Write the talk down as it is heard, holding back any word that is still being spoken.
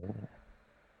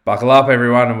Buckle up,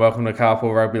 everyone, and welcome to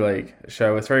Carpool Rugby League, a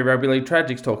show where three rugby league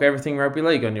tragics talk everything rugby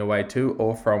league on your way to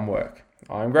or from work.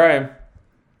 I'm Graham.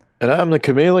 And I'm the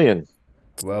Chameleon.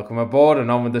 Welcome aboard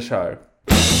and on with the show.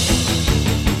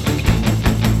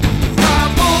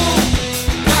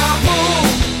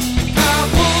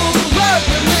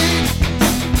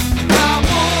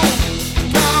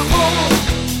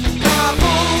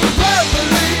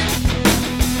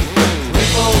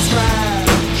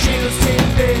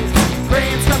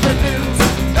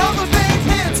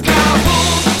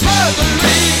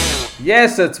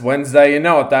 Yes, it's Wednesday. You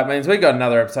know what that means. We got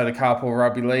another episode of Carpool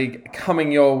Rugby League coming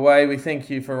your way. We thank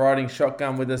you for riding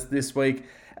shotgun with us this week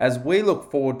as we look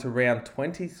forward to round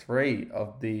 23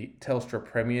 of the Telstra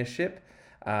Premiership.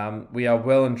 We are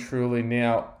well and truly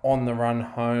now on the run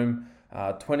home.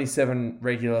 27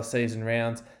 regular season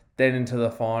rounds, then into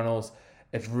the finals.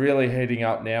 It's really heating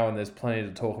up now and there's plenty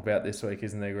to talk about this week,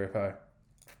 isn't there, Griffo?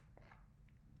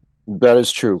 That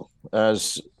is true,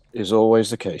 as is always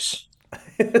the case.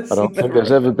 I don't think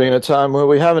there's ever been a time where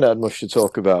we haven't had much to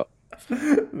talk about.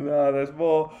 No, there's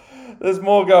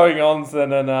more going on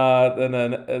than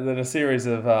a series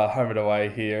of home and away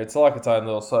here. It's like its own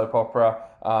little soap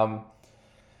opera.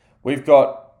 We've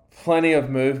got plenty of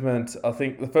movement. I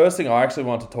think the first thing I actually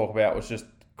wanted to talk about was just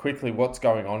quickly what's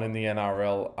going on in the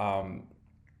NRL.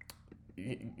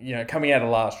 Coming out of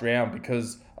last round,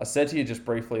 because I said to you just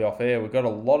briefly off air, we've got a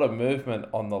lot of movement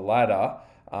on the ladder.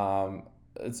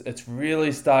 It's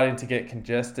really starting to get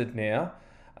congested now.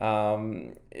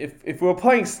 If we were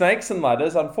playing snakes and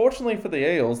ladders, unfortunately for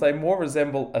the Eels, they more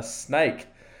resemble a snake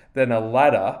than a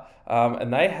ladder,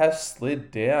 and they have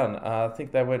slid down. I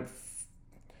think they went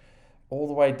all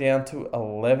the way down to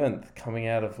 11th coming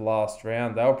out of last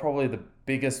round. They were probably the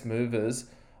biggest movers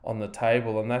on the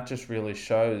table, and that just really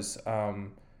shows.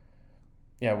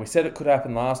 We said it could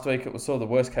happen last week. It was sort of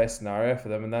the worst case scenario for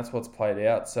them, and that's what's played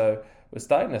out. So we're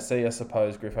starting to see, I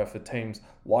suppose, Griffo, for teams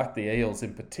like the Eels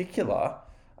in particular,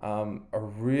 a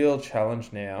real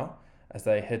challenge now as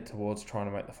they head towards trying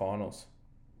to make the finals.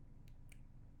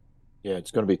 Yeah,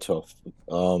 it's going to be tough.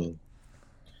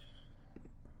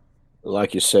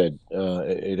 Like you said,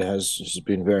 it has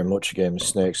been very much a game of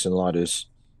snakes and ladders.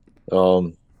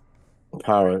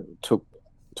 Para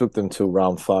took them till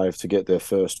round 5 to get their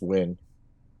first win.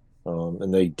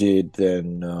 And they did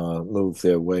then move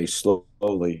their way slowly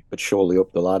but surely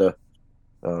up the ladder,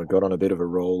 got on a bit of a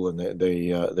roll, and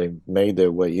they made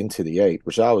their way into the 8,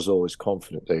 which I was always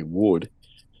confident they would.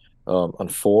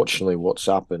 Unfortunately, what's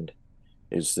happened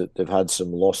is that they've had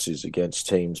some losses against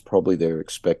teams probably they're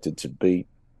expected to beat.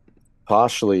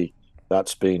 Partially,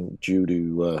 that's been due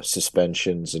to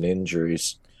suspensions and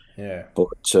injuries. Yeah.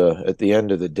 But at the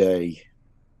end of the day,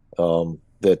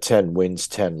 they're 10 wins,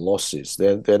 10 losses.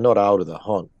 They're not out of the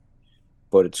hunt,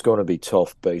 but it's going to be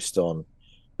tough based on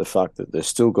the fact that they've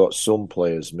still got some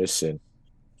players missing,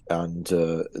 and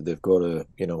they've got a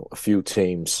few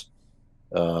teams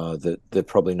that they're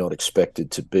probably not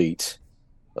expected to beat.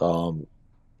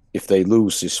 If they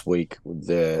lose this week,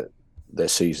 their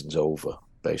season's over,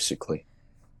 basically.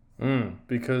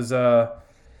 Because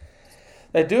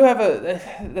they do have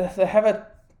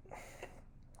a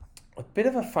bit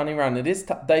of a funny run. It is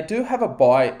they do have a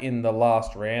bye in the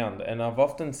last round, and I've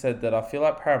often said that I feel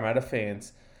like Parramatta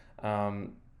fans,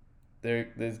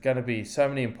 there's going to be so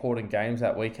many important games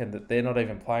that weekend that they're not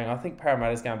even playing. I think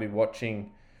Parramatta's going to be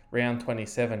watching round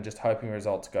 27, just hoping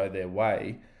results go their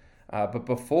way. But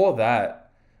before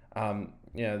that,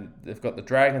 they've got the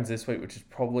Dragons this week, which is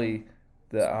probably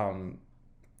the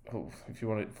if you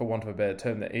want it, for want of a better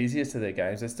term, the easiest of their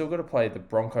games. They've still got to play the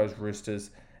Broncos,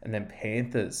 Roosters, and then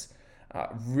Panthers.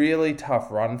 Really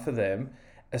tough run for them,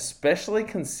 especially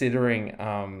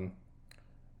considering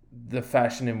the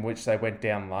fashion in which they went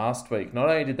down last week. Not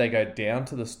only did they go down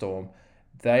to the Storm,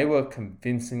 they were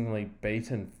convincingly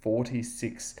beaten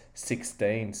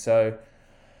 46-16. So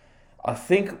I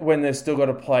think when they've still got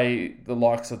to play the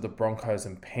likes of the Broncos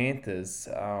and Panthers,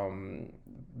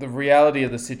 the reality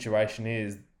of the situation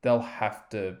is they'll have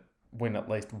to win at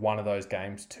least one of those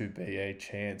games to be a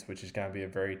chance, which is going to be a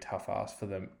very tough ask for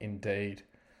them indeed.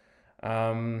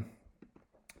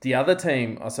 The other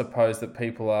team, I suppose, that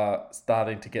people are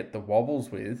starting to get the wobbles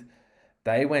with,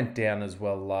 they went down as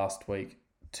well last week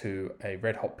to a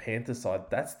red-hot Panther side.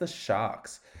 That's the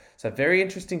Sharks. So very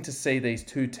interesting to see these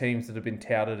two teams that have been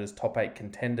touted as top 8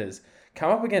 contenders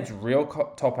come up against real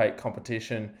top 8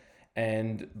 competition,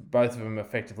 and both of them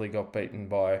effectively got beaten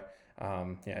by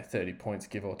 30 points,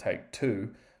 give or take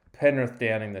 2. Penrith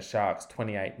downing the Sharks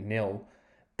 28-0.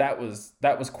 That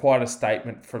was quite a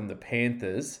statement from the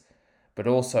Panthers, but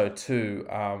also too,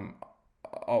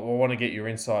 I want to get your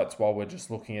insights while we're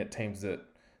just looking at teams that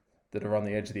are on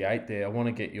the edge of the 8 there. I want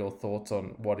to get your thoughts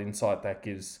on what insight that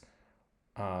gives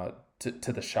to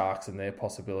the Sharks and their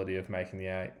possibility of making the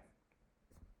 8.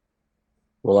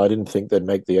 Well, I didn't think they'd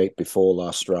make the 8 before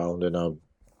last round, and I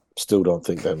still don't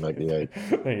think they'd make the 8.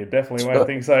 Well, you definitely won't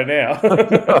think so now.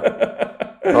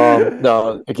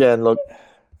 No, again, look,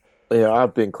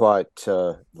 I've been quite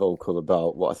vocal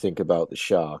about what I think about the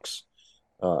Sharks.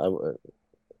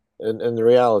 And the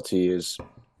reality is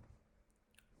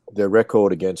their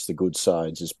record against the good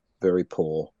sides is very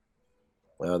poor.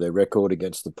 Their record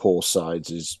against the poor sides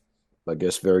is, I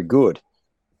guess, very good.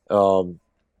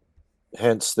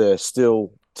 Hence, they're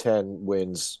still 10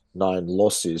 wins, 9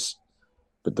 losses.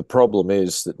 But the problem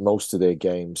is that most of their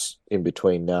games in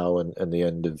between now and the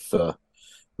end of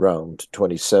round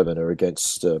 27 are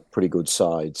against pretty good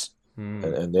sides.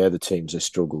 And they're the teams they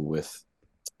struggle with.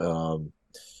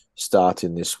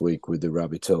 Starting this week with the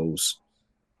Rabbitohs,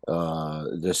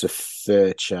 there's a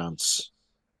fair chance,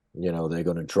 they're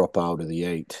going to drop out of the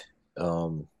 8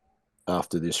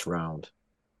 after this round.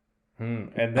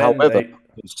 And then However,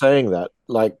 in saying that,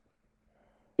 like,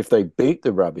 if they beat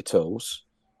the Rabbitohs,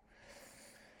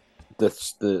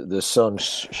 the sun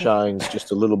shines just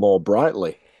a little more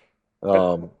brightly.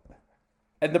 And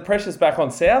the pressure's back on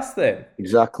South then.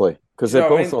 Exactly, because they're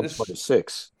both on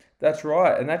 26. That's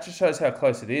right, and that just shows how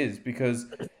close it is, because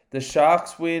the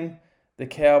Sharks win, the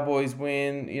Cowboys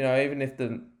win, even if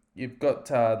you've got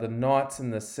the Knights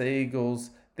and the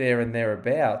Seagulls there and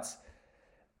thereabouts,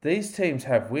 these teams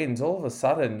have wins. All of a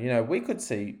sudden, we could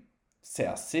see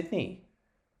South Sydney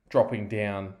dropping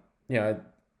down,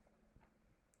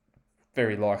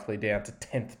 very likely down to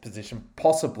 10th position,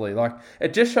 possibly. Like,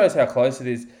 it just shows how close it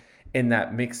is in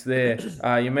that mix there.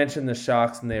 You mentioned the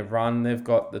Sharks and their run. They've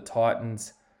got the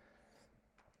Titans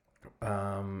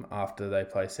after they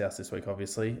play South this week,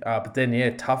 obviously. But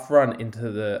then, tough run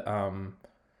into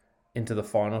the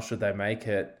final should they make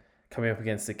it, coming up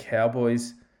against the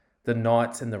Cowboys, the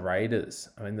Knights and the Raiders.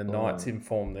 I mean, the Knights in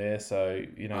form there. So,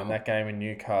 in that game in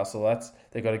Newcastle,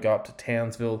 they've got to go up to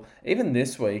Townsville. Even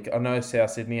this week, I know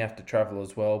South Sydney have to travel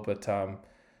as well, but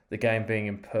the game being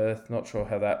in Perth, not sure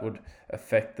how that would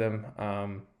affect them.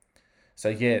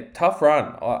 Tough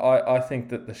run. I think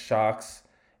that the Sharks,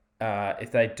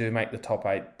 if they do make the top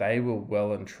 8, they will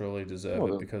well and truly deserve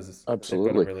it, because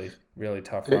absolutely. they've got a really, really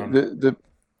tough run.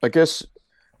 I guess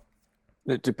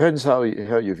it depends how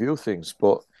you view things,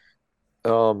 but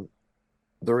the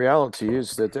reality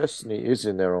is their destiny is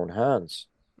in their own hands.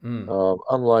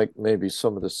 Unlike maybe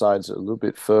some of the sides that are a little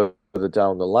bit further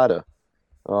down the ladder,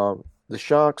 the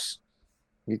Sharks,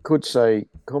 you could say,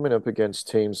 coming up against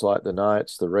teams like the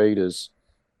Knights, the Raiders,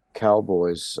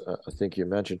 Cowboys, I think you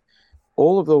mentioned,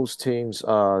 all of those teams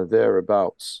are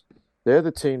thereabouts. They're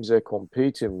the teams they're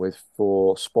competing with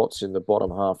for spots in the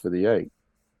bottom half of the 8.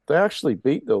 They actually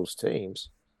beat those teams.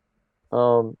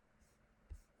 Even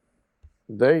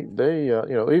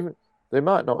they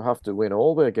might not have to win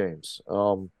all their games.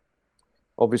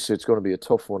 Obviously, it's going to be a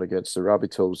tough one against the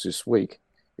Rabbitohs this week.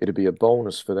 It'd be a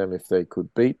bonus for them if they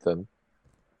could beat them,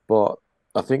 but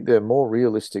I think their more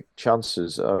realistic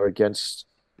chances are against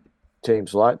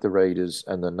teams like the Raiders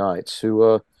and the Knights, who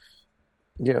are,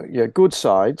 good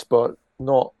sides, but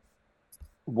not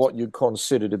what you'd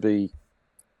consider to be,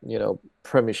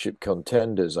 premiership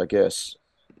contenders, I guess.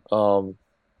 So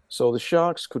the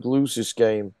Sharks could lose this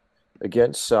game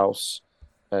against South,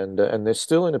 and they're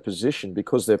still in a position,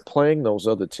 because they're playing those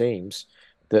other teams,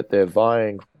 that they're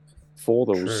vying for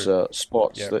those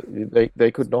spots. Yep. That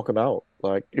they could knock them out,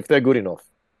 like, if they're good enough.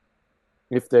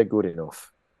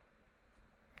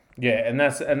 Yeah, and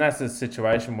that's a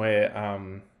situation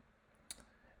where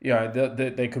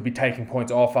they could be taking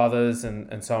points off others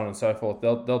and so on and so forth.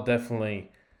 They'll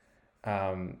definitely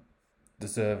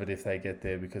deserve it if they get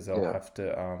there, because they'll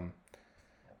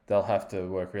have to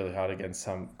work really hard against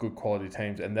some good quality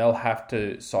teams, and they'll have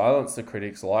to silence the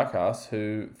critics like us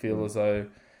who feel as though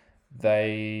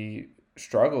they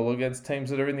struggle against teams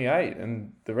that are in the 8,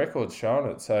 and the record's shown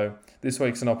it. So this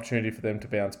week's an opportunity for them to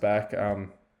bounce back.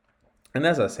 And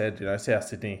as I said, South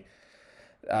Sydney,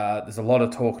 there's a lot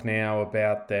of talk now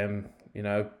about them,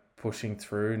 pushing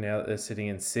through now that they're sitting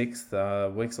in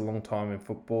 6th. Week's a long time in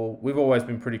football. We've always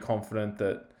been pretty confident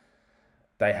that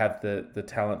they have the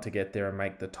talent to get there and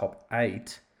make the top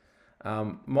 8.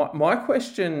 My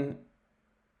question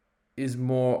is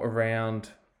more around,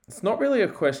 it's not really a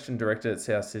question directed at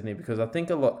South Sydney, because I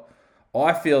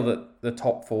feel that the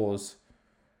top 4's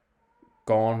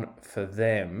gone for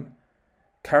them.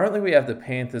 Currently, we have the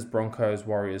Panthers, Broncos,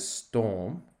 Warriors,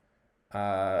 Storm.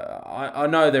 I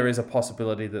know there is a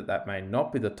possibility that may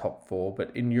not be the top four,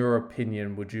 but in your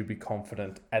opinion, would you be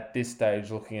confident at this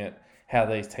stage, looking at how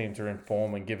these teams are in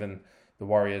form and given the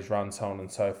Warriors' run, so on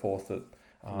and so forth, that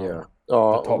Yeah. the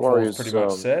top four is pretty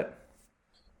Warriors. much set?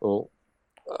 Well,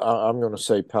 I'm going to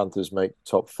say Panthers make the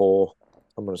top four.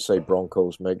 I'm going to say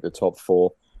Broncos make the top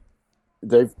four.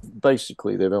 They've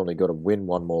only got to win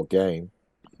one more game.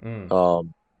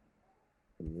 Um,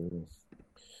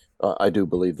 I do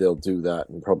believe they'll do that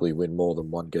and probably win more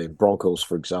than one game. Broncos,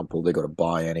 for example, they got to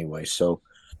bye anyway, so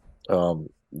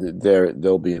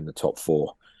they'll be in the top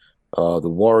four. The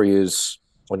Warriors,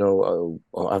 I know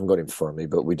I haven't got it in front of me,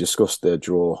 but we discussed their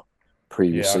draw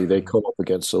previously. They come up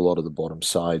against a lot of the bottom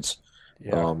sides.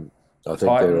 Yeah. I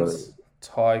think Titans,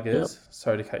 Tigers. Yeah.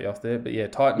 Sorry to cut you off there, but yeah,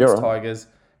 Titans, Tigers,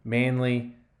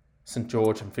 Manly, St.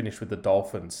 George, and finish with the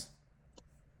Dolphins.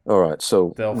 All right,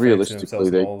 so They'll realistically,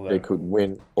 they could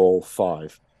win all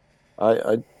five.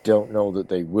 I don't know that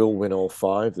they will win all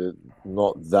five. They're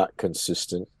not that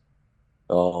consistent.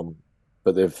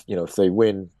 But if they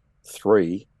win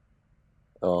three,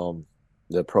 they'll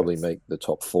probably make the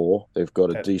top four. They've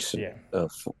got a decent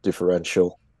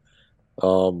differential.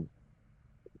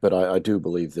 But I do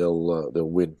believe they'll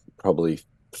win probably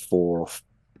 4 or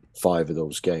 5 of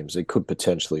those games. They could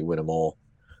potentially win them all.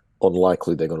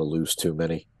 Unlikely they're going to lose too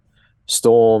many.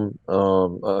 Storm,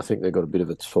 I think they've got a bit of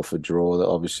a tougher draw.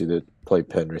 Obviously, they play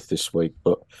Penrith this week,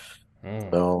 but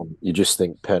you just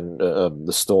think the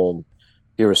Storm,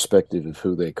 irrespective of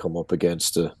who they come up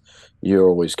against, you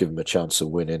always give them a chance of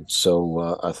winning.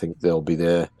 So I think they'll be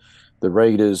there. The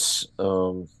Raiders,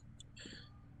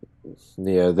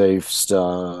 they've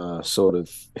sort of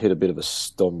hit a bit of a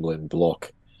stumbling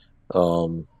block,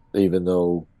 even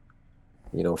though,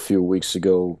 a few weeks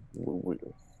ago,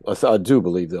 I do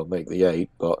believe they'll make the 8,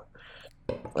 but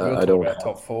I don't about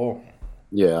top 4.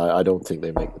 Yeah, I don't think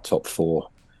they make the top 4.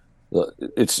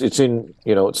 It's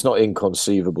not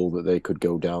inconceivable that they could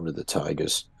go down to the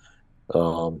Tigers.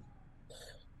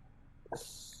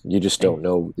 You just don't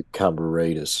know with the Canberra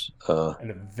Raiders. And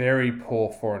a very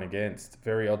poor for and against.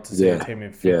 Very odd to see a team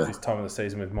in fifth this time of the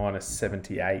season with minus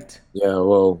 78. Yeah,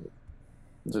 well,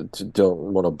 don't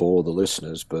want to bore the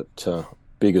listeners, but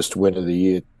biggest win of the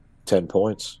year, 10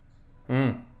 points.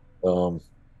 And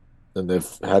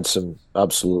they've had some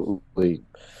absolutely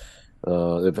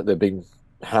they've been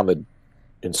hammered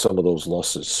in some of those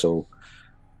losses, so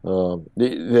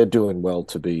they're doing well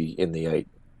to be in the 8.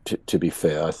 To be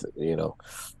fair,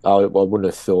 I wouldn't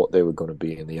have thought they were going to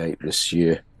be in the 8 this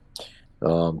year,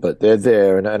 but they're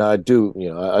there, and I do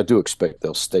expect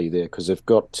they'll stay there because they've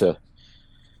got to.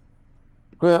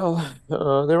 Well,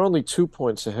 they're only 2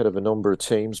 points ahead of a number of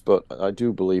teams, but I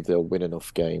do believe they'll win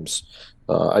enough games.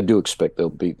 I do expect they'll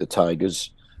beat the Tigers,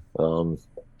 and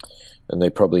they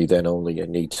probably then only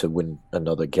need to win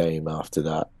another game after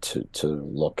that to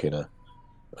lock in a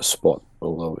spot.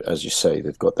 Although, as you say,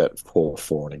 they've got that poor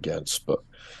for and against. But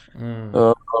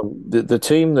the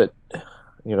team that,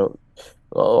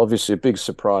 obviously a big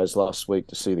surprise last week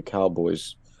to see the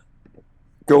Cowboys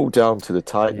go down to the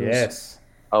Titans. Yes,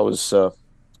 I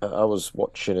was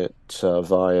watching it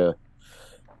via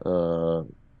a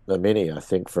mini, I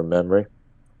think, from memory,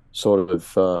 sort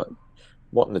of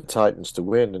wanting the Titans to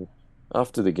win. And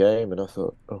after the game, and I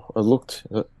thought, I looked,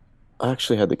 I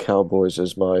actually had the Cowboys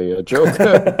as my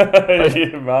joker.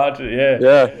 Margin, yeah.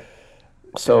 Yeah.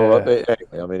 So,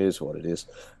 anyway, it is what it is.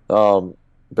 But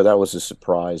that was a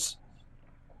surprise.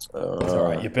 It's all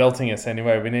right. You're belting us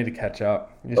anyway. We need to catch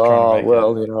up.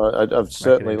 I've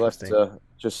certainly left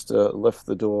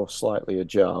the door slightly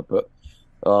ajar, but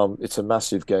it's a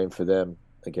massive game for them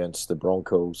against the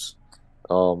Broncos.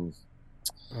 At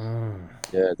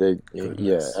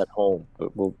home,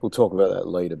 but we'll talk about that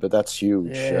later. But that's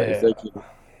huge. If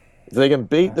they can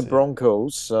beat the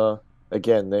Broncos,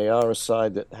 again, they are a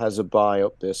side that has a bye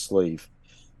up their sleeve.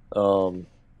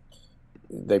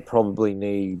 They probably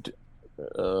need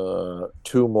 2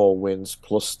 more wins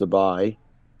plus the bye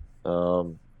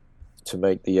to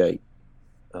make the 8.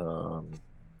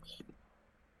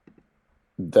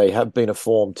 They have been a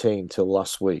form team till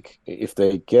last week. If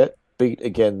they get beat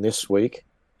again this week,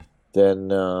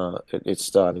 then it's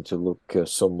starting to look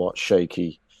somewhat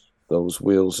shaky. Those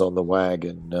wheels on the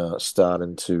wagon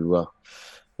starting to,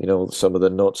 some of the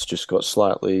nuts just got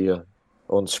slightly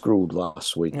unscrewed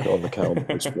last week on the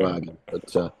Cowboys wagon.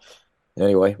 But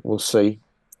anyway, we'll see.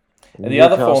 And the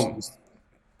other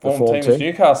form team is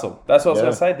Newcastle. That's what I was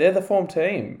going to say. They're the form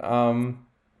team.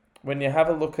 When you have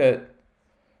a look at,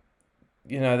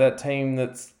 that team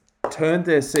that's turned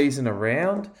their season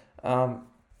around,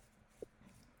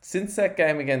 since that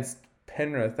game against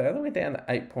Penrith. They only went down to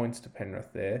 8 points to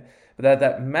Penrith there. But they had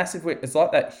that massive win. It's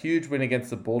like that huge win against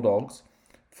the Bulldogs.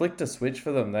 Flicked a switch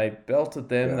for them. They belted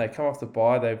them. Yeah. They come off the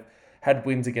bye. They've had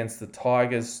wins against the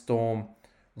Tigers, Storm,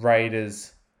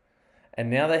 Raiders. And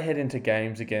now they head into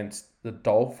games against the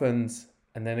Dolphins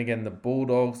and then again the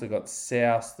Bulldogs. They've got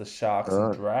South, the Sharks,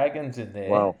 and Dragons in there.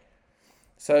 Wow.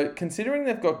 So considering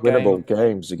they've got winnable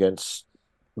games against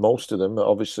most of them,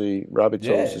 obviously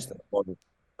Rabbitohs is the one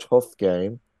tough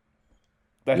game.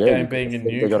 That game being in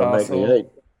Newcastle. They're going to make the 8.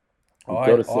 You've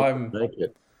got to think make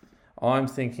it. I'm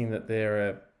thinking that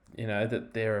they're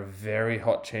a very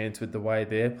hot chance with the way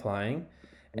they're playing,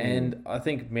 and I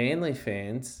think Manly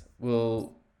fans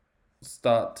will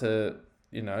start to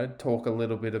talk a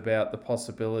little bit about the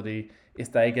possibility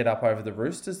if they get up over the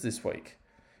Roosters this week.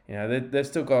 They've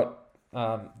still got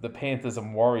the Panthers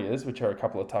and Warriors, which are a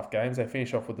couple of tough games. They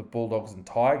finish off with the Bulldogs and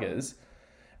Tigers.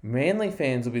 Manly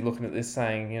fans will be looking at this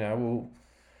saying,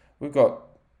 we've got.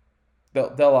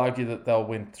 They'll argue that they'll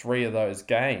win 3 of those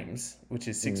games, which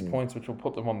is 6 points, which will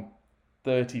put them on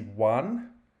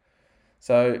 31.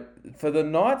 So for the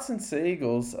Knights and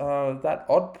Seagulls, that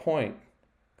odd point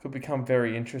could become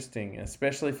very interesting,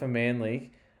 especially for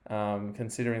Manly,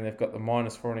 considering they've got the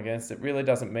 -4 and against. It really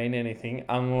doesn't mean anything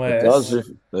unless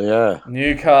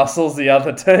Newcastle's the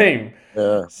other team.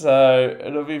 Yeah. So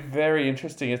it'll be very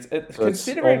interesting. It's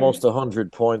almost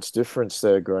 100 points difference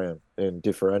there, Graham, in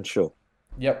differential.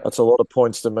 Yep. That's a lot of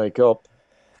points to make up.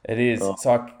 It is.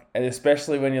 So,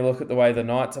 especially when you look at the way the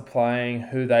Knights are playing,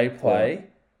 who they play,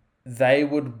 they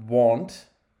would want...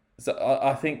 So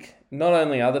I think not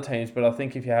only other teams, but I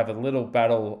think if you have a little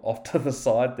battle off to the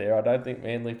side there, I don't think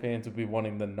Manly fans would be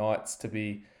wanting the Knights to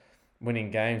be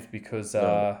winning games because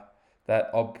that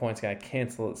odd point's going to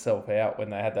cancel itself out when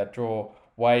they had that draw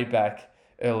way back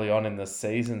early on in the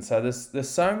season. So there's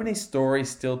so many stories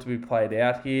still to be played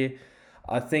out here.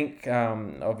 I think,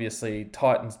 obviously,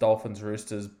 Titans, Dolphins,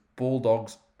 Roosters,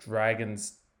 Bulldogs,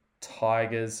 Dragons,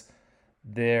 Tigers,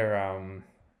 they're out.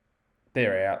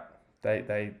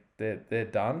 They're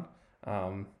done.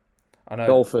 I know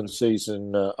Dolphins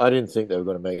season. I didn't think they were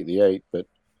going to make the 8, but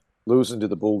losing to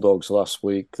the Bulldogs last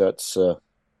week, that's it.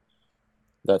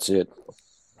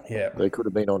 Yeah, they could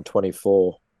have been on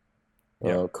 24.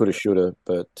 Could have, should have,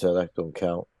 but that don't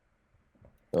count.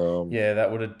 That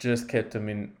would have just kept them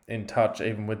in touch,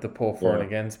 even with the poor for and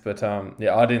against. But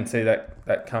I didn't see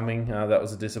that coming. That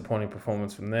was a disappointing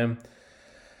performance from them.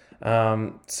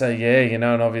 And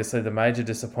obviously the major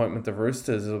disappointment, the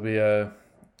Roosters, will be I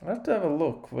have to have a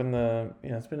look when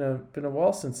it's been a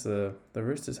while since the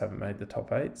Roosters haven't made the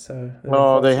top 8. So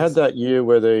they had that year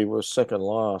where they were second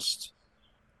last.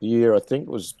 The year, I think,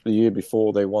 was the year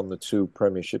before they won the 2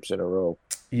 premierships in a row.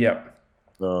 Yep.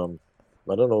 I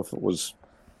don't know if it was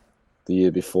the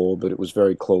year before, but it was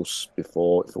very close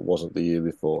before, if it wasn't the year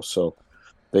before. So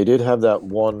they did have that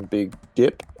one big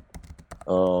dip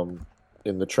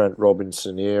in the Trent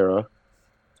Robinson era.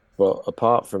 But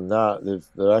apart from that,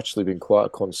 they've actually been quite a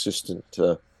consistent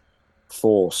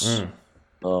force.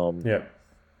 They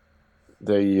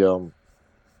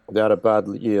had a bad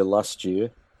year last year,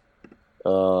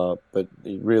 but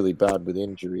really bad with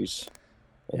injuries.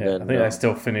 And then, I think they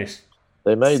still finished.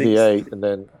 They made 6th. the 8, and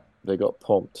then they got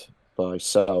pumped by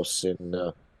South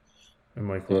in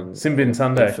Sinbin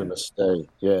Sunday. Infamous day.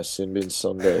 Yeah, Sinbin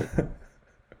Sunday.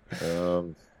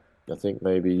 I think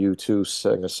maybe you two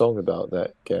sang a song about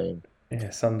that game.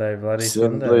 Yeah, Sunday Bloody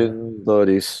Sunday. Sunday.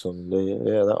 Bloody Sunday.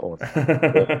 Yeah, that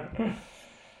one.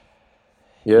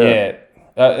 Yeah.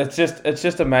 It's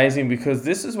just amazing because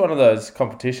this is one of those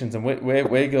competitions, and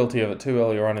we're guilty of it too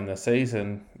earlier on in the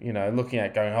season. Looking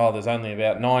at going, there's only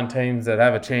about 9 teams that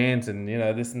have a chance, and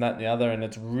this and that and the other, and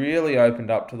it's really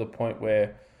opened up to the point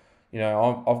where,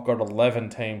 I've got 11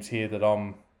 teams here that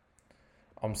I'm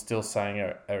still saying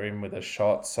are in with a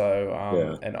shot. So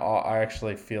and I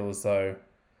actually feel as though,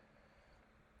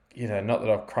 not that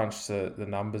I've crunched the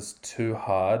numbers too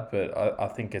hard, but I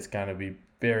think it's going to be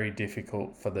very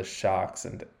difficult for the Sharks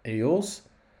and Eels.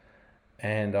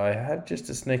 And I have just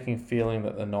a sneaking feeling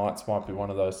that the Knights might be one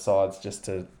of those sides just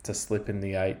to slip in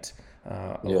the 8,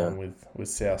 along with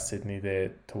South Sydney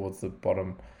there towards the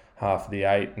bottom half of the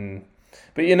 8.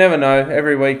 But you never know.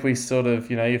 Every week we sort of,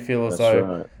 you feel as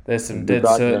though there's some dead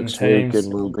certain teams.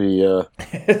 And we'll be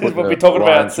we'll be talking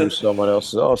about someone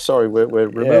else. Oh, sorry, we're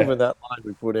removing that line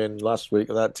we put in last week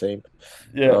of that team.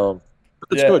 Yeah.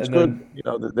 It's good. It's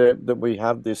good, that we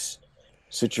have this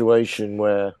situation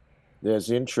where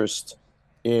there's interest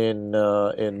in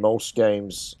most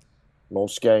games.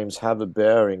 Most games have a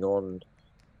bearing on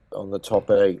the top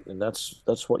 8, and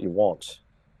that's what you want.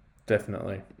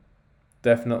 Definitely.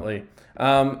 Definitely.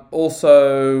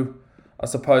 Also, I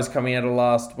suppose coming out of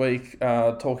last week,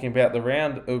 talking about the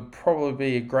round, it would probably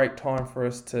be a great time for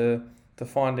us to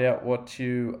find out what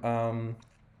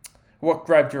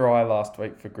grabbed your eye last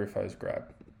week for Griffo's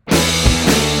grab.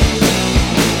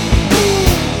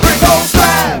 Griffo's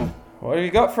grab. What have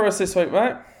you got for us this week,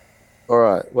 mate? All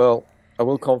right. Well, I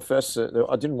will confess that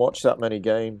I didn't watch that many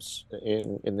games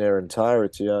in their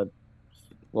entirety. I had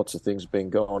lots of things been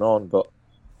going on, but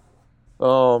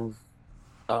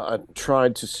I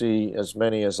tried to see as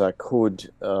many as I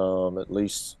could, at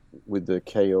least with the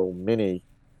KO Mini,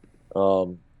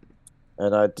 um,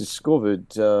 and I discovered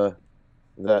that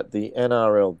the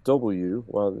NRLW,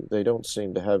 well, they don't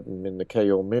seem to have them in the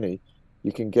KO Mini.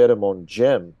 You can get them on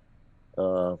Gem.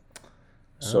 You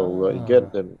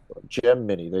get them Gem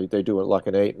Mini. They do it like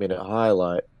an 8-minute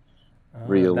highlight And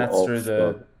reel that's of through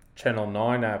the Channel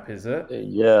 9 app, is it?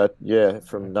 yeah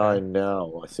from Okay. 9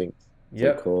 Now, I think they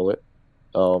Yep. call it.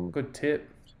 Good tip.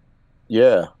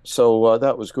 Yeah, so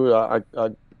that was good. I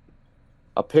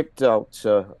picked out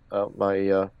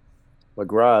my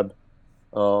grab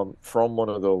from one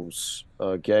of those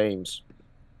games.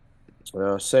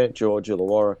 St. George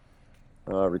Illawarra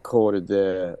recorded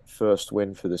their first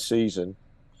win for the season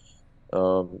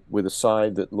with a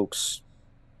side that looks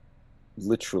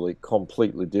literally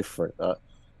completely different.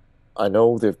 I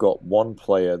know they've got one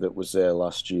player that was there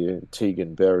last year,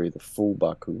 Tegan Berry, the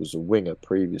fullback, who was a winger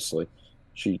previously.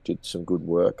 She did some good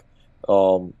work.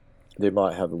 They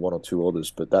might have one or two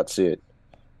others, but that's it.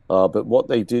 But what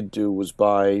they did do was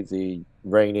buy the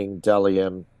reigning Dally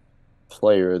M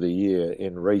Player of the Year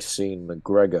in Racine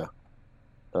McGregor.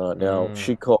 Now,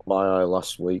 she caught my eye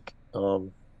last week.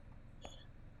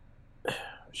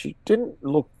 She didn't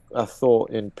look, I thought,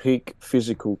 in peak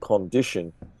physical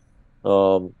condition.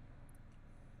 But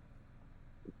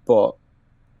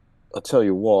I'll tell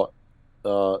you what,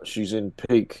 she's in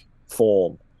peak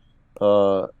form.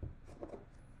 Uh,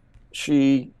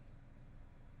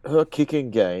 her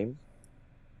kicking game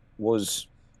was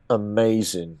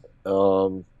amazing.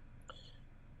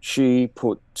 She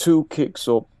put 2 kicks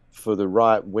up for the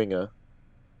right winger,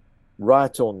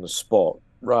 right on the spot.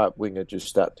 Right winger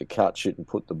just had to catch it and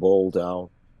put the ball down.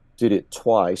 Did it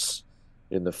twice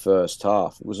in the first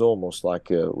half. It was almost like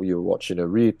you were watching a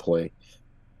replay.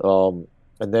 And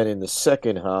then in the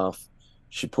second half,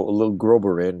 she put a little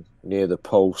grubber in near the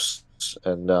posts,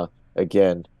 and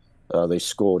again, they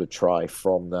scored a try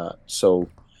from that. So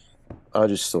I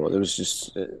just thought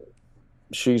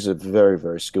she's a very,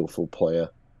 very skillful player,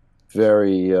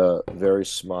 very, very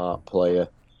smart player.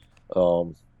 I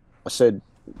said,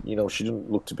 she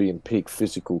didn't look to be in peak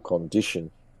physical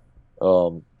condition,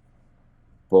 but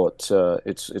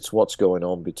it's what's going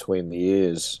on between the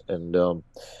ears, and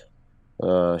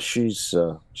she's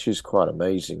quite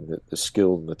amazing, the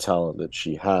skill and the talent that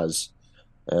she has,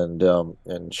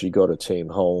 and she got a team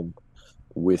home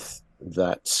with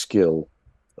that skill.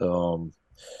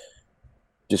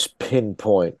 Just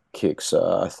pinpoint kicks.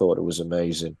 I thought it was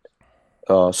amazing.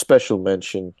 Special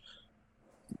mention,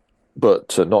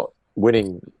 but not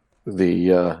winning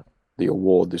the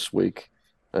award this week,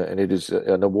 and it is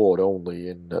an award only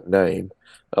in name.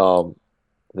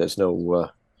 There's no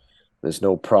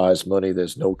prize money.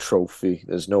 There's no trophy.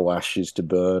 There's no ashes to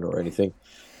burn or anything.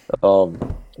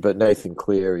 But Nathan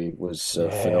Cleary was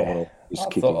phenomenal. His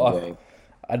kicking game.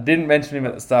 I didn't mention him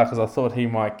at the start because I thought he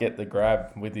might get the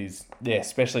grab with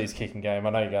especially his kicking game. I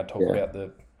know you're going to talk about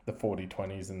the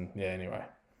 40-20s and anyway.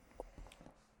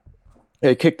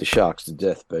 He kicked the Sharks to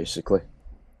death, basically.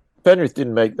 Penrith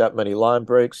didn't make that many line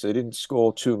breaks. They didn't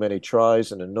score too many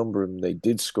tries, and a number of them they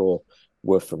did score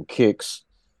were from kicks.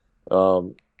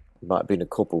 Might have been a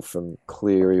couple from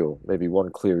Cleary, or maybe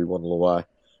one Cleary, one Luai.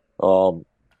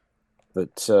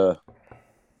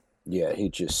 He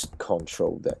just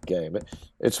controlled that game.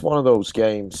 It's one of those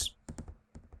games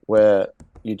where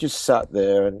you just sat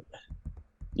there and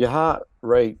your heart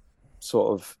rate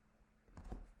sort of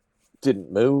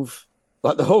didn't move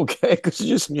like the whole game, because you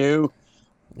just knew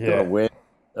you're going to win.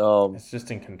 It's just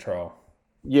in control.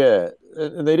 Yeah,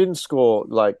 and they didn't score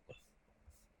like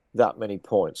that many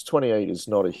points. 28 is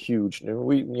not a huge.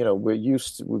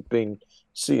 We've been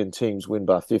seeing teams win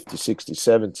by 50, 60,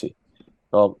 70.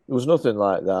 It was nothing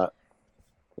like that.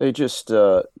 They just,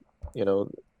 they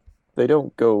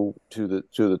don't go to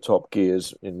the top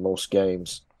gears in most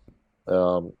games.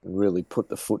 Really put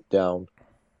the foot down.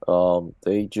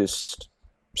 They just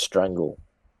strangle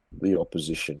the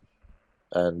opposition,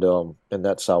 and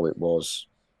that's how it was.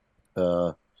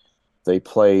 They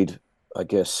played, I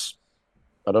guess,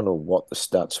 I don't know what the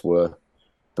stats were,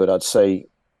 but I'd say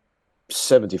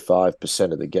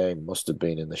 75% of the game must have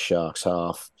been in the Sharks'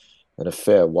 half, and a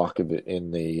fair whack of it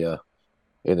in the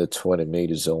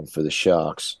 20-meter zone for the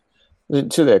Sharks. And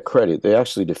to their credit, they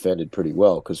actually defended pretty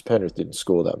well because Penrith didn't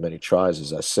score that many tries,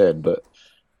 as I said, but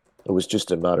it was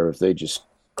just a matter of they just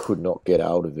could not get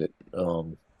out of it.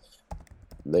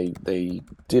 They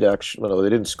did actually, no, they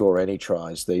didn't score any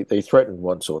tries. They threatened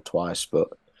once or twice, but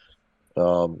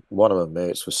one of my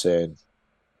mates was saying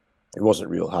he wasn't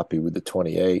real happy with the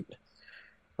 28.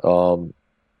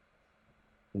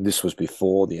 This was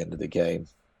before the end of the game.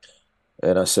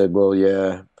 And I said, well,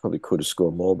 yeah, probably could have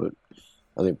scored more, but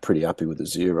I think pretty happy with the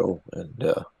 0.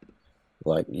 And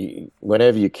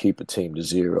whenever you keep a team to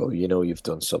 0, you know you've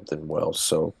done something well.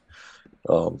 So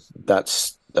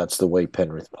that's the way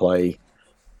Penrith play.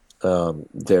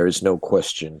 There is no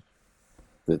question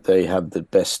that they have the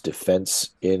best defense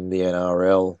in the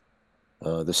NRL.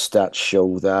 The stats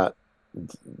show that.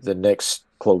 The next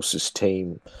closest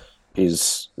team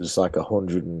is like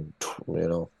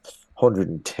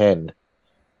 110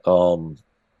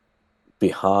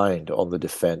 behind on the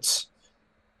defense.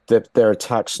 Their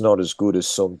attack's not as good as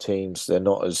some teams. They're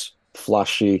not as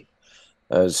flashy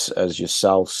as your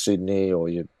South Sydney or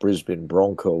your Brisbane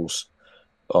Broncos.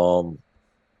 But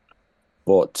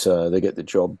they get the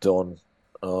job done.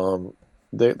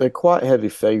 They're quite heavy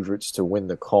favourites to win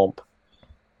the comp.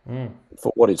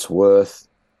 For what it's worth,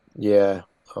 yeah,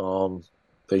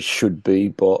 they should be,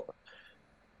 but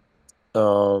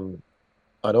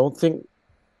I don't think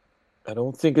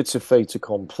it's a fait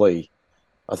accompli.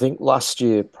 I think last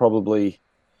year probably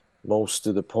most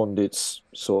of the pundits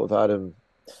sort of had them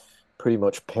pretty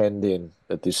much penned in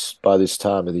by this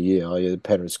time of the year. Oh, yeah,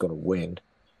 Penrith's going to win.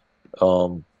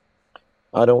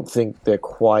 I don't think they're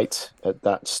quite at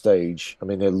that stage. I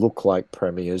mean, they look like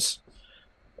premiers,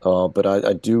 but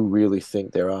I do really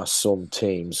think there are some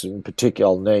teams, in particular,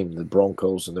 I'll name the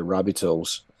Broncos and the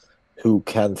Rabbitohs, who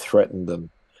can threaten them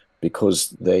because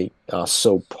they are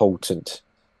so potent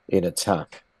in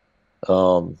attack.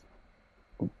 I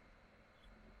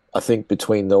think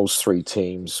between those 3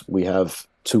 teams, we have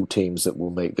 2 teams that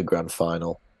will make the grand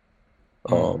final.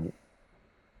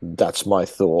 That's my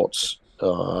thoughts,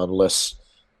 unless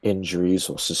injuries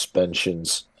or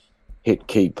suspensions hit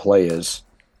key players.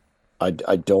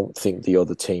 I don't think the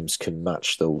other teams can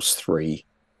match those 3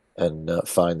 and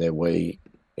find their way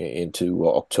into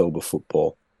October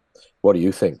football. What do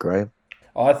you think, Graham?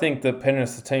 I think that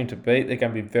Penrith's the team to beat. They're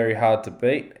going to be very hard to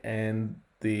beat. And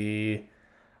the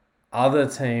other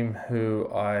team who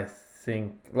I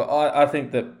think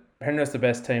that Penrith's the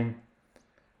best team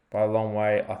by a long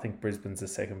way. I think Brisbane's the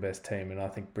second best team, and I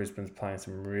think Brisbane's playing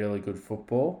some really good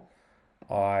football.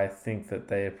 I think that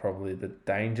they are probably the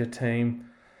danger team.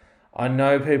 I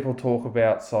know people talk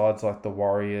about sides like the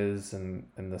Warriors and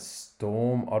the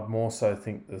Storm. I'd more so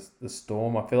think the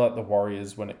Storm. I feel like the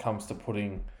Warriors, when it comes to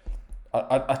putting...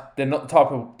 they're not the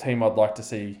type of team I'd like to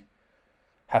see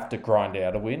have to grind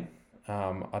out a win.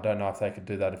 I don't know if they could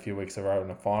do that a few weeks in a row in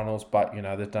the finals, but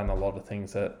they've done a lot of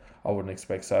things that I wouldn't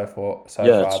expect so far.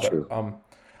 That's true.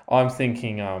 I'm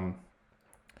thinking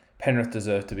Penrith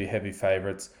deserve to be heavy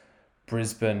favourites.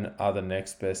 Brisbane are the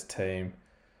next best team,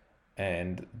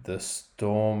 and the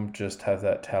Storm just have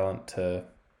that talent to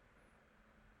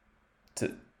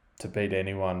beat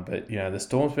anyone. But the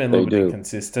Storm's been a little bit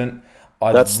inconsistent.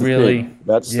 That's the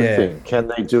thing. Can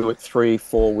they do it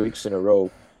 3-4 weeks in a row?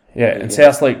 Yeah, and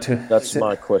South League too. That's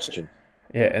my question.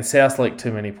 Yeah, and South League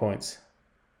too many points.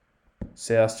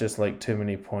 South just leaked too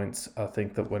many points. I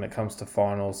think that when it comes to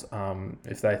finals,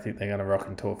 if they think they're going to rock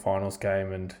into a finals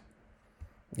game and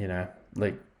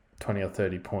leak 20 or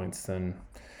 30 points, then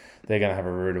they're going to have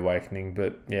a rude awakening.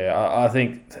 But yeah, I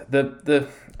think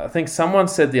I think someone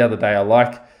said the other day, I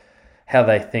like how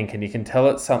they think, and you can tell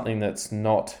it's something that's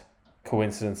not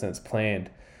coincidence and it's planned.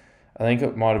 I think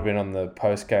it might have been on the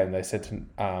post game. They said to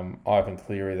Ivan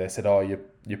Cleary, they said, "Oh,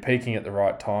 you're peaking at the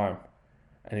right time,"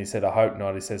 and he said, "I hope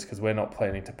not." He says, "Because we're not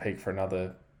planning to peak for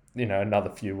another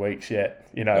few weeks yet.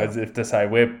 As if to say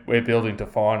we're building to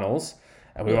finals,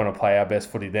 and we want to play our best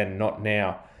footy then, not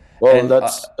now." Well, and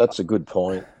that's a good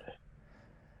point.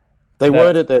 They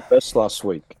weren't at their best last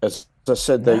week. As I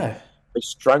said, they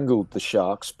strangled the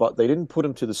Sharks, but they didn't put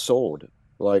them to the sword.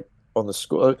 Like on the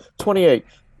score, 28-0.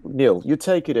 You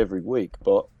take it every week,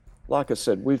 but like I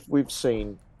said, we've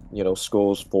seen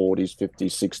scores 40s,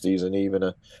 50s, 60s, and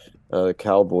even the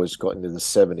Cowboys got into the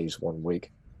 70s one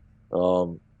week.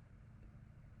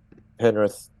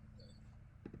 Penrith,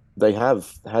 they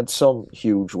have had some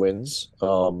huge wins,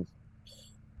 but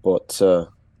I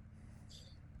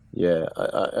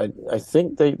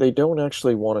think they don't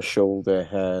actually want to show their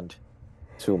hand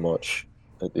too much.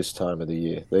 at this time of the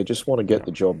year. They just want to get Yeah.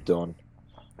 the job done.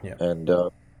 Yeah. And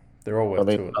They're all I worth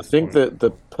mean, two at I this think point. that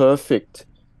the perfect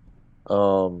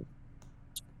um,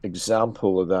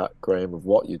 example of that, Graham, of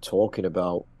what you're talking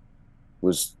about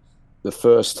was the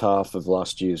first half of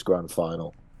last year's grand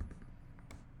final,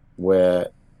 where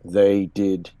they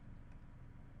did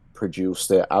produce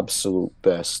their absolute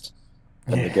best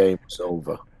and the Yeah. game was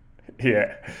over.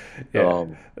 Yeah. Yeah.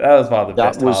 Um, That was one of the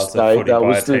best halves of footy that by a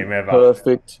was the team ever.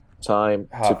 perfect time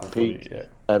to Half of footy, peak yeah.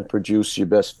 and produce your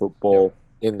best Yep. football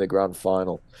in the grand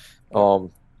final. Yep.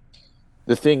 Um,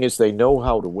 the thing is, they know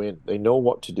how to win. They know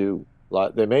what to do.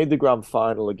 Like they made the grand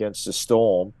final against the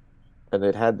Storm, and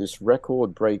they'd had this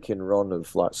record-breaking run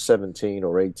of like 17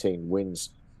 or 18 wins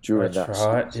during That's that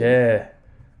right. season, Yeah.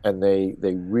 and they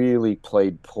really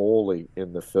played poorly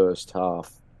in the first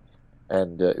half,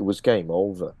 and it was game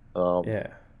over. Yeah.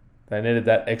 They needed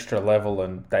that extra level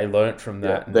and they learnt from Yeah,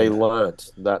 that. they And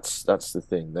learnt. That's the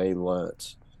thing. They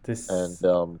learnt, and this,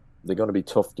 they're going to be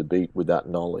tough to beat with that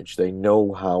knowledge. They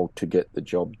know how to get the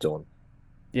job done.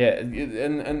 yeah,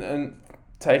 and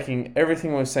taking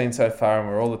everything we've seen so far and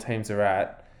where all the teams are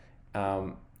at,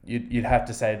 you'd have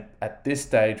to say at this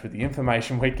stage, with the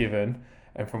information we're given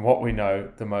and from what we know,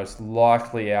 the most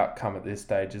likely outcome at this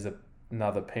stage is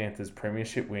another Panthers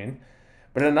premiership win.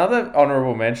 But another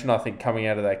honourable mention, I think, coming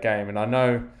out of that game, and I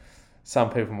know some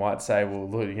people might say, well,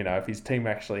 look, if his team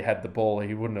actually had the ball,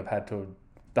 he wouldn't have had to have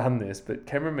done this. But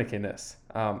Cameron McInnes,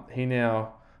 he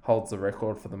now holds the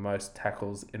record for the most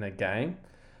tackles in a game.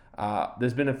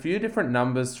 There's been a few different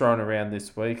numbers thrown around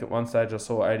this week. At one stage, I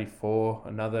saw 84.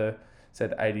 Another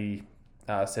said 80.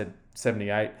 Said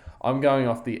 78. I'm going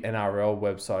off the NRL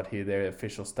website here. Their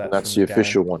official And stats that's from the the game.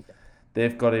 official one.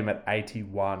 They've got him at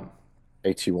 81.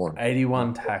 81.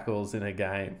 81 tackles in a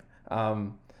game.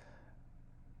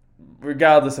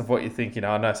 Regardless of what you think,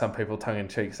 I know some people tongue in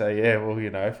cheek say, yeah, well,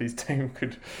 if his team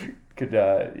could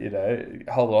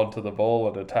hold on to the ball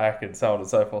and attack and so on and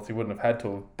so forth, he wouldn't have had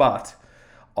to have. But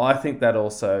I think that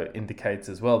also indicates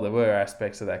as well there were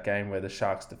aspects of that game where the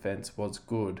Sharks' defense was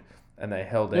good and they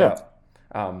held Yeah.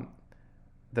 out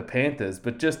the Panthers.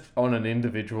 But just on an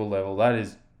individual level, that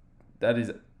is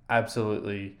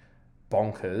absolutely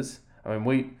bonkers. I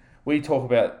mean, we talk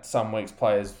about some weeks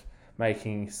players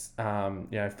making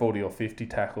 40 or 50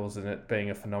 tackles and it being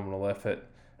a phenomenal effort,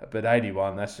 but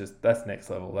 81, that's next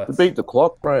level. To beat the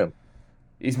clock, Graham.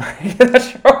 He's making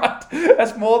that's right.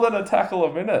 That's more than a tackle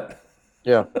a minute.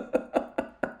 Yeah.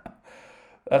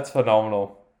 That's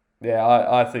phenomenal. Yeah,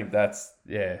 I think that's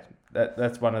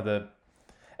one of the,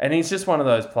 and he's just one of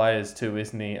those players too,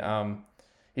 isn't he?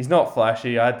 He's not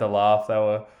flashy. I had to laugh.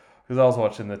 Because I was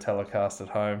watching the telecast at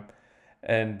home,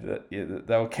 and they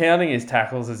were counting his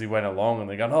tackles as he went along, and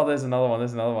they're going, "Oh, there's another one,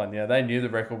 there's another one." Yeah, they knew the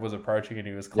record was approaching, and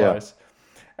he was close. Yeah.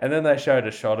 And then they showed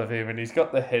a shot of him, and he's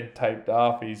got the head taped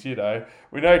up. He's, we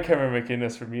know Cameron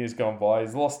McInnes from years gone by.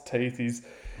 He's lost teeth. He's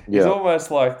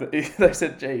almost like they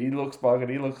said, "Gee, he looks buggered.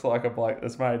 He looks like a bloke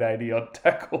that's made 80 odd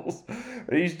tackles."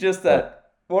 But he's just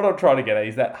that. What I'm trying to get at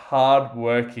is that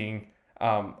hard-working,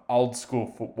 old school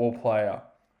football player.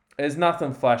 There's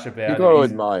nothing flash about You've got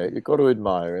to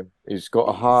admire him. He's got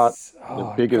a heart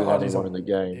bigger than anyone in the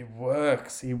game. He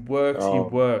works. He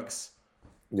works.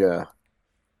 Yeah.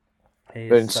 He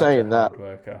But is in such saying a that, hard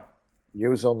worker. he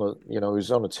was on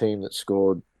a team that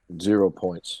scored 0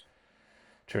 points.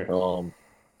 True.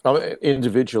 I mean,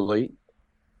 individually,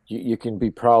 you can be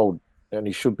proud, and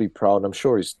he should be proud. I'm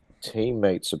sure his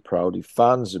teammates are proud. His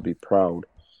fans would be proud.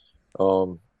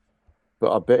 But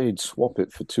I bet he'd swap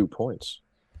it for 2 points.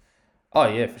 Oh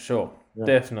yeah, for sure,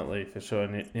 definitely for sure.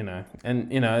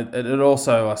 And it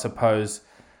also, I suppose,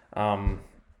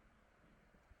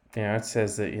 it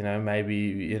says that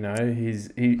maybe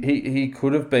he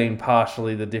could have been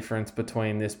partially the difference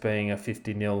between this being a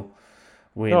 50-0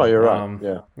 win. No, you're right.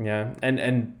 Yeah.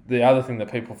 And the other thing that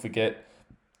people forget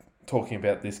talking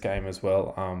about this game as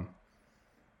well,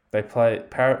 they played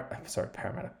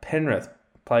Parramatta. Penrith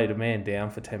played a man down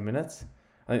for 10 minutes.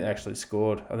 I think they actually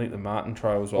scored. I think the Martin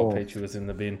try was while Peachy was in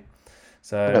the bin.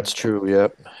 So that's true. Yeah,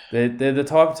 they're the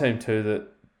type of team too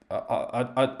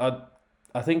that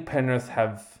I think Penrith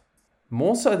have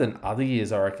more so than other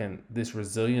years. I reckon this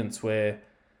resilience where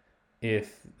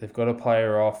if they've got a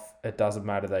player off, it doesn't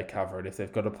matter. They cover it. If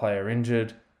they've got a player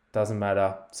injured, doesn't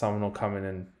matter. Someone will come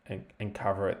in and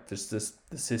cover it. Just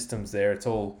the system's there. It's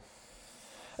all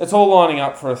lining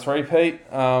up for a three-peat.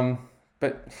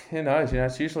 But who knows?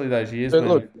 It's usually those years when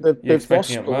you're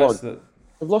expecting it most. They've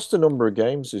lost a number of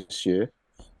games this year.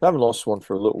 They haven't lost one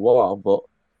for a little while, but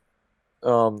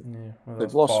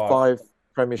they've lost 5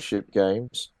 premiership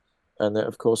games, and then,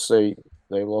 of course they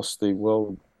lost the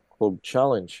World Club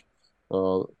Challenge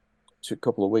a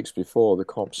couple of weeks before the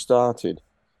comp started.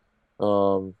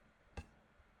 Um,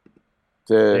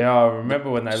 the, Yeah, I the remember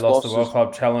when they lost the World losses,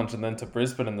 Club Challenge and then to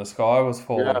Brisbane and the sky was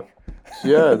yeah, falling.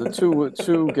 yeah, the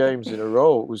two games in a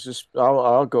row, it was just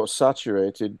I got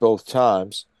saturated both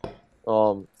times.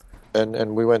 Um,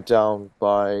 and we went down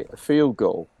by a field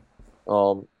goal.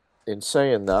 In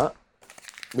saying that,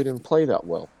 we didn't play that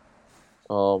well.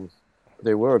 Um,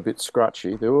 they were a bit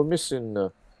scratchy. They were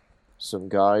missing some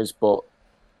guys, but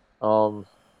um,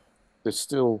 they're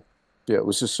still, yeah, it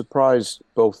was a surprise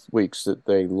both weeks that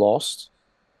they lost.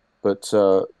 But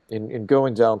in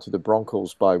going down to the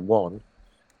Broncos by one,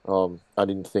 I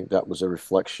didn't think that was a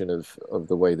reflection of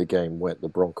the way the game went. The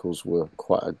Broncos were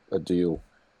quite a deal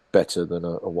better than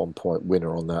a 1 point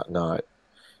winner on that night.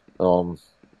 Um,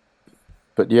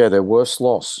 but yeah, their worst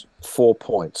loss, 4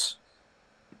 points,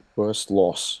 worst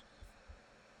loss.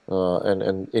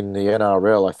 And in the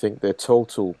NRL, I think their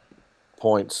total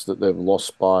points that they've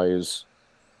lost by is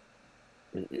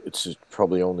it's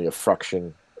probably only a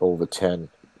fraction over 10,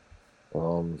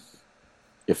 um,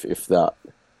 if that.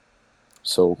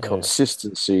 So Yeah,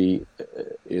 consistency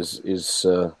is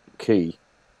key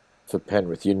for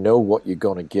Penrith. You know what you're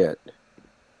going to get.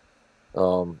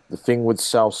 The thing with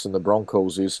Souths and the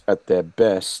Broncos is at their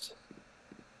best,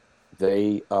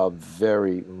 they are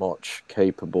very much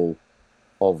capable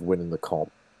of winning the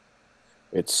comp.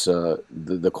 It's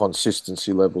the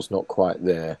consistency level's not quite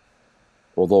there.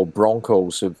 Although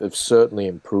Broncos have certainly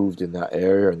improved in that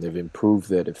area and they've improved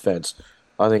their defense.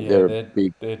 I think yeah, they're a they're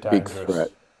big dangerous, threat.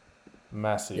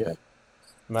 massive, Yeah,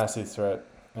 massive threat.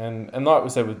 And like we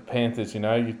said with the Panthers,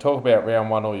 you talk about round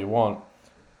one all you want,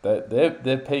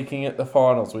 they're peaking at the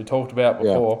finals we talked about yeah,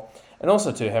 before, and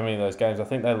also too how many of those games I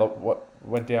think they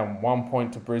went down 1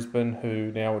 point to Brisbane,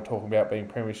 who now we're talking about being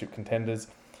premiership contenders.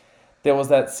 There was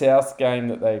that South game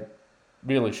that they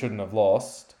really shouldn't have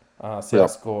lost. yeah.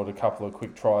 South scored a couple of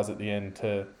quick tries at the end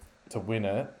to win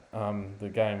it. The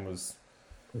game was,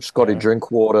 you Scotty know,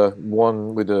 Drinkwater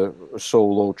won with a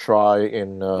solo try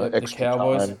in yep, the extra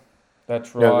Cowboys. time.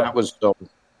 That's Yeah, right. that was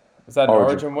Was that an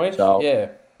Origin Origin points week? out. Yeah.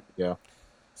 Yeah,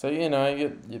 So you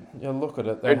look at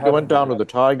it. They they went have, down to the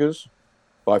Tigers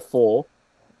by 4.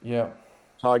 yeah,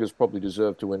 Tigers probably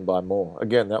deserved to win by more.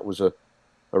 Again, that was a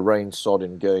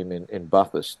rain-sodden game in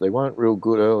Bathurst. They weren't real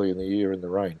good early in the year in the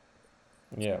rain.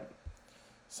 yeah.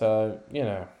 So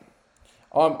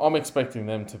I'm expecting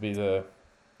them to be the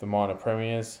minor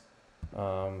premiers.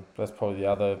 That's probably the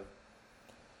other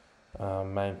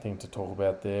main thing to talk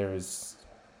about there is,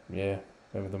 yeah,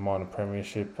 maybe the minor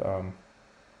premiership.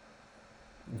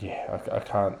 I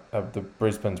can't. The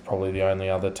Brisbane's probably the only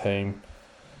other team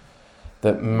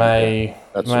that Yeah,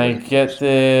 that's may get ridiculous.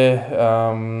 there.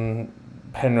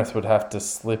 Penrith would have to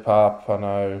slip up. I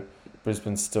know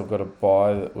Brisbane's still got a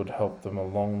bye that would help them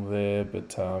along there,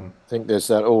 but I think there's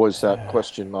that always that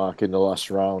question mark in the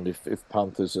last round. If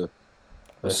Panthers are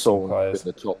resting sewn up in players.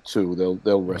 the top two,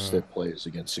 they'll rest Mm. their players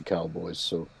against the Cowboys.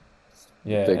 So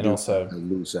if Yeah, they and do that, also they'll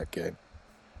lose that game.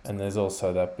 and there's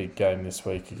also that big game this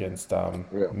week against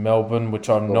Yeah. Melbourne, which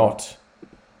I'm So, not.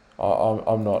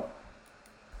 I'm not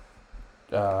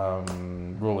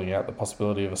ruling out the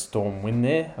possibility of a Storm win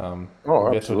there. We'll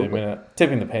oh, get to it in a absolutely. minute.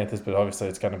 Tipping the Panthers, but obviously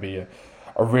it's going to be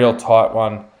a real tight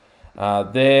one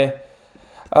there.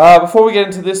 Before we get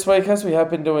into this week, as we have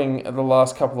been doing the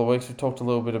last couple of weeks, we've talked a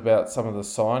little bit about some of the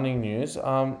signing news.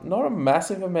 Not a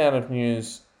massive amount of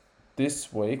news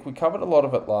this week. We covered a lot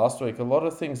of it last week. A lot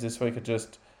of things this week are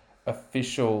just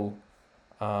official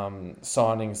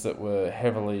signings that were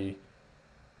heavily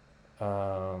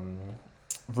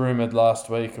rumoured last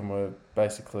week and were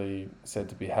basically said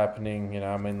to be happening.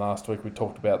 Last week we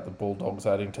talked about the Bulldogs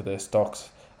adding to their stocks.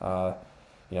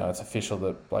 It's official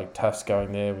that Blake Taft's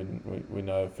going there. We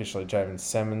know officially Jamin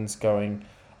Salmon's going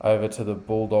over to the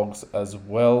Bulldogs as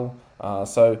well.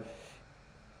 So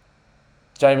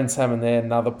Jamin Salmon there,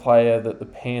 another player that the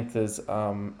Panthers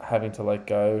having to let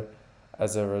go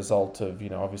as a result of,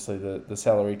 obviously the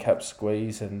salary cap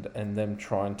squeeze and them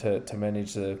trying to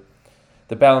manage the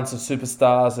balance of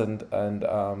superstars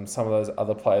and some of those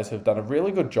other players who've done a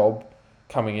really good job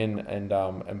coming in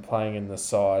and playing in the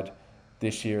side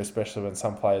this year, especially when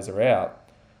some players are out.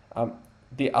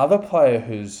 The other player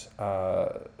who's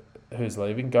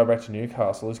leaving, go back to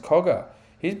Newcastle, is Cogger.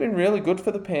 He's been really good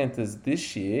for the Panthers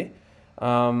this year.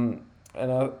 And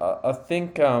I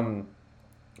think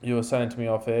you were saying to me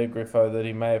off air, Griffo, that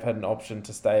he may have had an option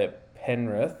to stay at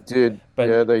Penrith, Yeah, but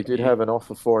they did you have an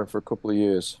offer for him for a couple of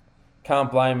years.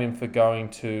 can't blame him for going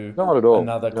to Not at all.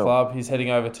 another No. club. He's heading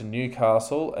over to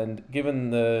Newcastle, and given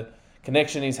the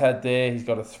connection he's had there, he's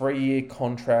got a 3-year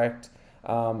contract.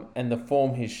 and the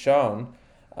form he's shown,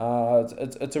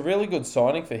 it's a really good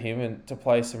signing for him and to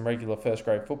play some regular first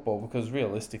grade football because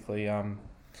realistically,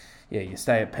 you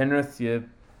stay at Penrith, you're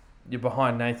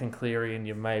behind Nathan Cleary, and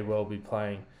you may well be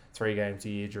playing 3 games a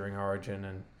year during Origin,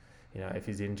 and if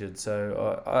he's injured.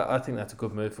 So I think that's a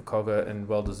good move for Cogger and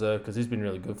well deserved because he's been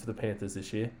really good for the Panthers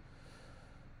this year.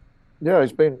 Yeah,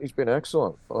 he's been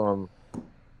excellent.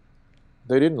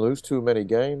 They didn't lose too many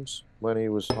games when he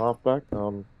was halfback.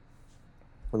 They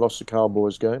lost the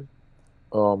Cowboys game.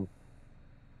 It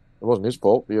wasn't his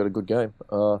fault. He had a good game.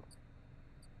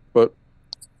 But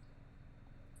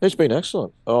he's been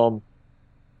excellent.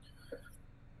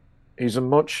 He's a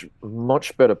much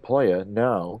better player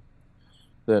now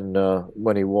than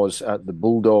when he was at the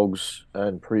Bulldogs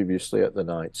and previously at the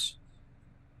Knights.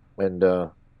 And I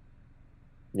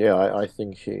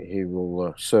think he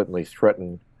will certainly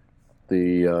threaten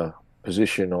the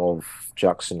position of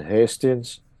Jackson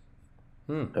Hastings.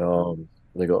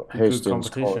 They got Hastings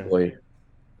currently,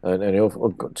 and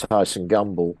you've got Tyson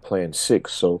Gamble playing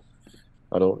 6. So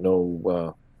I don't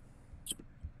know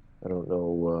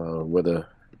whether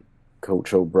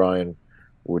Coach O'Brien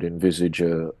would envisage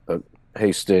a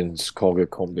Hastings-Cogger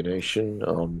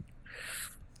combination.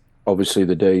 Obviously,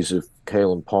 the days of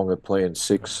Kalen Ponga playing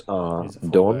 6 are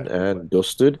done and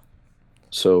dusted.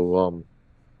 So,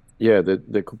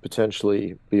 there could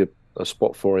potentially be a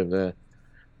spot for him there.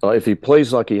 If he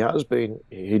plays like he has been,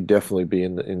 he'd definitely be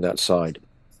in that side.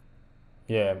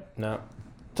 Yeah, no.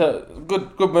 So,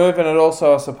 good move, and it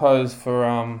also, I suppose,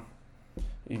 for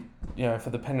for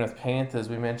the Penrith Panthers,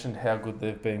 we mentioned how good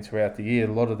they've been throughout the year.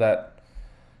 A lot of that,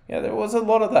 there was a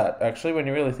lot of that, actually, when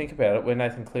you really think about it, when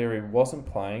Nathan Cleary wasn't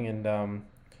playing and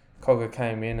Cogger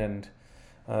came in and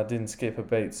didn't skip a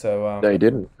beat. So they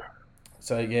didn't.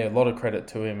 So, a lot of credit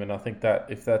to him, and I think that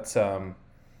if that's, what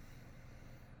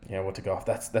to go off,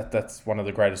 that's one of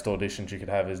the greatest auditions you could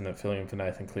have, isn't it, filling in for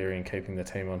Nathan Cleary and keeping the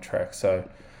team on track. So,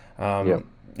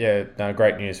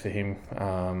 great news for him.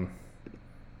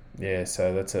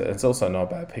 So it's also not a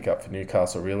bad pickup for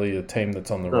Newcastle, really, a team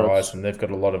that's on the rise, and they've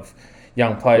got a lot of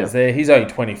young players there. He's only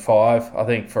 25. I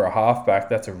think for a halfback,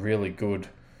 that's a really good,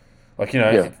 for a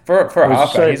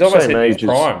halfback, he's almost in his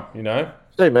prime,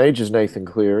 Same age as Nathan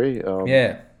Cleary.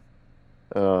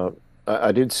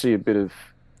 I did see a bit of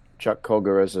Jack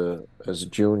Cogger as a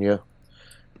junior.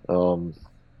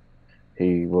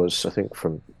 He was, I think,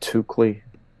 from Tukley.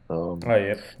 And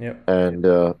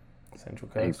Central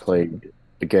Coast. He played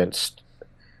against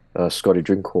Scotty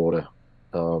Drinkwater.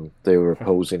 They were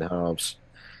opposing halves.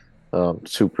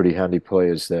 2 pretty handy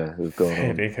players there who've gone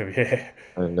on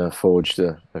and forged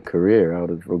a career out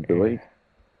of rugby league.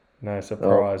 No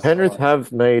surprise. Penrith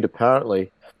have made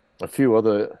apparently a few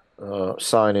other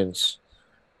signings.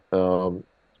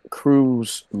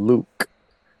 Cruz Luke,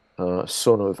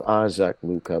 son of Isaac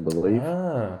Luke, I believe.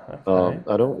 Okay.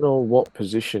 I don't know what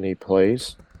position he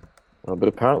plays, but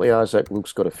apparently Isaac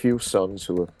Luke's got a few sons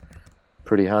who are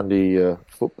pretty handy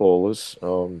footballers.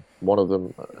 One of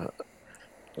them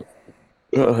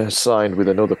has signed with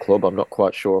another club. I'm not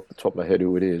quite sure off the top of my head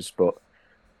who it is, but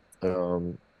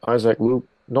Isaac Luke,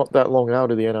 not that long out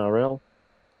of the NRL,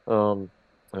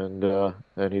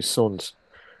 and his son's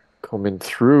coming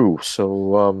through,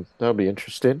 so that'll be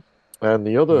interesting. And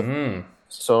the other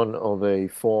son of a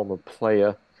former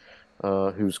player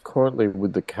who's currently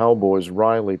with the Cowboys,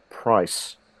 Riley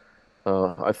Price.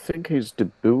 I think he's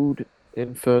debuted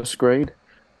in first grade.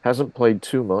 Hasn't played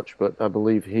too much, but I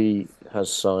believe he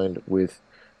has signed with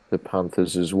the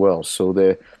Panthers as well. So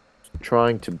they're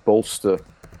trying to bolster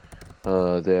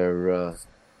their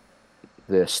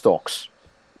stocks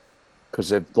because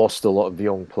they've lost a lot of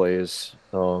young players.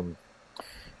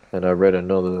 And I read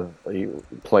another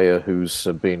player who's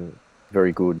been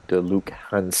very good, Luke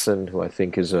Hansen, who I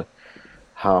think is a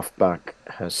halfback,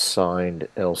 has signed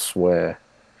elsewhere.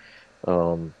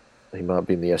 He might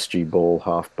be in the SG Ball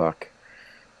halfback.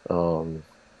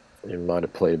 He might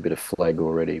have played a bit of flag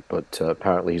already, but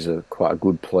apparently he's quite a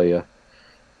good player,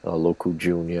 a local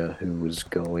junior who was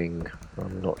going,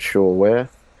 I'm not sure where,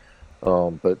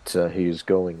 but he is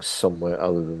going somewhere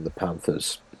other than the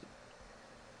Panthers.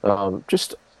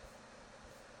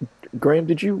 Graham,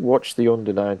 did you watch the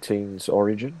under-19s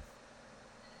Origin?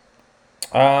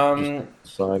 The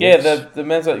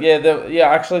men's. I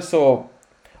actually saw.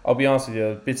 I'll be honest with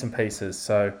you, bits and pieces.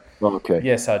 So,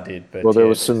 yes, I did. But there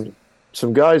was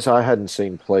some guys I hadn't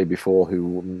seen play before who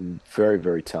were very,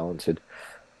 very talented.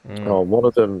 One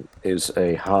of them is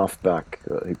a halfback.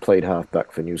 He played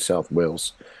halfback for New South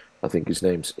Wales. I think his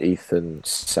name's Ethan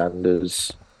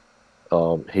Sanders.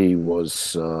 He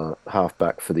was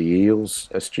halfback for the Eels,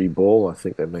 SG Ball. I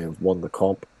think they may have won the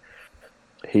comp.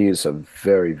 he is a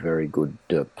very, very good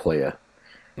player.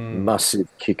 Mm. Massive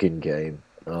kicking game.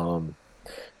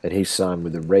 And he signed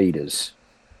with the Raiders.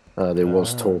 There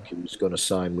was Ah. talk he was going to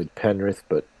sign with Penrith,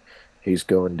 but he's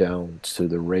going down to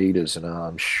the Raiders, and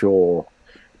I'm sure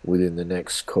within the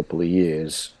next couple of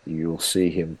years you'll see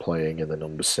him playing in the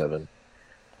number 7.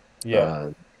 Yep.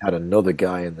 Had another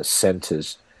guy in the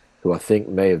centres who I think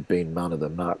may have been man of the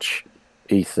match,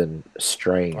 Ethan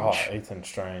Oh, Strange. Ethan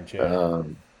Strange, yeah.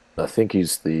 Um, I think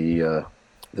he's the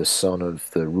son of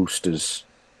the Roosters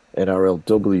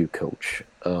NRLW coach.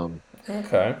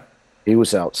 Okay. He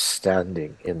was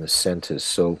outstanding in the centres.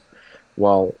 So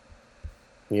while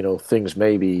things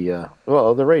may be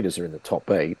well, the Raiders are in the top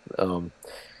 8,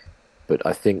 but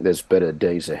I think there's better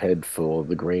days ahead for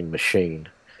the Green Machine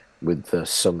with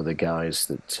some of the guys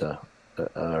that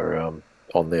are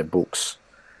on their books.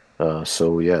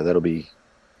 So yeah, that'll be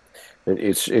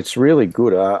it's really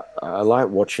good. I like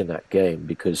watching that game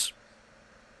because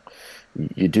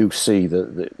you do see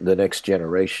the next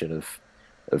generation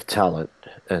of talent,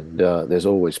 and there's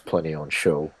always plenty on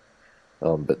show.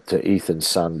 But Ethan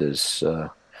Sanders,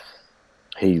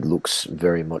 he looks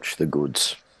very much the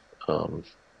goods,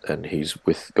 and he's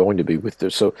going to be with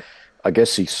the. So I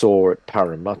guess he saw at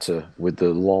Parramatta with the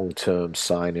long-term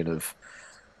signing of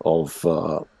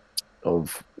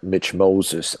of Mitch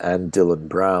Moses and Dylan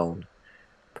Brown.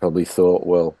 Probably thought,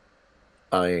 well,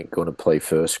 I ain't going to play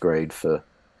first grade for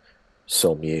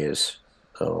some years.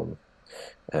 Um,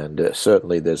 and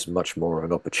certainly there's much more of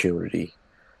an opportunity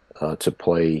to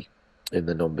play in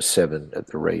the number 7 at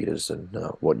the Raiders than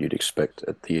what you'd expect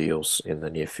at the Eels in the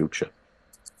near future.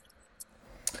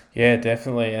 Yeah,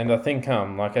 definitely. And I think,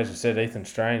 like as you said, Ethan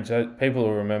Strange, people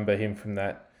will remember him from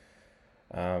that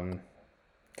um,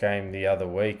 game the other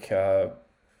week.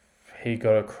 He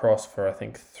got across for, I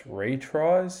think, 3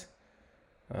 tries.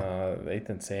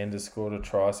 Ethan Sanders scored a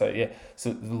try. So, yeah,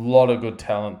 so a lot of good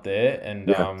talent there. And,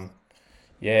 Yeah,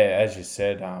 yeah, as you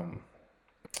said,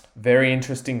 very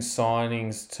interesting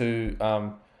signings too,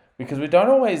 because we don't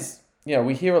always,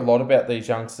 we hear a lot about these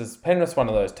youngsters. Penrith's one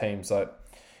of those teams, like,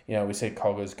 we see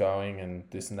Coggers going and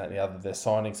this and that and the other. They're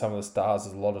signing some of the stars.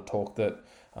 There's a lot of talk that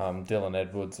Dylan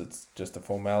Edwards, it's just a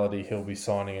formality. He'll be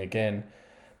signing again.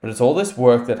 But it's all this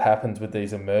work that happens with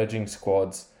these emerging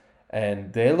squads,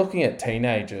 and they're looking at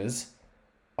teenagers,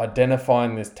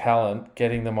 identifying this talent,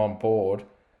 getting them on board,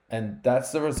 and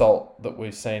that's the result that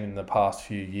we've seen in the past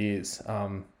few years.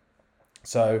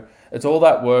 So it's all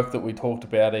that work that we talked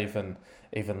about even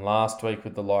last week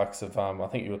with the likes of, I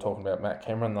think you were talking about Matt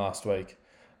Cameron last week,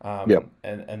 yeah,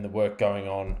 and the work going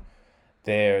on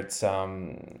there. It's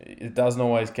it doesn't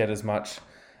always get as much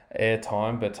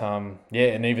airtime, but yeah,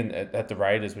 and even at the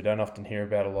Raiders, we don't often hear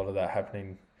about a lot of that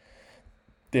happening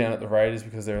down at the Raiders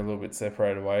because they're a little bit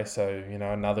separated away. So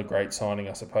another great signing,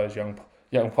 I suppose, young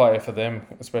player for them,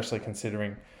 especially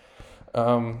considering,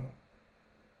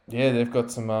 yeah, they've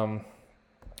got some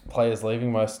players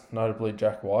leaving, most notably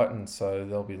Jack White, and so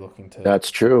they'll be looking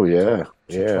that's true. Yeah,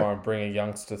 to yeah. try and bring a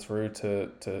youngster through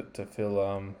to fill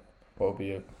what will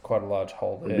be quite a large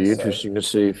hole It'll there. be So, interesting to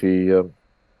see if he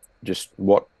just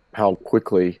how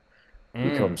quickly he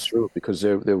mm, comes through, because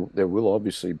there will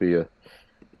obviously be a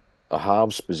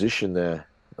halves position there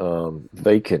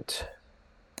vacant.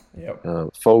 yep,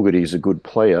 Fogarty's a good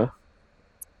player,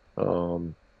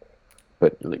 um,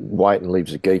 but Whiten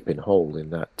leaves a gaping hole in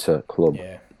that club.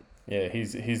 yeah, yeah.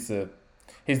 He's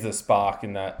the spark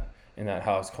in that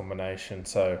halves combination.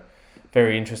 So,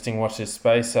 very interesting. Watch this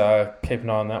space. Keep an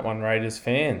eye on that one, Raiders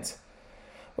fans.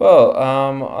 Well,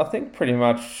 I think pretty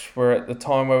much we're at the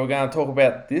time where we're going to talk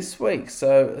about this week.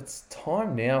 So it's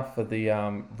time now for the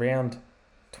round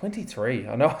 23.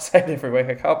 I know I say it every week.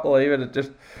 I can't believe it. It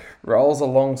just rolls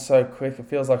along so quick. It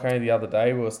feels like only the other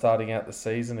day we were starting out the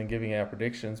season and giving our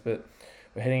predictions, but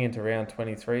we're heading into round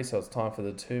 23, so it's time for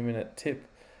the 2-minute tip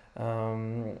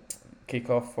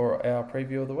kickoff for our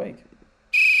preview of the week.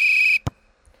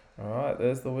 All right,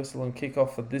 there's the whistle and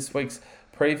kickoff for this week's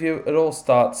preview. It all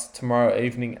starts tomorrow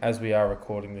evening as we are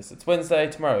recording this. It's Wednesday,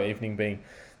 tomorrow evening being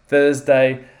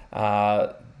Thursday.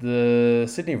 The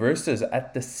Sydney Roosters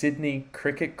at the Sydney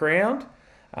Cricket Ground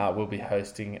will be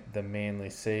hosting the Manly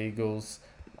Seagulls.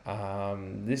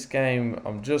 This game,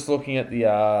 I'm just looking at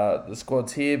the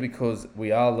squads here because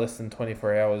we are less than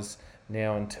 24 hours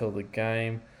now until the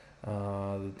game.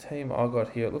 The team I got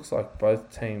here, it looks like both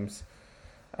teams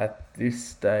at this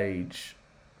stage,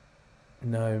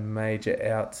 no major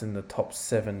outs in the top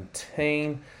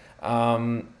 17.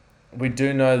 We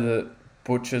do know that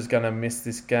Butcher's going to miss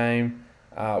this game.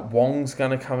 Wong's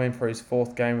going to come in for his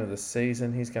 4th game of the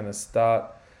season. He's going to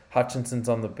start. Hutchinson's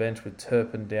on the bench with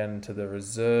Turpin down into the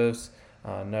reserves.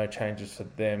 No changes for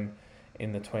them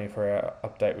in the 24-hour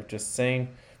update we've just seen.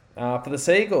 For the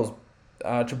Seagulls,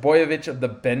 Trebojevic of the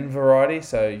Ben variety,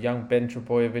 so young Ben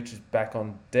Trebojevic is back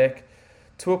on deck.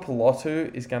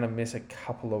 Tuipulotu is going to miss a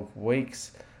couple of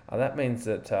weeks. That means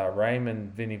that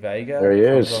Raymond Vinny Vega There he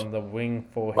comes is. on the wing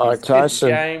for Mike his fifth Tyson.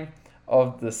 game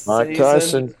of the Mike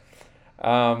season.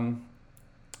 Tyson.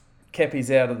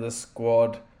 Kepi's out of the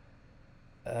squad.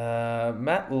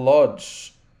 Matt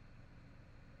Lodge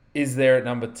is there at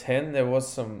number 10. There was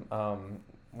some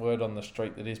word on the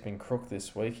street that he's been crook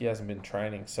this week. He hasn't been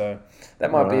training, so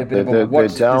that might be a bit of a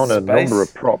watch. They're down a number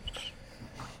of props.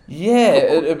 Yeah,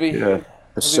 it'd be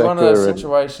one of those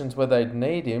situations where they'd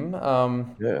need him.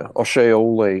 O'Shea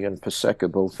Ole and Paseka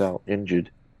both out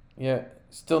injured. Yeah,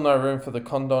 still no room for the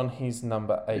Condon. He's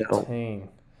number 18.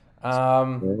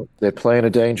 They're playing a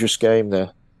dangerous game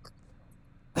there.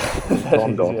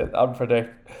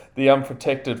 The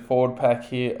unprotected forward pack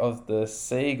here of the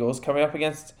Seagulls coming up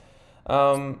against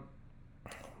what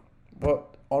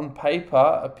on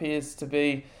paper appears to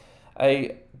be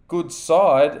a good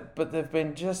side, but they've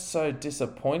been just so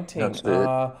disappointing.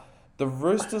 The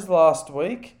Roosters last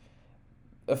week,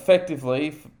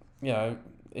 effectively,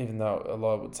 even though a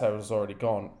lot would say it was already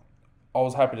gone, I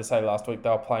was happy to say last week they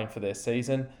were playing for their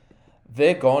season.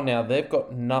 They're gone now. They've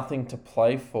got nothing to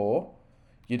play for.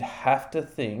 You'd have to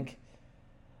think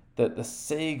that the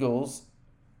Seagulls,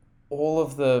 all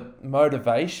of the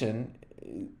motivation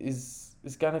is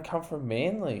going to come from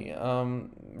Manly.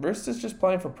 Roosters just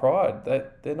playing for pride.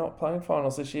 They're not playing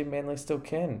finals this year. Manly still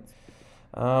can.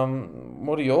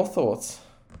 What are your thoughts?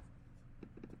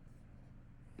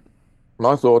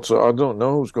 My thoughts are I don't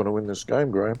know who's going to win this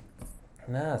game, Graham.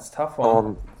 Nah, it's a tough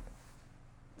one.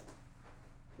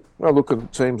 Well, look at the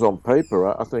teams on paper.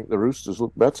 I think the Roosters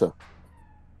look better.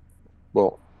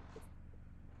 Well,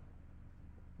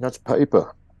 that's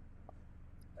paper.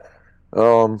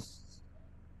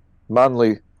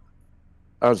 Manly,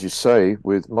 as you say,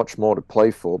 with much more to play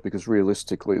for, because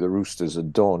realistically the Roosters are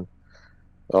done.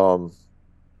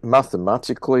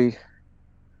 Mathematically,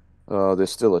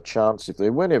 there's still a chance. If they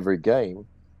win every game,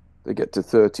 they get to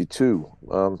 32.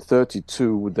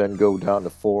 32 would then go down to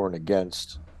for and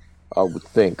against, I would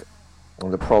think.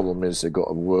 And the problem is they've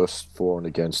got a worst for and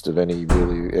against of any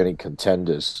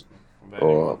contenders.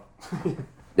 So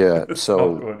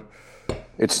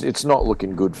it's not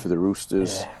looking good for the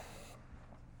Roosters.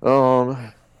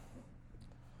 Yeah.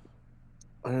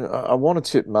 I want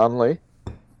to tip Manly,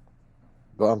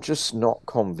 but I'm just not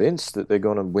convinced that they're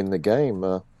going to win the game.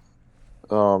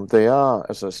 They are,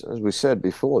 as we said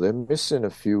before, they're missing a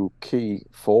few key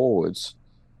forwards.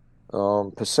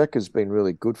 Paseka's been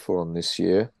really good for them this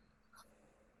year.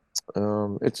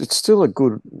 It's still a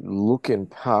good looking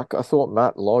pack. I thought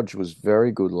Matt Lodge was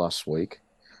very good last week,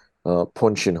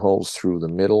 punching holes through the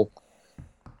middle.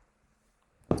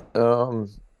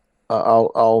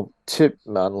 I'll tip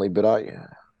Manly, but I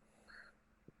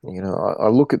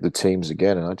look at the teams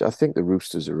again, and I think the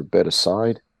Roosters are a better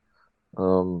side.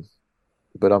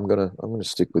 But I'm gonna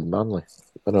stick with Manly.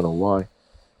 I don't know why.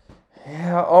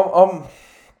 Yeah,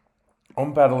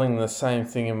 I'm battling the same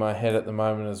thing in my head at the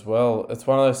moment as well. It's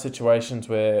one of those situations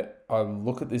where I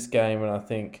look at this game and I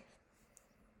think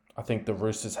the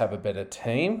Roosters have a better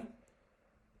team,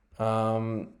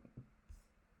 but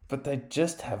they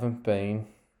just haven't been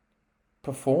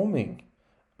performing.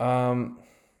 I'm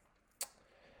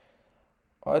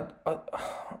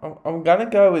gonna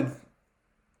go with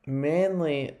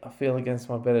Manly. I feel against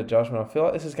my better judgment. I feel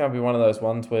like this is going to be one of those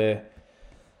ones where,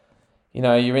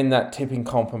 you're in that tipping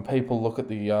comp and people look at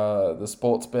the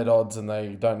sports bet odds and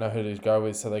they don't know who to go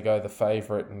with, so they go the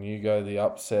favourite and you go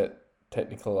the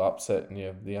technical upset, and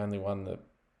you're the only one that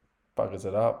buggers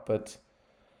it up. But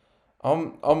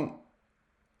I'm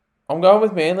going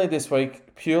with Manly this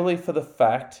week purely for the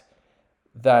fact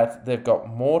that they've got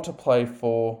more to play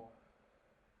for.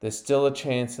 There's still a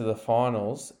chance of the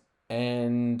finals,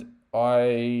 and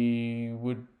I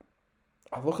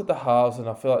look at the halves and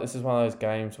I feel like this is one of those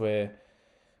games where,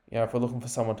 if we're looking for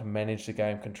someone to manage the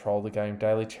game, control the game,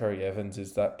 Daly Cherry Evans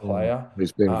is that player.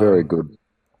 He's been very good.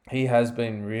 He has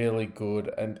been really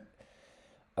good, and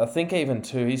I think even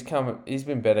too, he's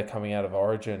been better coming out of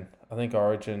Origin. I think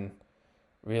Origin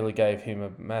really gave him a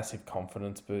massive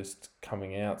confidence boost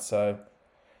coming out. So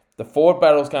the forward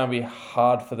battle is going to be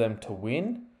hard for them to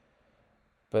win,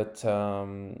 but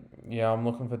I'm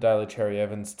looking for Daly Cherry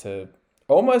Evans to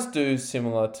almost do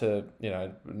similar to,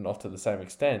 not to the same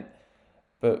extent,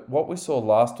 but what we saw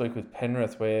last week with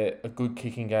Penrith, where a good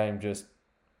kicking game just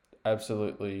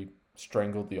absolutely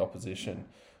strangled the opposition.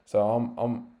 So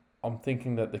I'm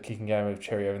thinking that the kicking game of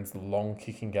Cherry Evans, the long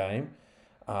kicking game,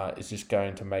 is just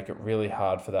going to make it really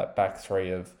hard for that back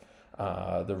three of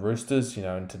the Roosters,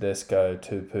 and Tedesco,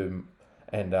 Tupu,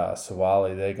 and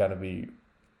Suwali. They're going to be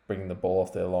bringing the ball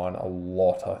off their line a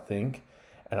lot, I think.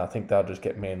 And I think they'll just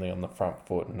get Manly on the front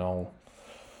foot, and I'll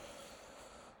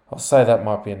say that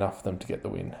might be enough for them to get the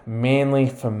win. Manly,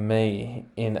 for me,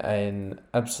 in an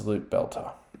absolute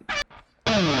belter.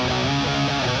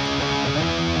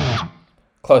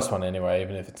 Close one anyway,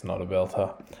 even if it's not a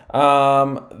belter.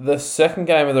 The second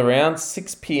game of the round,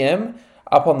 6 p.m,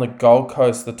 up on the Gold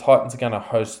Coast, the Titans are going to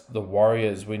host the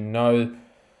Warriors. We know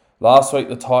last week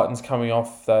the Titans coming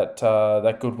off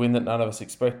that good win that none of us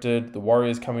expected. The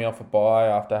Warriors coming off a bye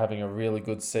after having a really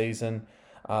good season.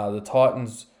 The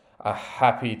Titans are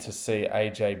happy to see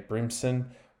AJ Brimson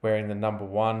wearing the number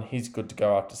 1. He's good to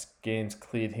go after scans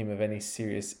cleared him of any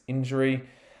serious injury.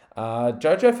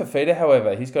 Jojo Fafita,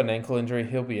 however, he's got an ankle injury.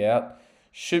 He'll be out.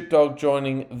 Sheepdog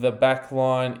joining the back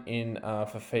line in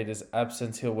Fafita's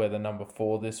absence. He'll wear the number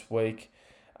 4 this week.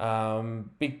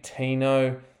 Big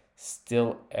Tino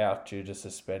still out due to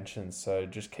suspension, so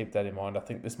just keep that in mind. I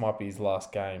think this might be his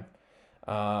last game.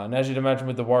 And as you'd imagine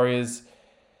with the Warriors,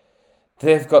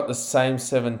 they've got the same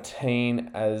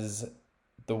 17 as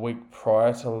the week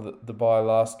prior to the bye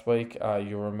last week.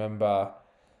 You'll remember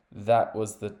that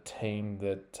was the team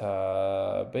that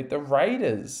beat the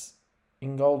Raiders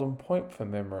in Golden Point, for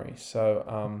memory.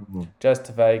 So Jazz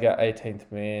Tavega,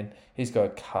 18th man, he's got a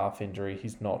calf injury.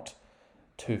 He's not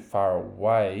too far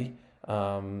away,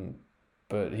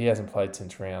 but he hasn't played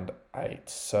since round 8.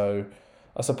 So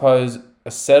I suppose a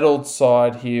settled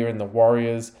side here in the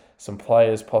Warriors, some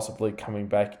players possibly coming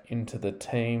back into the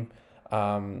team.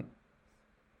 All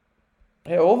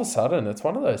of a sudden, it's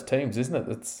one of those teams, isn't it?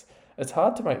 It's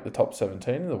hard to make the top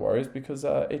 17 in the Warriors because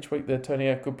each week they're turning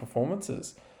out good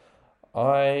performances.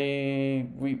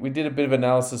 We did a bit of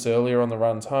analysis earlier on the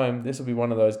runs home. This will be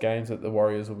one of those games that the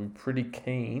Warriors will be pretty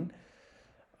keen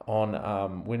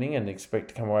on winning and expect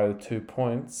to come away with 2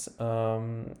 points. We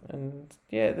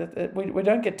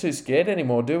don't get too scared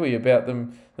anymore, do we, about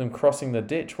them crossing the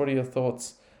ditch? What are your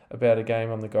thoughts about a game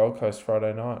on the Gold Coast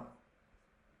Friday night?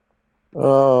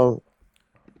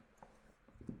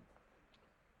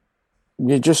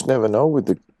 You just never know with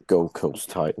the Gold Coast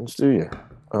Titans, do you?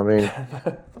 I mean,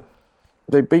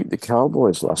 they beat the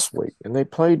Cowboys last week and they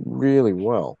played really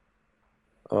well.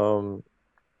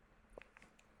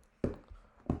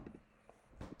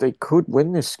 They could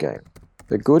win this game.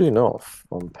 They're good enough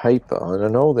on paper. And I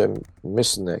know they're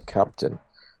missing their captain,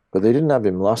 but they didn't have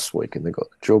him last week and they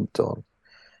got the job done.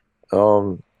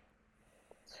 I'm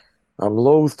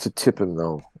loath to tip him,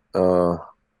 though.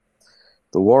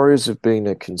 The Warriors have been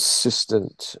a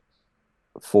consistent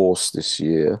force this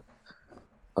year.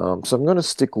 So I'm going to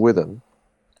stick with them.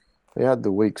 They had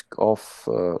the week off,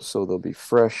 so they'll be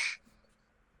fresh.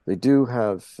 They do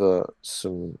have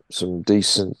some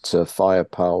decent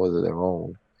firepower of their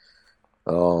own,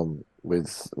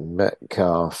 with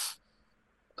Metcalf,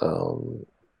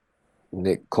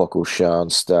 Nick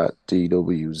Cockle-Sharnstadt,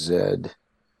 DWZ,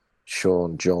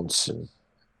 Sean Johnson.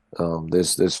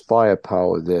 There's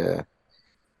firepower there.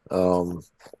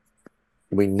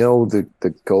 We know that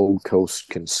the Gold Coast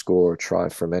can score a try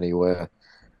from anywhere.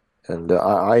 And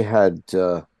I had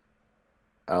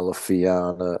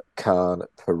Alafiana Khan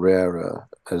Pereira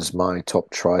as my top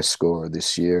try scorer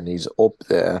this year, and he's up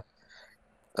there.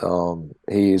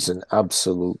 He is an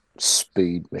absolute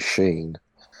speed machine.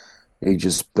 He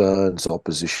just burns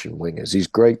opposition wingers. He's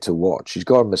great to watch. He's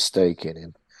got a mistake in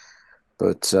him,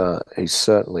 but he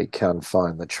certainly can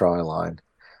find the try line.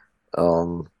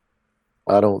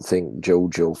 I don't think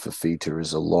Jojo Fafita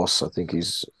is a loss. I think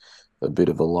he's a bit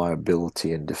of a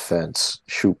liability in defence.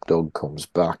 Sheepdog comes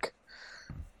back.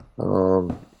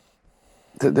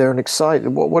 They're an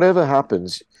exciting... Whatever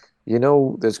happens, you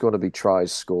know there's going to be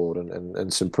tries scored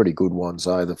and some pretty good ones,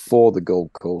 either for the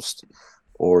Gold Coast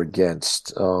or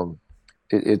against.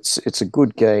 It's a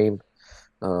good game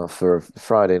for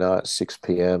Friday night at 6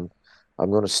 p.m.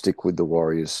 I'm going to stick with the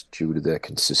Warriors due to their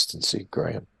consistency,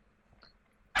 Graham.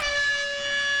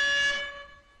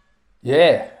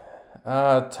 Yeah,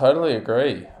 totally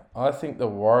agree. I think the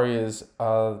Warriors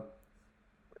are...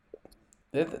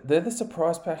 They're the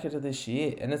surprise packet of this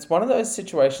year. And it's one of those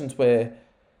situations where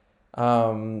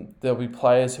there'll be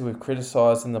players who we've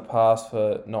criticised in the past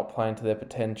for not playing to their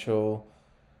potential.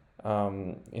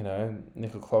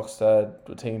 Nickel Klokstad,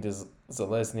 Batinga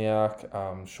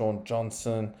Zalesniak, Sean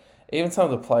Johnson, even some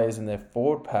of the players in their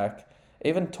forward pack,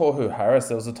 even Tohu Harris.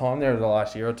 There was a time there in the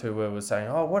last year or two where we were saying,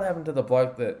 oh, what happened to the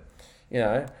bloke that,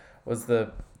 was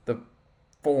the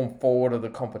form forward of the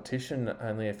competition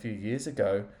only a few years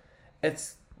ago?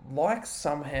 It's like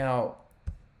somehow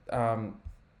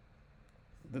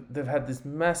they've had this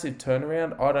massive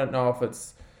turnaround. I don't know if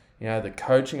it's the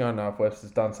coaching. I don't know if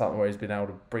Webster's done something where he's been able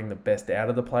to bring the best out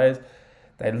of the players.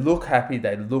 They look happy.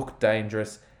 They look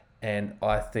dangerous, and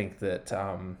I think that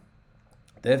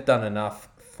they've done enough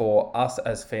for us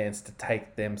as fans to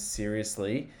take them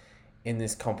seriously in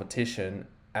this competition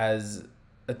as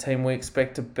a team we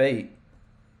expect to beat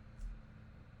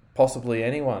possibly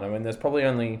anyone. I mean, there's probably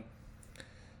only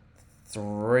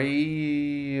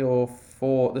 3 or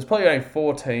 4. There's probably only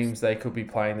 4 teams they could be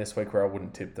playing this week where I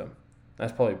wouldn't tip them.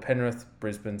 That's probably Penrith,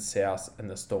 Brisbane, South, and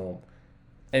the Storm.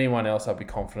 Anyone else, I'd be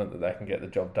confident that they can get the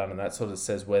job done, and that sort of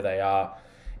says where they are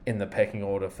in the pecking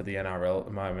order for the NRL at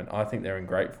the moment. I think they're in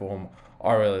great form.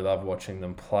 I really love watching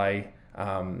them play.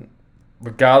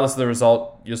 Regardless of the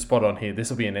result, you're spot on here. This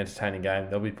will be an entertaining game.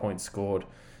 There'll be points scored.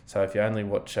 So if you only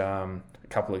watch a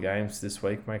couple of games this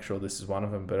week, make sure this is one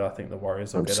of them. But I think the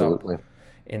Warriors will get up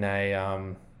in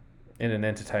an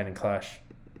entertaining clash.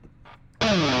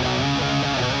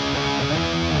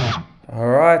 All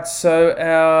right, so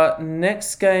our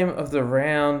next game of the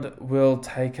round will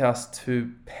take us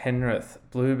to Penrith,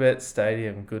 Bluebet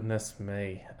Stadium. Goodness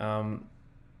me.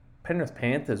 Penrith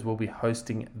Panthers will be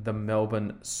hosting the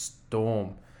Melbourne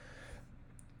Storm.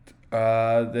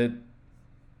 They're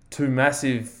 2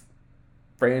 massive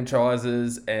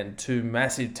franchises and 2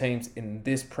 massive teams in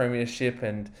this premiership,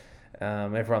 and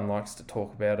everyone likes to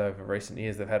talk about over recent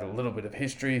years. They've had a little bit of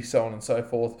history, so on and so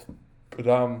forth. But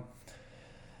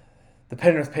the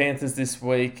Penrith Panthers this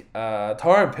week,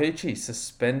 Tyrone Peachey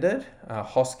suspended.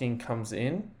 Hosking comes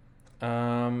in.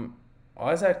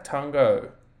 Isaac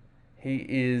Tungo, he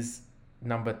is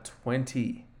number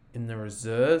 20 in the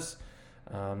reserves.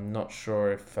 Not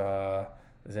sure if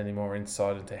there's any more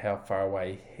insight into how far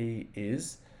away he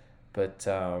is, but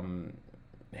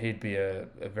he'd be a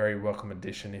very welcome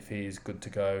addition if he is good to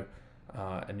go.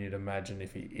 And you'd imagine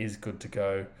if he is good to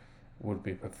go, would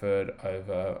be preferred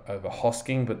over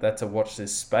Hosking, but that's a watch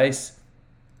this space.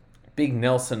 Big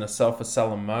Nelson Asafa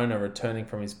Salamona returning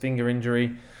from his finger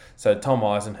injury. So Tom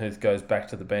Eisenhuth goes back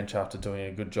to the bench after doing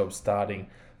a good job starting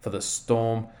for the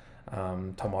Storm.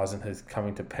 Tom Eisenhuth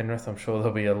coming to Penrith. I'm sure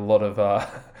there'll be a lot of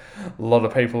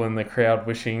people in the crowd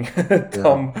wishing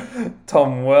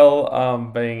Tom well,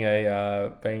 being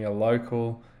a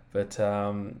local. But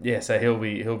so he'll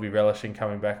be relishing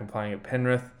coming back and playing at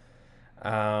Penrith.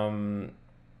 It's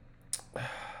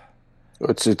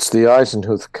the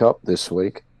Eisenhuth Cup this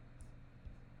week.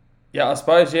 Yeah, I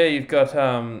suppose. Yeah, you've got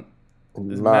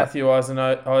there's Matthew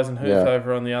Eisenhuth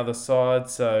over on the other side.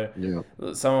 So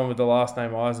someone with the last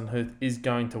name Eisenhuth is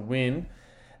going to win.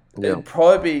 It'd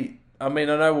probably be. I mean,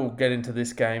 I know we'll get into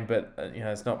this game, but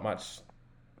it's not much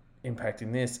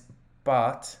impacting this.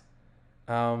 But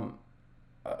Ryan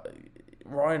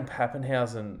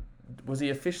Pappenhausen, was he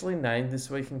officially named this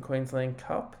week in Queensland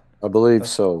Cup? I believe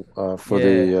so. For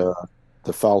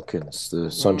the Falcons,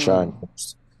 the Sunshine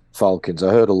Falcons.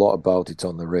 I heard a lot about it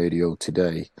on the radio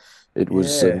today. It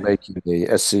was making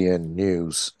the SEN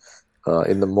news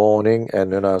in the morning,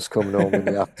 and then I was coming home in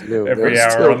the afternoon. Every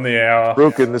hour on the hour.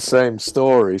 Brooking the same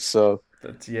story. So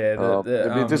but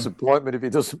it'd be a disappointment if he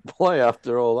doesn't play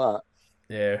after all that.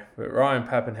 Yeah, but Ryan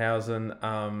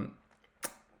Pappenhausen,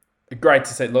 great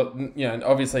to see. Look,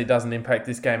 obviously it doesn't impact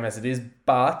this game as it is,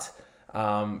 but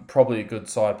probably a good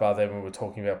sidebar there when we're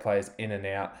talking about players in and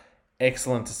out.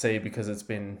 Excellent to see because it's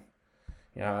been,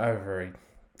 we're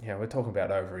talking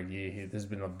about over a year here. There's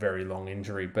been a very long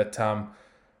injury, but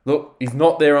look, he's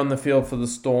not there on the field for the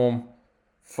Storm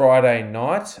Friday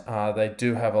night. They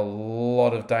do have a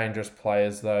lot of dangerous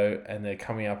players though, and they're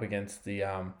coming up against the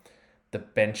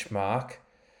benchmark.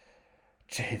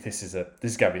 Gee, this is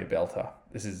going to be a belter.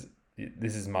 This is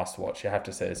must watch. You have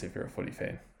to say this if you're a footy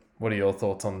fan. What are your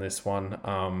thoughts on this one?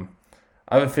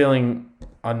 I have a feeling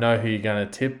I know who you're going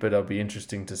to tip, but it'll be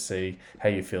interesting to see how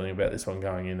you're feeling about this one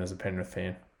going in as a Penrith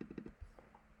fan.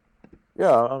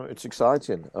 Yeah, it's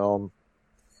exciting.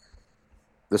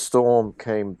 The Storm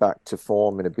came back to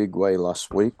form in a big way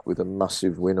last week with a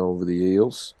massive win over the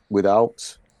Eels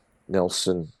without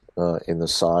Nelson in the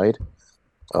side.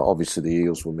 Obviously, the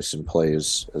Eels were missing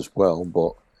players as well,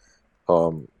 but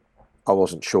I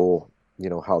wasn't sure,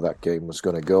 how that game was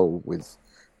going to go with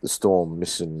the Storm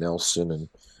missing Nelson and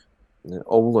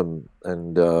Olam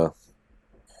and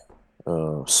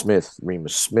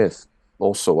Remus Smith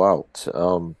also out.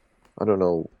 I don't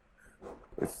know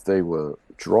if they were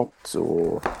dropped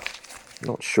or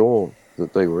not sure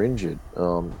that they were injured.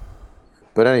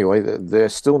 But anyway, they're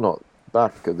still not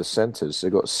back at the centres.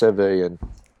 They've got Seve and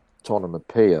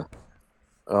Tonamapea.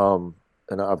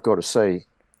 And I've got to say,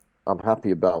 I'm happy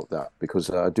about that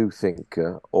because I do think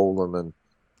Olam and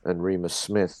and Remus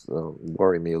Smith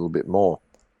worry me a little bit more.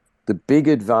 The big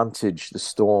advantage the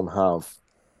Storm have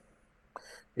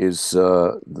is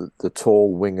the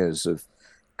tall wingers of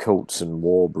Coates and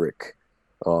Warbrick.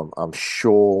 I'm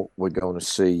sure we're going to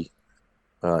see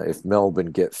if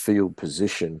Melbourne get field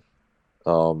position,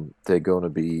 they're going to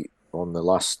be on the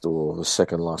last or the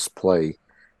second last play,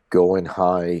 going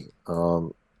high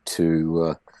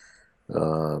to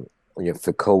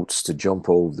for Coates to jump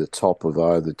over the top of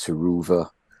either Taruva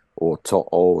or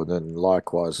and then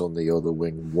likewise on the other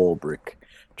wing, Warbrick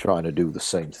trying to do the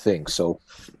same thing. So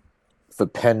for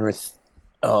Penrith,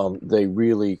 they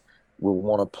really will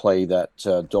want to play that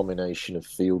domination of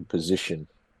field position,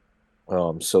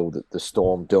 so that the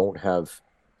Storm don't have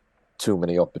too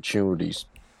many opportunities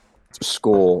to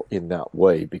score in that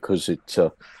way, because it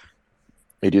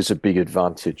is a big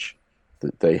advantage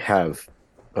that they have.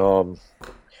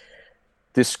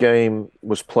 This game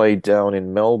was played down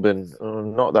in Melbourne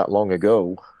not that long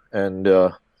ago, and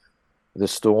the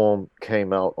Storm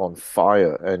came out on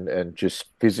fire and just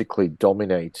physically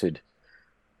dominated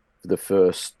the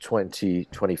first 20,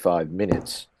 25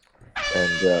 minutes,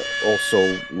 and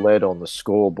also led on the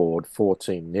scoreboard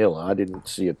 14-0. I didn't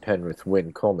see a Penrith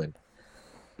win coming.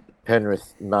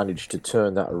 Penrith managed to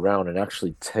turn that around and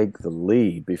actually take the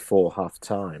lead before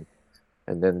half-time,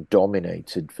 and then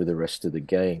dominated for the rest of the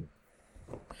game.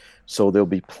 So there'll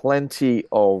be plenty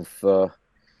of fire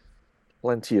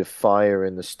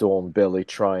in the Storm belly,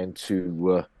 trying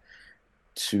to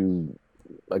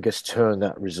I guess turn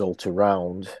that result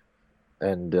around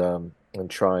and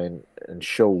try and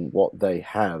show what they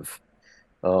have,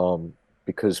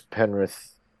 because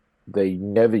Penrith, they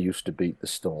never used to beat the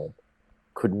Storm,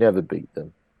 could never beat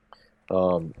them.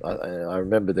 I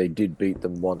remember they did beat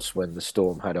them once when the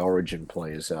Storm had Origin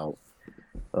players out.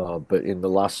 But in the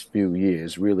last few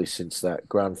years, really since that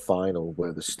grand final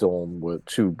where the Storm were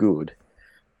too good,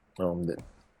 the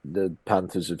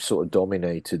Panthers have sort of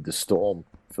dominated the Storm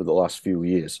for the last few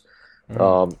years.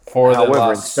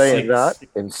 However, in saying that,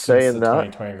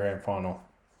 2020 grand final.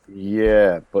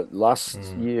 Yeah, but last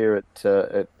year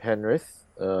at Penrith,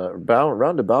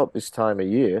 round about this time of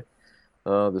year,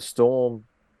 the Storm,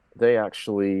 they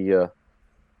actually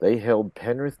they held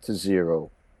Penrith to 0.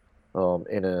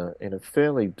 In a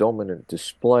fairly dominant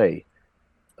display,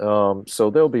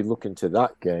 so they'll be looking to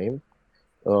that game.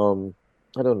 I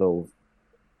don't know,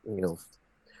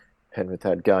 Penrith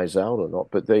had guys out or not,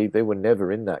 but they were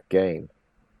never in that game,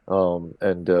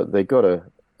 and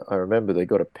I remember they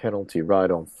got a penalty right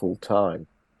on full time,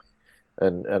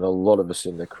 and a lot of us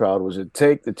in the crowd was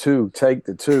take the two.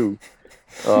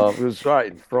 It was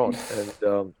right in front,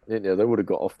 and they would have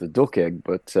got off the duck egg,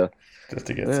 but just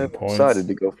to get some points, decided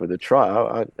to go for the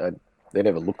try. They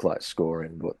never looked like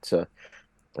scoring, but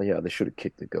yeah, they should have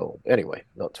kicked the goal. Anyway,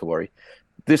 not to worry.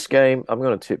 This game, I'm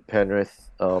going to tip Penrith.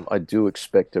 I do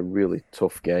expect a really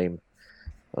tough game,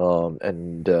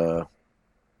 and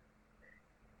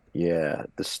yeah,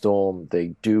 the Storm,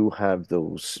 they do have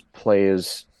those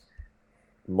players,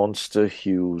 Monster,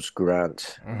 Hughes,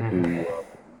 Grant, who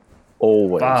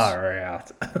always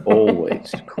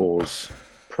cause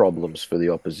problems for the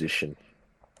opposition.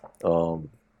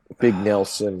 Big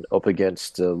Nelson up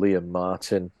against Liam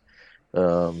Martin,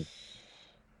 a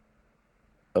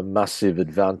massive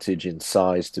advantage in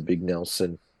size to Big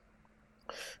Nelson.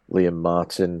 Liam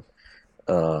Martin,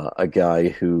 a guy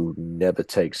who never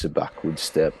takes a backward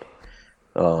step.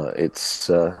 It's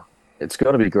going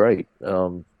to be great.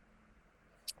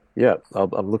 Yeah,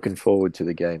 I'm looking forward to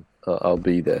the game. I'll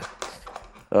be there.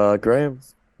 Graham,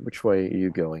 which way are you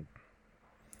going?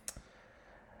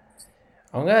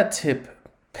 I'm going to tip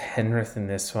Penrith in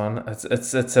this one.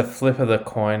 It's a flip of the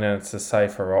coin, and it's a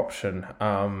safer option.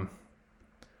 I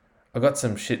got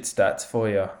some shit stats for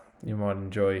you. You might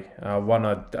enjoy. One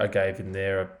I gave in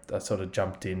there, I sort of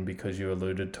jumped in because you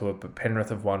alluded to it, but Penrith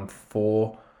have won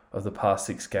 4 of the past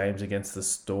 6 games against the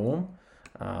Storm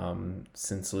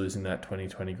since losing that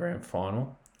 2020 grand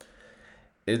final.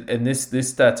 And this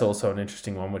stat's also an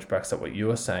interesting one, which backs up what you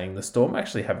were saying. The Storm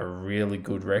actually have a really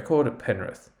good record at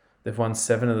Penrith. They've won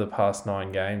 7 of the past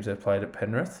 9 games they've played at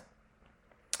Penrith.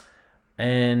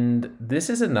 And this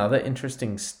is another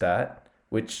interesting stat,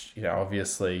 which,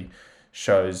 obviously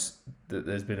shows that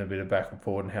there's been a bit of back and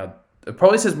forth, and how it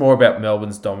probably says more about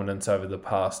Melbourne's dominance over the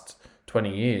past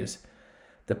 20 years.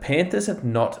 The Panthers have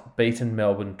not beaten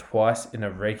Melbourne twice in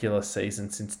a regular season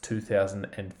since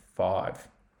 2005.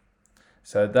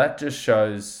 So that just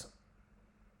shows,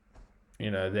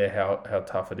 how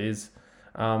tough it is.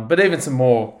 But even some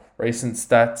more recent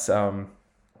stats,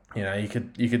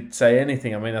 you could say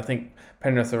anything. I mean, I think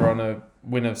Penrith are on a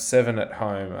win of 7 at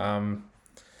home.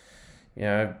 You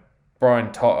know,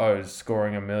 Brian To'o's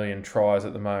scoring 1,000,000 tries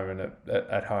at the moment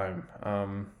at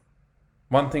home.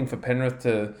 One thing for Penrith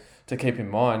to keep in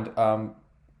mind, and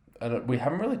we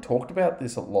haven't really talked about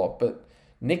this a lot, but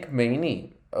Nick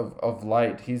Meaney of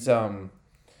late, his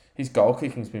goal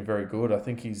kicking's been very good. I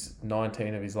think he's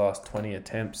 19 of his last 20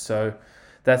 attempts, so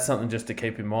that's something just to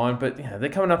keep in mind. But they're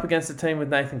coming up against a team with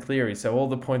Nathan Cleary, so all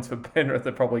the points for Penrith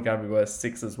are probably going to be worth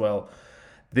 6 as well.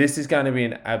 This is going to be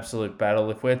an absolute battle.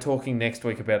 If we're talking next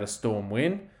week about a Storm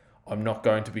win, I'm not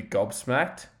going to be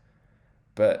gobsmacked,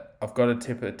 but I've got to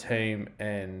tip a team,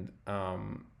 and I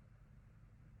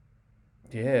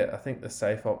think the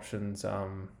safe options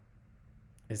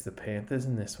is the Panthers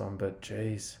in this one. But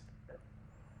geez,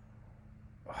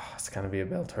 it's going to be a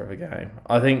belter of a game.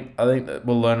 I think that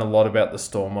we'll learn a lot about the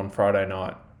Storm on Friday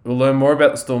night. We'll learn more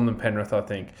about the Storm than Penrith, I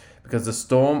think, because the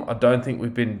Storm, I don't think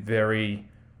we've been very...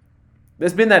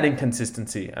 There's been that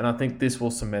inconsistency, and I think this will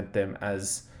cement them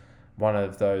as one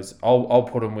of those. I'll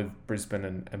put them with Brisbane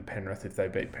and Penrith if they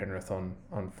beat Penrith on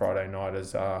Friday night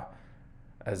as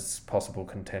possible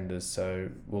contenders. So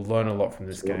we'll learn a lot from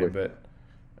this game, but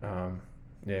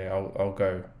I'll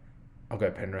go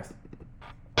Penrith.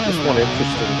 Just one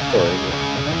interesting story.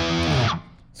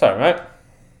 Sorry, mate.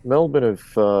 Melbourne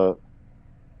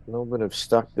have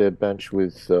stacked their bench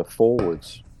with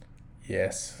forwards.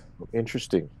 Yes.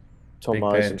 Interesting. Tom Big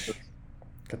Eisen, bench.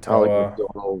 Alec Katoa.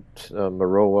 McDonald,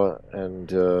 Maroa, and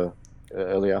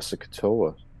Eliasa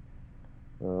Katoa.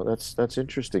 That's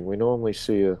interesting. We normally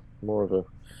see more of a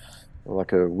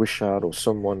Wishart or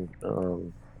someone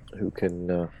who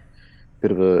can bit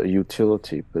of a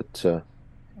utility, but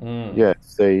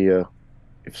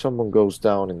if someone goes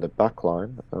down in the back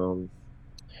line,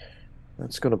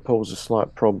 that's going to pose a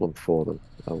slight problem for them,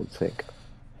 I would think.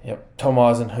 Yep, Tom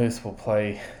Eisenhuth will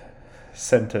play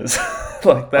centres.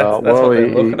 Like that's what they're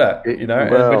looking at,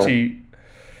 which he,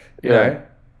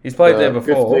 he's played there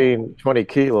before. 15, 20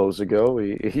 kilos ago,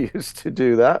 he used to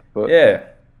do that, but he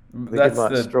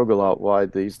might struggle out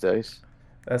wide these days.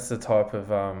 That's the type of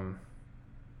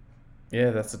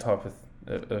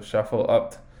of shuffle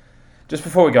up. Just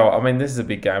before we go, I mean, this is a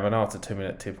big game. I know it's a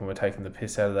 2-minute tip and we're taking the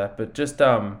piss out of that, but just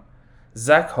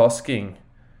Zach Hosking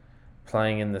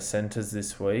playing in the centres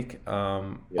this week.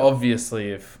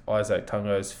 Obviously, if Isaac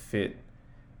Tungo's fit,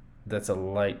 that's a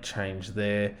late change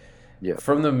there. Yeah.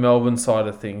 From the Melbourne side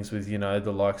of things, with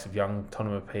the likes of young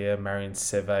Tonamapia, Marion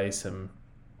Seve,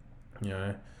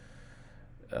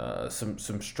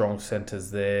 some strong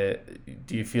centres there.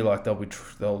 Do you feel like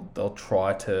they'll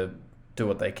try to do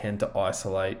what they can to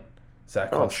isolate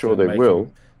Zach Hosking? I'm sure they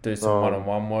will do some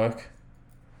one-on-one work.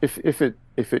 If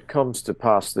it comes to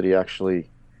pass that he actually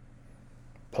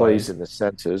plays in the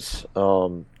centres,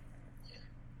 sure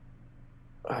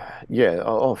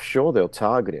they'll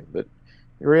target him. But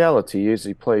the reality is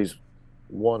he plays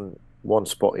one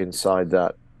spot inside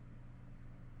that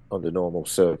under normal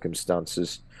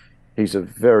circumstances. He's a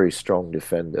very strong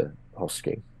defender,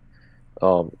 Hosking.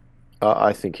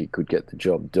 I think he could get the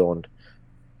job done.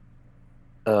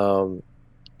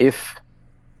 If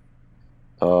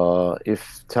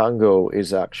Tango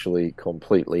is actually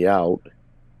completely out,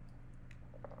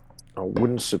 it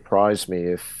wouldn't surprise me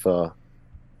if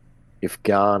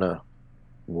Garner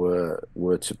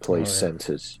were to play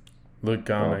centres. Luke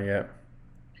Garner,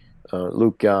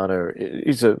 Luke Garner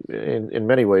is in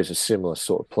many ways a similar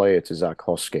sort of player to Zach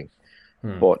Hosking,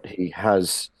 but he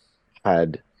has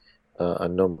had a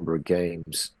number of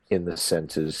games in the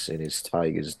centres in his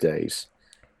Tigers days.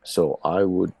 So I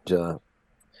wouldn't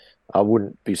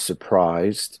be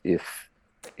surprised if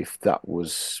that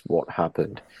was what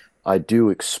happened. I do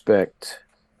expect,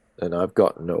 and I've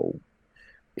got no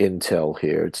intel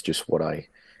here, it's just what I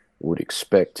would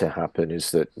expect to happen,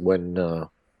 is that when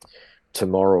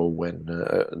tomorrow, when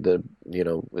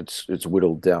it's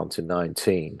whittled down to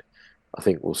 19, I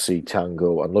think we'll see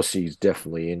Tango, unless he's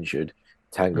definitely injured,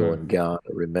 Tango and Garner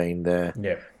remain there.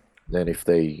 Yeah. Then if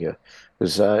they,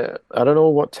 because I don't know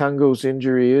what Tango's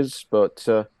injury is, but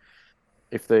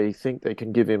if they think they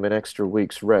can give him an extra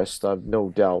week's rest, I've no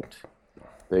doubt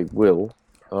they will.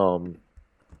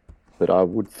 But I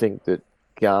would think that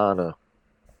Garner,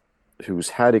 who's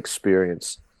had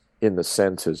experience in the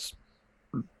centres,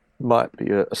 might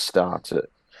be a starter.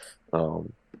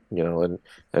 And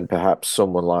perhaps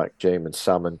someone like Jamin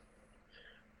Salmon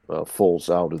falls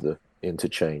out of the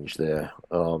interchange there.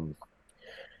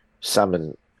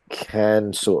 Salmon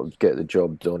can sort of get the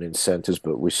job done in centres,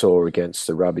 but we saw against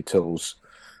the Rabbitohs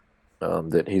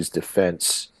that his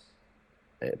defence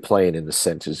playing in the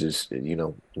centres is,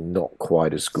 not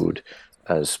quite as good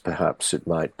as perhaps it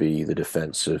might be the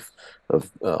defence of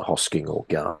Hosking or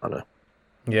Garner.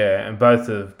 Yeah, and both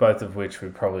of which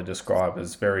we'd probably describe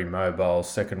as very mobile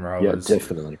second Yeah, rowers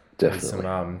definitely, with definitely.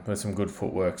 some good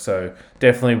footwork. So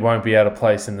definitely won't be out of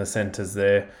place in the centres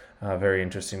there. Very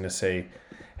interesting to see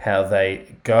how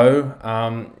they go.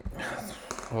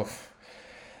 Oof.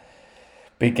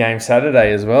 Big game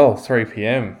Saturday as well, 3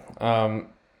 p.m.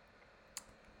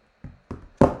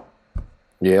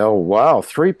 Yeah, oh, wow,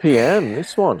 3 p.m.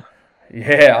 this one.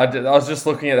 Yeah, I was just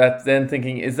looking at that then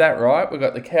thinking, is that right? We've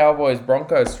got the Cowboys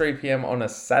Broncos 3 p.m. on a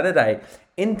Saturday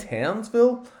in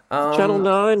Townsville. Channel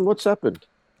 9, what's happened?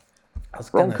 I was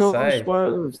going to Broncos, say,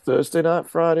 well, Thursday night,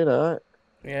 Friday night.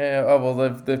 yeah, oh, well,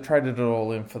 they've traded it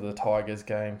all in for the Tigers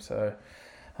game. So,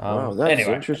 Wow, that's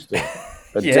anyway, interesting.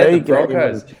 A yeah, the day game in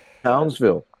Broncos.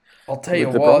 Townsville I'll tell you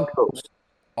with the what, Broncos.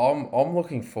 I'm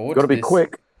looking forward Got to to be this.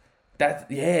 quick. That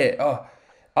yeah,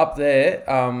 up there,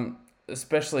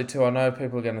 especially too. I know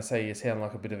people are going to say you sound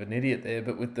like a bit of an idiot there,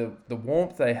 but with the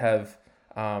warmth they have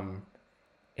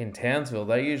in Townsville,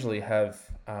 they usually have.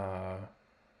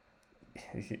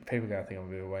 People are going to think I'm a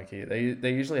bit of a wanky.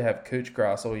 They usually have couch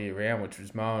grass all year round, which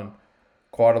was mown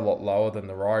quite a lot lower than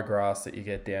the ryegrass that you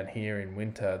get down here in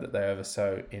winter that they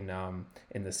oversow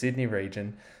in the Sydney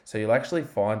region. So you'll actually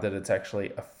find that it's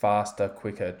actually a faster,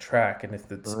 quicker track, and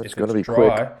It's if going to it's be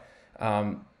quick. dry,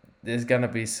 there's going to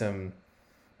be some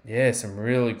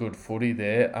really good footy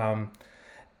there.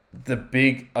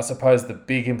 I suppose the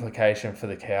big implication for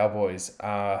the Cowboys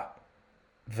are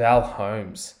Val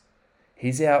Holmes.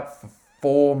 He's out for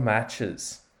 4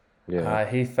 matches. Yeah.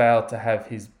 He failed to have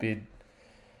his bid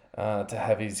to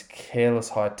have his careless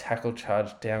high tackle charge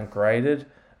downgraded.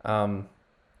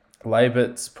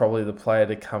 Labert's probably the player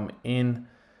to come in.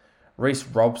 Reece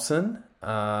Robson,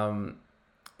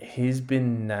 he's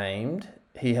been named.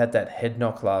 He had that head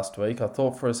knock last week. I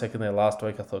thought for a second there last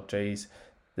week, I thought, geez,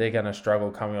 they're going to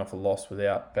struggle coming off a loss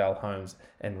without Val Holmes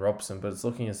and Robson. But it's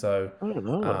looking as though, I don't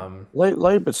know. um,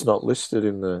 Labour's not listed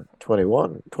in the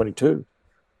 21, 22.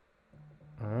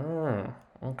 oh,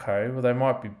 okay, well, they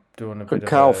might be doing a bit Could of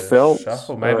Carl a Felt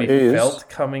shuffle. Maybe is. Felt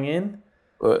coming in.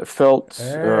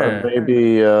 Felt Ah,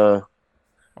 maybe,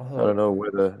 I I don't thought, know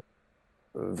whether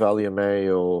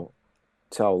Valiame or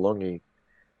Taulongi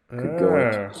could go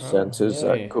into the oh, centres.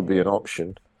 That hey, could be an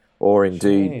option. Or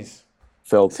indeed jeez.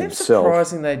 Felt Seems himself.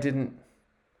 surprising they didn't.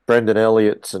 Brendan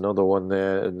Elliott's another one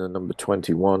there in the number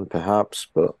 21, perhaps.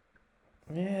 But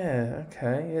Yeah,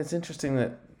 okay. Yeah, it's interesting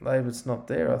that Labor's not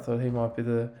there. I thought he might be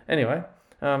the. Anyway,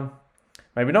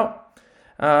 maybe not.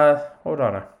 What do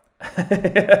I know?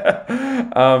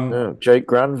 yeah, Jake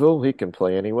Granville, he can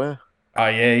play anywhere. Oh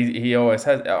yeah, he always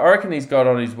has. I reckon he's got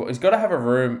to have a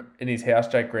room in his house,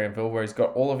 Jake Granville, where he's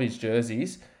got all of his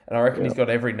jerseys, and I reckon Yeah, he's got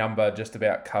every number just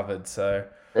about covered. So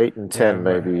 8 and 10 yeah,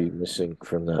 maybe missing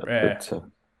from that. yeah. But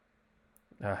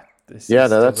This yeah, he's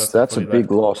no, still that's got some that's a footy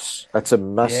big left. loss. That's a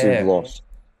massive Yeah, loss.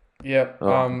 yep.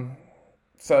 Um,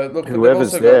 So look, but they've Whoever's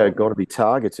also got there are going to be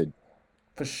targeted.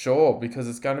 for sure because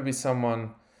it's going to be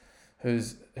someone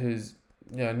who's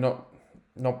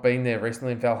not been there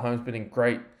recently. Val Holmes been in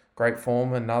great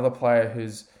form. Another player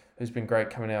who's been great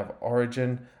coming out of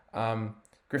Origin.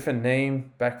 Griffin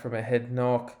Neem back from a head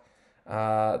knock.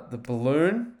 The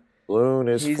balloon. Balloon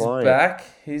is He's flying. back.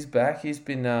 He's back. He's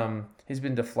been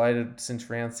deflated since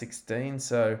round 16.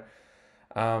 So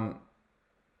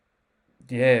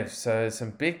yeah. So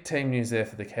some big team news there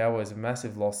for the Cowboys. A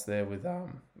massive loss there with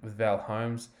Val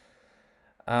Holmes.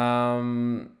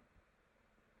 Um,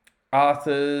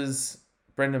 Arthur's,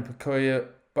 Brendan Pakuya,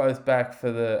 both back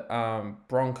for the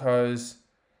Broncos.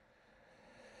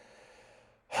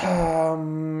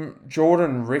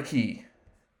 Jordan Ricky,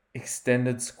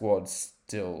 extended squad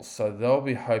still. So they'll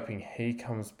be hoping he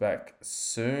comes back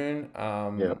soon.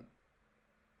 Yeah,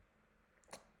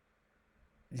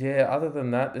 Yeah, other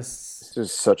than that, this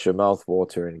is such a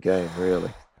mouth-watering game,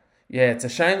 really. yeah, it's a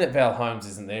shame that Val Holmes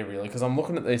isn't there really because I'm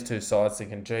looking at these two sides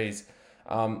thinking, geez,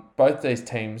 both these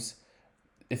teams,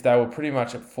 if they were pretty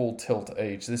much at full tilt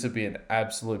each, this would be an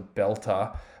absolute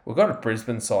belter. We've got a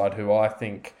Brisbane side who I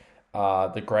think are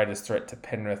the greatest threat to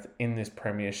Penrith in this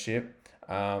premiership.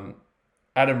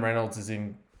 Adam Reynolds is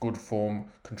in good form,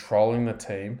 controlling the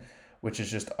team, which has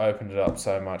just opened it up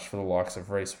so much for the likes of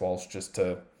Reece Walsh just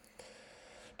to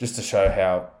show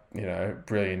how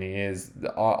brilliant he is.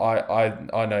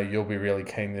 I know you'll be really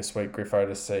keen this week, Griffo,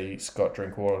 to see Scott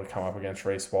Drinkwater come up against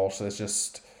Reece Walsh. There's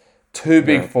just two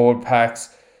big Yeah, forward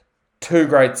packs, two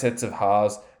great sets of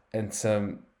halves, and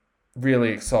some really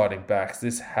exciting backs.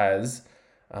 This has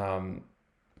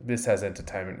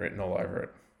entertainment written all over it.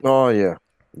 oh yeah,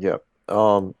 yeah.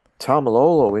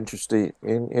 Tamalolo interesting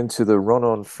into the run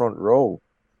on front row,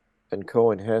 and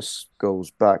Cohen Hess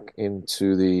goes back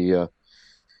into the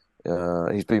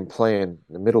He's been playing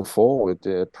the middle forward.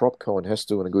 Propco and Hess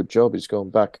doing a good job. He's going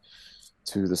back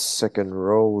to the second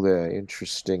row there.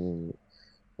 Interesting.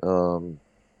 And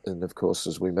of course,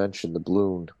 as we mentioned, the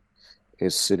Balloon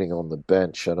is sitting on the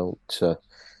bench. I don't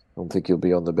think he'll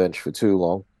be on the bench for too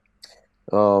long.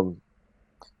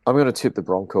 I'm going to tip the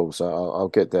Broncos. I'll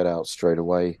get that out straight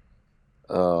away.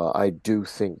 I do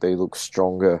think they look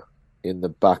stronger in the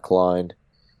back line.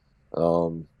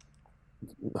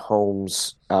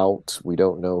 Holmes out. We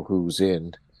don't know who's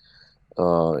in.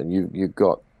 And you've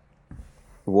got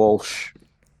Walsh,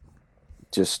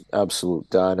 just absolute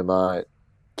dynamite.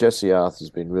 Jesse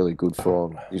Arthur's been really good for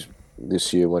him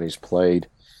this year when he's played.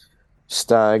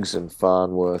 Staggs and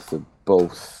Farnworth are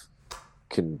both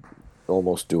can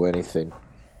almost do anything.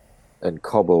 And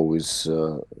Cobbo is,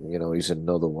 he's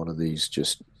another one of these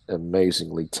just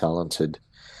amazingly talented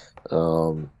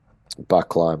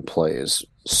backline players.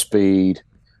 Speed,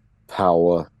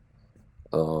 power,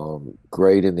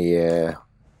 great in the air.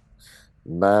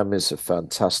 Mam is a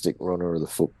fantastic runner of the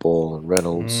football, and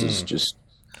Reynolds is just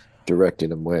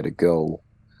directing him where to go.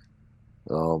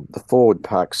 The forward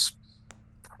packs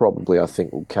probably, I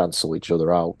think, will cancel each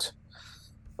other out.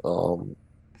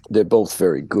 They're both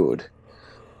very good.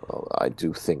 I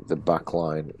do think the back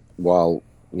line, while,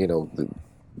 the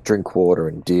Drinkwater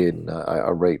and Dearden I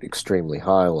rate extremely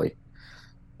highly,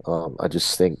 I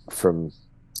just think from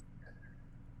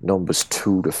numbers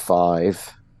 2 to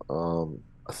 5,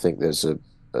 I think there's a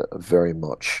very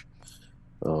much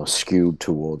skewed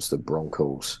towards the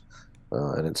Broncos.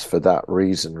 And it's for that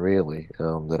reason, really,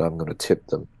 that I'm going to tip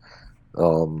them.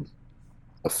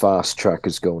 A fast track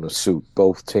is going to suit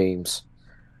both teams,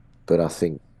 but I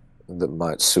think that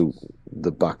might suit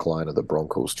the back line of the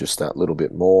Broncos just that little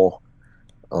bit more.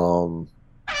 I'm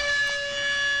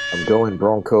going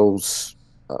Broncos.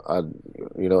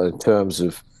 In terms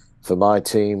of, for my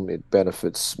team, it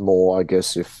benefits more, I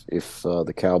guess, if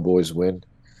the Cowboys win.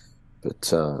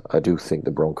 But I do think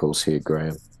the Broncos here,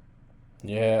 Graham.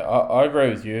 Yeah, I agree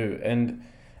with you. And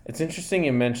it's interesting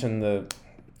you mentioned the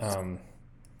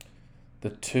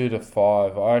 2 to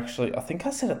 5. I think I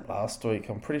said it last week.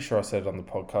 I'm pretty sure I said it on the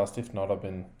podcast. If not, I've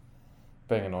been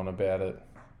banging on about it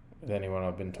with anyone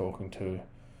I've been talking to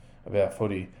about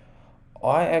footy.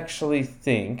 I actually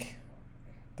think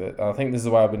that, I think this is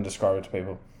the way I've been describing it to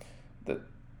people, that,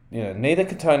 neither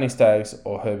Tony Staggs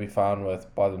or Herbie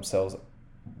Farnworth by themselves,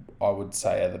 I would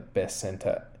say, are the best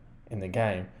centre in the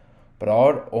game. But I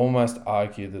would almost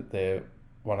argue that they're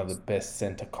one of the best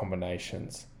centre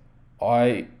combinations.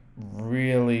 I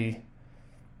really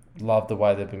love the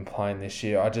way they've been playing this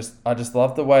year. I just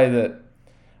love the way that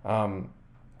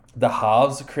the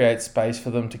halves create space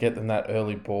for them to get them that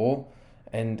early ball.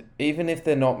 And even if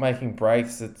they're not making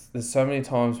breaks, there's so many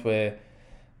times where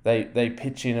they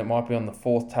pitch in, it might be on the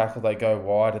fourth tackle, they go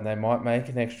wide, and they might make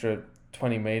an extra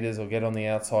 20 metres or get on the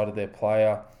outside of their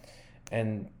player.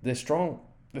 And they're strong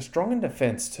in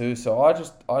defence too. So I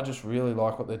just really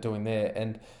like what they're doing there.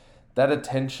 And that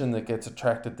attention that gets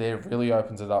attracted there really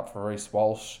opens it up for Reece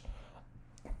Walsh.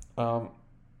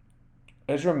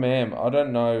 Ezra Mam, I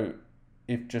don't know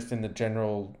if just in the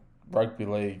general rugby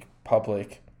league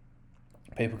public,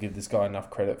 people give this guy enough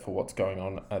credit for what's going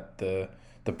on at the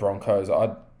Broncos.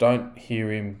 I don't hear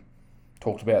him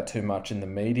talked about too much in the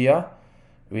media.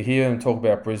 We hear him talk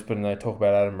about Brisbane, and they talk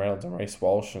about Adam Reynolds and Reece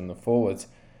Walsh and the forwards.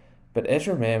 But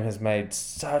Ezra Mam has made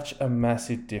such a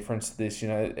massive difference to this.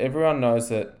 Everyone knows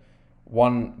that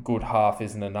one good half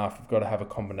isn't enough. You've got to have a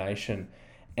combination.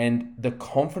 And the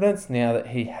confidence now that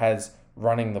he has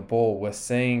running the ball, we're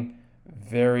seeing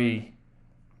very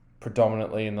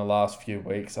predominantly in the last few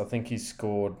weeks. I think he's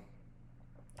scored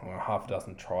half a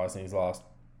dozen tries in his last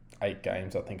 8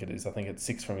 games, I think it is. I think it's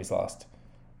 6 from his last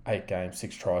 8 games,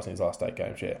 6 tries in his last 8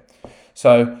 games, yeah.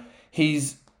 So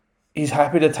he's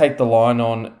happy to take the line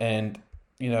on, and,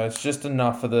 it's just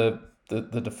enough for the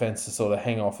defence to sort of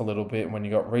hang off a little bit. When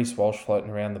you've got Reece Walsh floating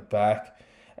around the back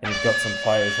and you've got some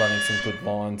players running some good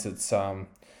lines,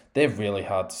 they're really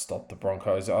hard to stop, the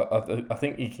Broncos. I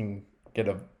think you can get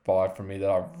a vibe from me that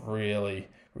I really,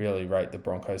 really rate the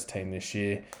Broncos team this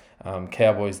year.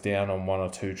 Cowboys down on 1 or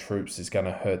 2 troops is going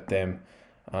to hurt them.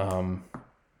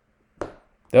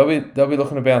 They'll be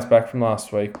looking to bounce back from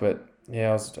last week, but yeah,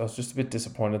 I was just a bit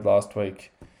disappointed last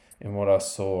week in what I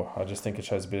saw. I just think it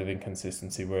shows a bit of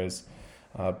inconsistency, whereas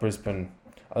Brisbane,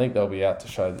 I think they'll be out to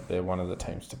show that they're one of the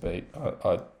teams to beat.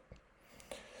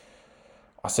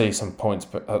 I see some points,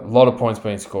 but a lot of points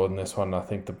being scored in this one. I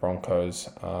think the Broncos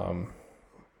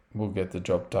will get the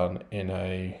job done in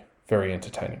a very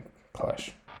entertaining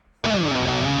clash.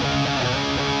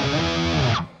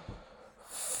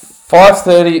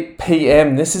 5:30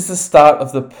 p.m. This is the start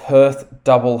of the Perth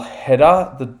double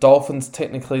header. The Dolphins,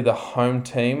 technically the home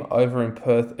team, over in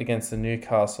Perth against the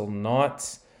Newcastle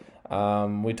Knights.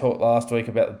 We talked last week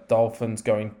about the Dolphins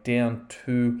going down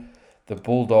to the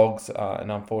Bulldogs, and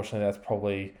unfortunately that's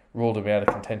probably ruled them out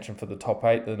of contention for the top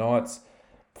 8. The Knights,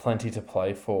 plenty to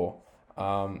play for.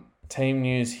 Team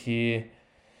news here.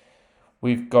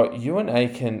 We've got Ewan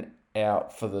Aiken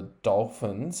out for the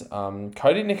Dolphins.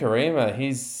 Cody Nikorima,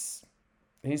 he's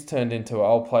turned into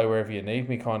I'll play wherever you need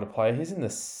me kind of player. He's in the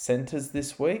centres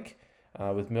this week,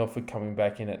 with Milford coming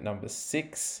back in at number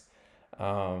 6.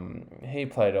 He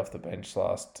played off the bench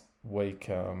last week.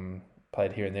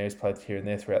 Played here and there. He's played here and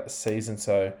there throughout the season.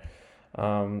 So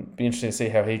be interesting to see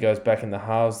how he goes back in the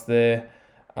halves there.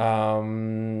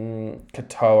 Katoa,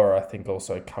 I think,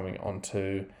 also coming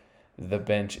onto the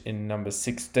bench in number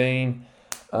 16.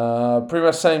 Pretty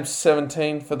much same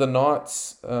 17 for the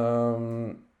Knights.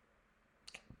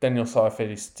 Daniel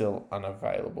Saifidi is still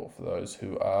unavailable for those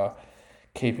who are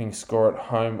keeping score at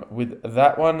home with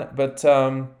that one. But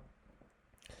yet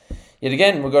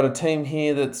again, we've got a team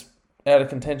here that's out of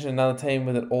contention, another team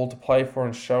with it all to play for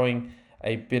and showing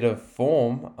a bit of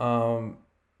form.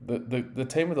 The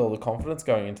team with all the confidence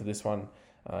going into this one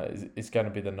is going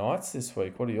to be the Knights this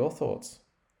week. What are your thoughts?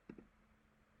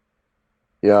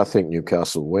 Yeah, I think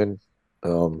Newcastle win.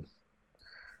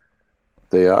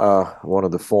 They are one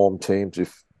of the form teams,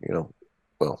 not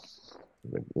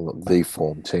the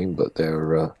form team, but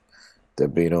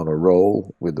they've been on a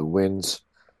roll with the wins.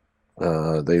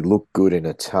 They look good in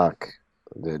attack.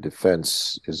 Their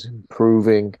defense is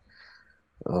improving.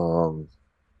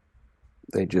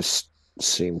 They just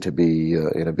seem to be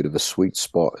in a bit of a sweet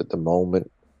spot at the moment.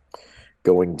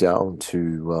 Going down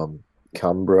to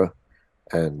Canberra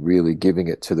and really giving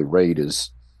it to the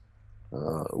Raiders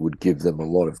would give them a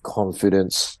lot of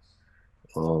confidence.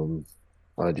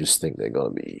 I just think they're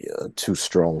going to be too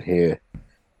strong here.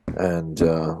 And,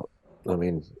 the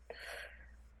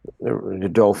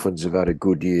Dolphins have had a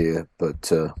good year,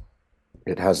 but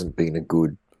it hasn't been a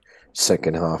good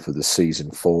second half of the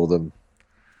season for them.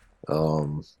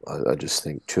 I just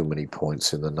think too many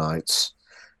points in the Knights.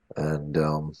 And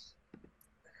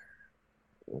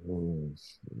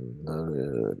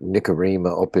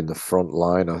Nikorima up in the front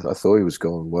line. I thought he was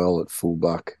going well at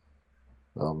fullback.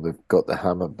 They've got the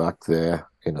hammer back there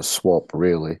in a swap,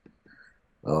 really.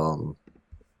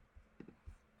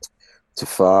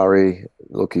 Tafari,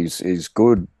 look, he's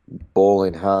good. Ball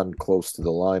in hand, close to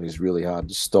the line. He's really hard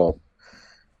to stop.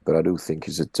 But I do think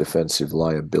he's a defensive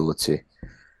liability.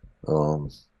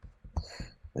 And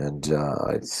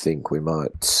I think we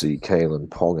might see Kalen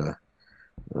Ponga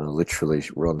literally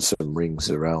run some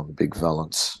rings around Big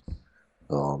Valance.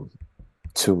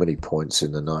 Too many points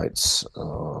in the Knights.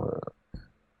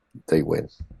 They win,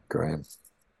 Graham.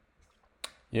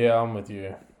 Yeah, I'm with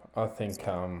you. I think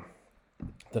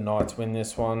the Knights win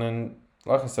this one. And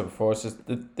like I said before, it's just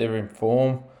that they're in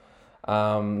form.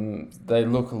 They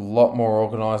look a lot more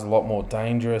organised, a lot more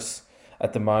dangerous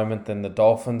at the moment than the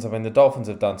Dolphins. I mean, the Dolphins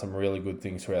have done some really good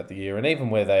things throughout the year, and even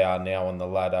where they are now on the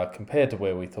ladder compared to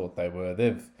where we thought they were,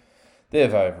 they've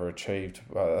overachieved.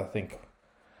 I think.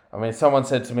 I mean, someone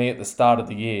said to me at the start of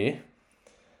the year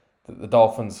that the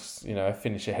Dolphins,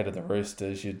 finish ahead of the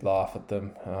Roosters. You'd laugh at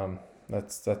them.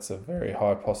 That's a very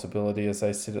high possibility as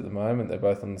they sit at the moment. They're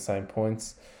both on the same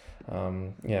points. I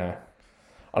know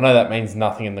that means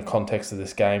nothing in the context of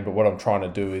this game, but what I'm trying to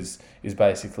do is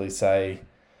basically say,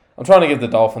 I'm trying to give the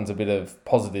Dolphins a bit of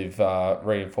positive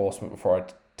reinforcement before I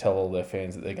tell all their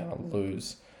fans that they're going to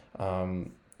lose.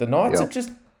 The Knights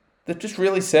they're just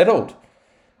really settled.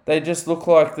 They just look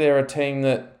like they're a team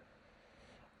that...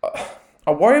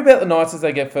 I worry about the Knights as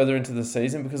they get further into the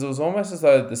season, because it was almost as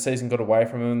though the season got away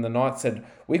from them and the Knights said,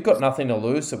 we've got nothing to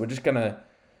lose, so we're just going to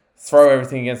throw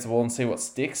everything against the wall and see what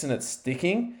sticks, and it's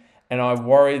sticking. And I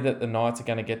worry that the Knights are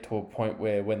going to get to a point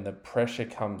where when the pressure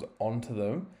comes onto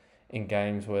them in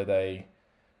games where they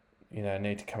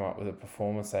need to come up with a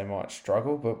performance, they might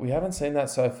struggle. But we haven't seen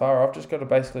that so far. I've just got to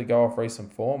basically go off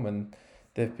recent form, and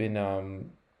they've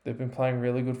been playing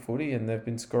really good footy and they've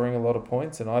been scoring a lot of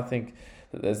points. And I think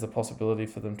that there's the possibility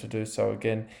for them to do so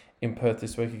again in Perth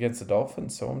this week against the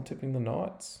Dolphins. So I'm tipping the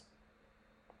Knights.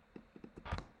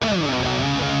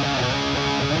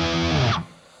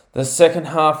 The second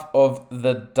half of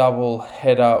the double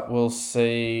header will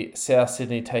see South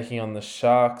Sydney taking on the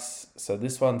Sharks. So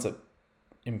this one's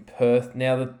in Perth.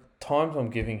 Now the times I'm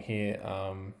giving here,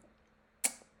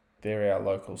 they're our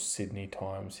local Sydney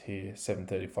times here,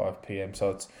 7:35 p.m.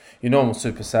 So it's your normal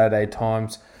Super Saturday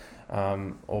times,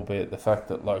 albeit the fact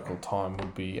that local time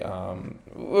would be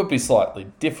slightly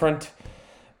different.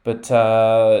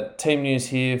 But team news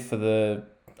here for the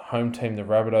home team, the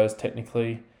Rabbitohs,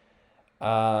 technically.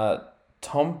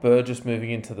 Tom Burgess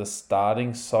moving into the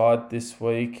starting side this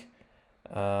week.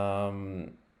 I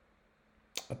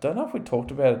don't know if we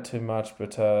talked about it too much,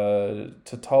 but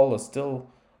Totola still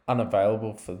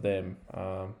unavailable for them.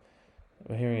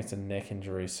 We're hearing it's a neck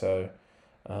injury, so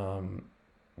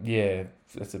yeah,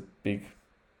 it's a big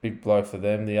blow for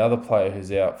them. The other player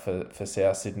who's out for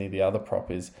South Sydney, the other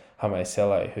prop, is Hame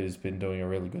Sele, who's been doing a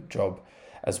really good job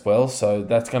as well. So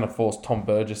that's going to force Tom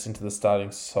Burgess into the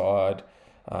starting side.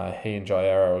 He and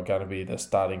Jairo are going to be the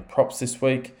starting props this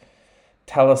week.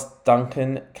 Tallis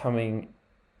Duncan coming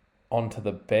onto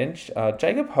the bench.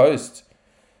 Jacob Host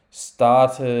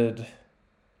started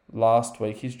last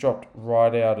week. He's dropped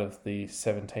right out of the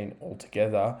 17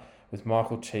 altogether, with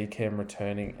Michael Cheekham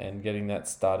returning and getting that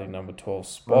starting number 12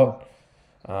 spot.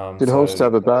 Did Host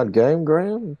have a bad game,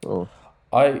 Graham? Or?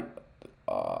 I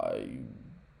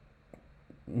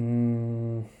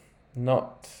wouldn't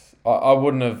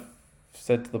have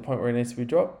said to the point where he needs to be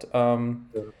dropped.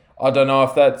 I don't know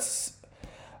if that's...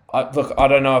 I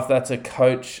don't know if that's a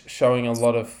coach showing a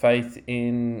lot of faith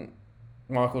in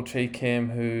Michael Cheekham,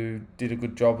 who did a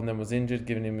good job and then was injured,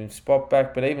 giving him his spot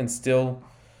back. But even still,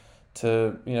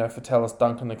 for Tallis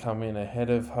Duncan to come in ahead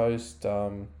of Host,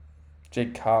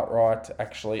 Jed Cartwright,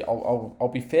 actually,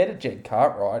 I'll be fair to Jed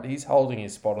Cartwright. He's holding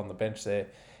his spot on the bench there.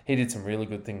 He did some really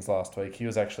good things last week. He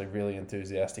was actually really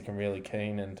enthusiastic and really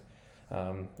keen, and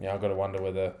I've got to wonder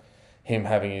whether him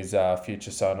having his future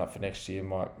sewn up for next year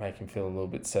might make him feel a little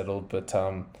bit settled. But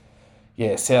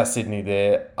South Sydney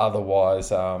there.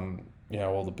 Otherwise, all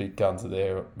the big guns are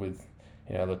there with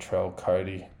Latrell,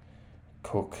 Cody,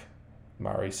 Cook,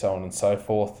 Murray, so on and so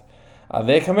forth.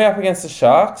 They're coming up against the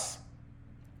Sharks,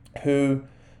 who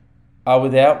are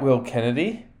without Will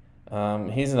Kennedy.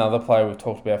 He's another player we've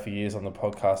talked about for years on the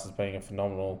podcast as being a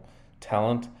phenomenal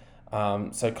talent.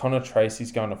 So Connor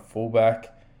Tracy's going to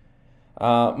fullback.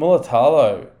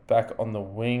 Mulatalo back on the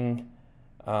wing.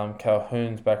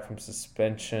 Calhoun's back from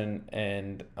suspension,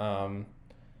 and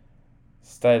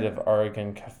State of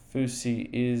Oregon Kafusi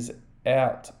is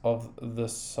out of the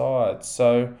side.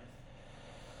 So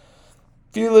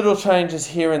few little changes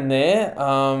here and there.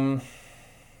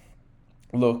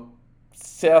 Look,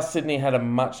 South Sydney had a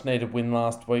much needed win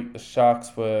last week. The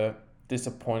Sharks were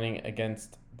disappointing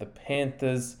against the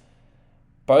Panthers.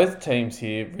 Both teams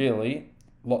here really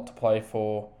lot to play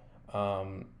for,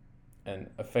 and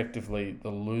effectively the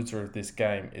loser of this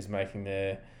game is making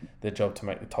their job to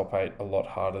make the top 8 a lot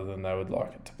harder than they would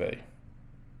like it to be.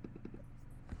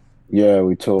 Yeah,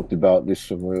 we talked about this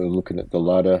when we were looking at the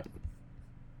ladder.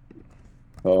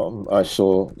 I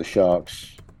saw the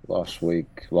Sharks last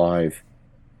week live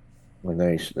when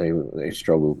they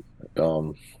struggled,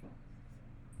 down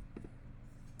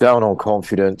on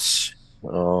confidence. A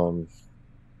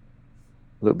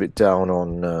little bit down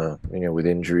on, with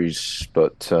injuries,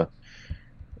 but a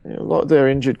lot of their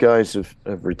injured guys have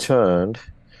returned,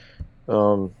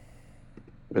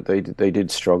 but they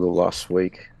did struggle last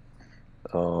week.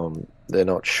 They're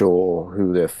not sure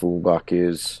who their fullback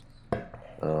is.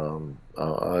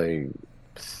 I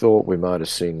thought we might have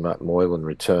seen Matt Moylan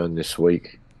return this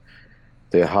week.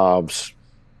 Their halves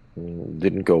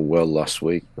didn't go well last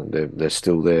week. They're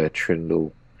still there,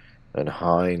 Trindle and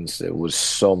Hines. There was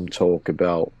some talk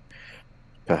about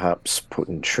perhaps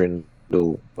putting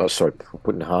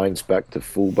Hines back to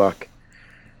fullback.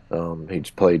 He's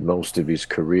played most of his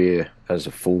career as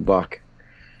a fullback,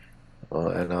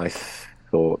 and I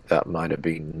thought that might have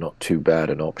been not too bad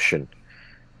an option.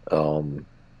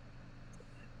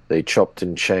 They chopped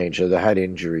and changed. They had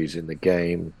injuries in the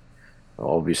game,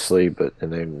 obviously,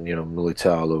 and then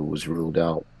Militalo was ruled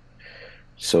out,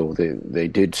 so they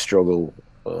did struggle.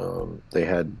 They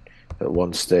had at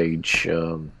one stage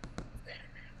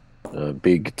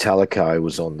big Talakai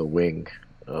was on the wing,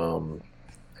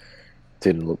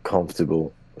 didn't look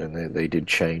comfortable, and they did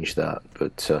change that.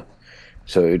 But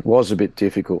so it was a bit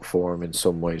difficult for him in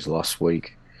some ways last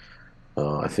week.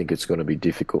 I think it's going to be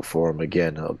difficult for him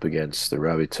again up against the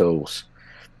Rabbitohs.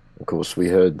 Of course, we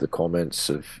heard the comments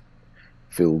of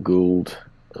Phil Gould,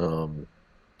 who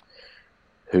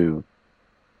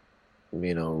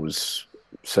was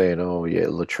saying, "Oh yeah,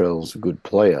 Latrell's a good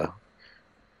player,"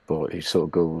 but he sort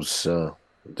of goes,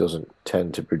 doesn't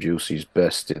tend to produce his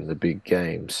best in the big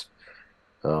games.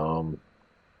 I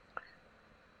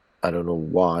don't know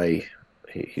why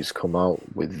he's come out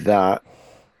with that.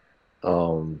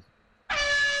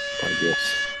 I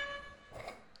guess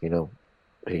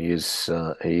he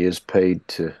is paid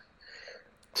to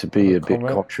be a bit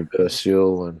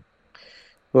controversial, and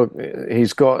look,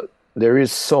 he's got there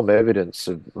is some evidence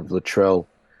of Latrell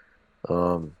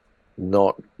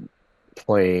not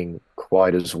playing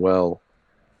quite as well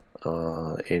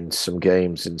in some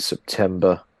games in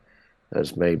September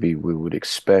as maybe we would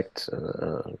expect.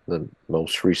 The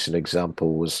most recent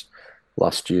example was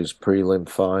last year's prelim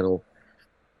final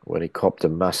when he copped a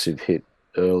massive hit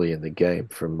early in the game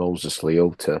from Moses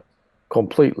Leota,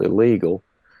 completely legal,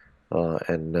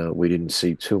 and we didn't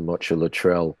see too much of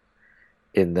Latrell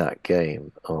in that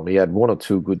game. He had one or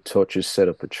two good touches, set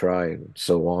up a try, and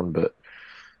so on, but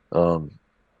um,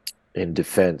 in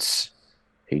defense,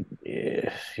 he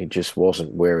just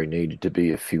wasn't where he needed to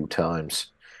be a few times,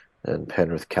 and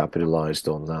Penrith capitalized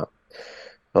on that.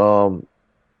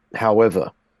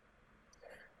 However,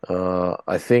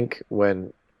 I think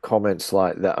when comments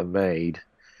like that are made,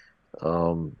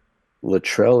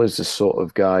 Latrell is the sort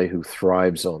of guy who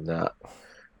thrives on that,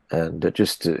 and it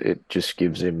just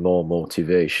gives him more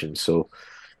motivation. So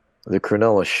the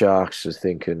Cronulla Sharks are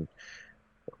thinking,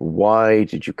 why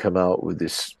did you come out with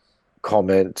this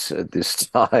comment at this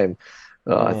time?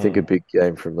 I think a big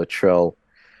game from Latrell.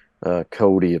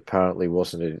 Cody apparently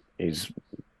wasn't at his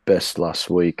best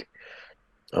last week,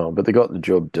 but they got the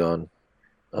job done.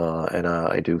 And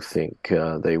I do think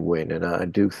they win, and I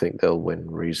do think they'll win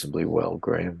reasonably well.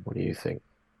 Graham, what do you think?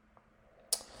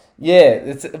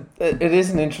 Yeah, it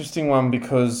is an interesting one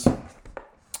because,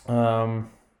 yeah,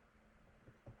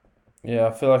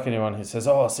 I feel like anyone who says,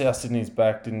 "Oh, South Sydney's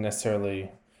back," didn't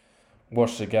necessarily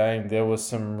watch the game. There was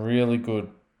some really good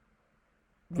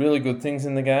things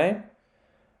in the game,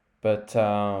 but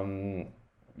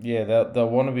yeah, they'll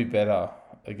want to be better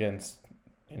against,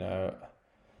 you know,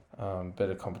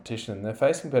 better competition. And they're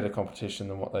facing better competition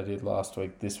than what they did last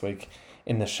week. This week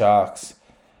in the Sharks,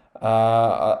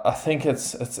 I think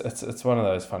it's one of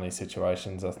those funny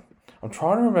situations. I'm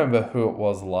trying to remember who it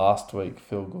was last week.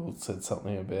 Phil Gould said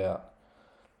something about,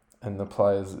 and the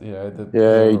players, Yeah,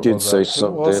 he did was say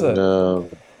who was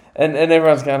something. it? And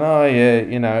everyone's going, oh yeah,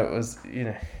 it was,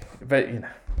 but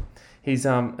he's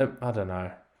I don't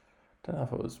know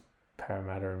if it was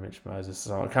Parramatta and Mitch Moses or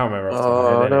something. I can't remember off the top of my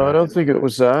Oh head no, I anyway. don't think it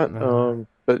was that. No.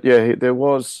 But yeah, there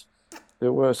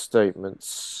were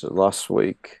statements last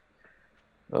week.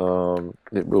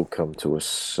 It will come to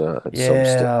us at some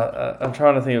stage. Yeah, I'm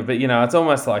trying to think of it, but it's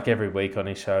almost like every week on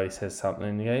his show he says something,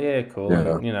 and you go, yeah, cool,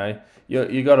 Yeah, and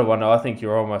you got to wonder. I think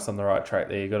you're almost on the right track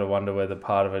there. You got to wonder whether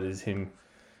part of it is him,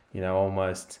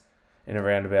 almost in a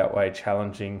roundabout way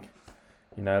challenging,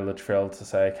 Latrell to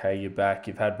say, okay, you're back.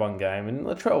 You've had one game, and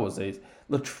Latrell was easy.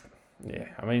 Yeah,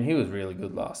 I mean, he was really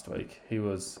good last week. He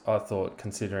was, I thought,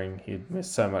 considering he'd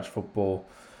missed so much football.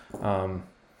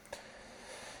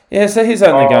 Yeah, so he's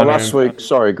only going last to. week,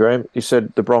 sorry, Graham, you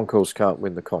said the Broncos can't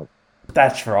win the comp.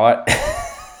 That's right.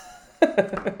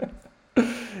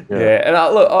 Yeah. Yeah, and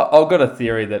I've got a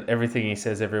theory that everything he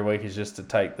says every week is just to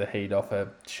take the heat off a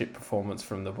shit performance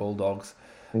from the Bulldogs.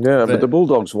 Yeah, but the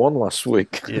Bulldogs won last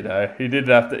week. He didn't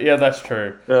have to. Yeah, that's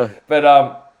true. Yeah.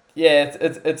 But yeah,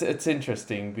 it's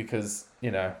interesting because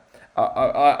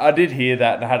I did hear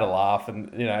that and I had a laugh,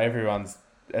 and everyone's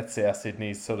at South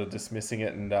Sydney sort of dismissing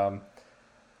it, and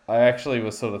I actually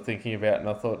was sort of thinking about it, and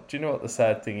I thought, do you know what the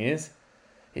sad thing is?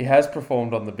 He has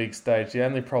performed on the big stage. The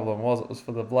only problem was it was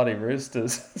for the bloody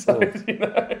Roosters. So he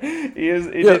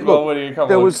did well winning a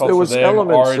couple of comps for them.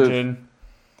 Origin.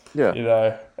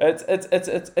 It's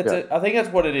I think that's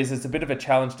what it is. It's a bit of a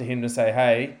challenge to him to say,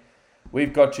 hey,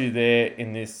 we've got you there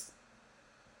in this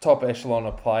top echelon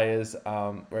of players.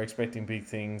 We're expecting big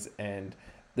things, and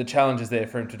the challenge is there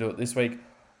for him to do it this week.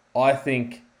 I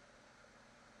think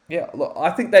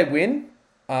they win.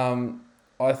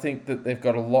 I think that they've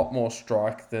got a lot more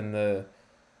strike than the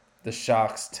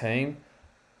Sharks team.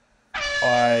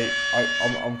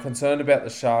 I'm concerned about the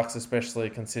Sharks, especially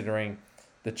considering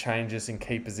the changes in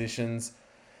key positions.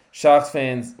 Sharks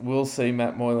fans will see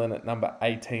Matt Moylan at number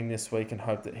 18 this week and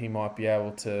hope that he might be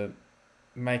able to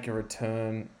make a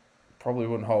return. Probably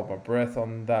wouldn't hold my breath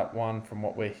on that one from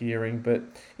what we're hearing. But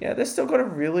yeah, they've still got a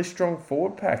really strong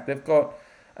forward pack. They've got,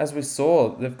 as we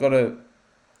saw, they've got a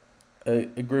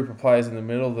group of players in the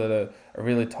middle that are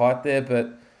really tight there.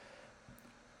 But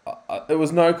it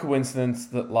was no coincidence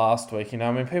that last week,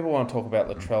 people want to talk about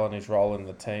Latrell and his role in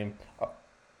the team.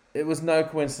 It was no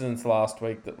coincidence last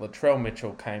week that Latrell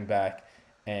Mitchell came back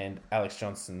and Alex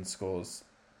Johnson scores,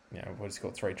 he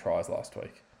scored 3 tries last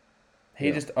week.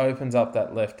 He just opens up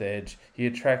that left edge. He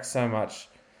attracts so much.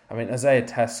 I mean, Isaiah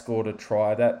Tass scored a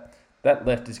try. That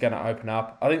left is going to open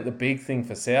up. I think the big thing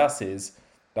for South is,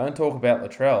 don't talk about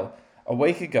Latrell. A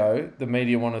week ago, the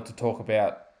media wanted to talk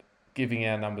about giving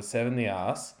our number 7 the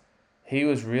arse. He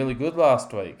was really good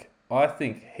last week. I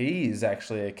think he is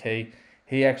actually a key.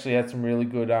 He actually had some really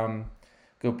good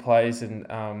good plays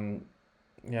and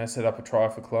set up a try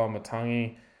for Chloe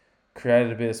Matangi,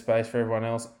 created a bit of space for everyone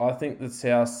else. I think that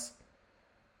South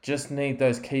just need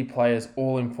those key players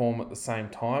all in form at the same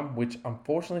time, which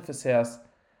unfortunately for South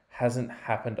hasn't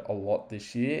happened a lot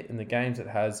this year. In the games it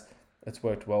has, it's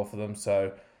worked well for them.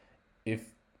 So if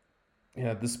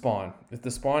the spine,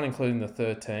 including the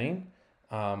 13,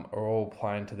 are all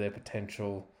playing to their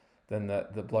potential, then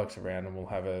the blokes around them will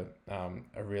have a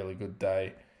really good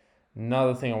day.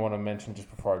 Another thing I want to mention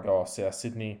just before I go off, South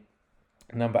Sydney,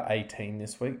 number 18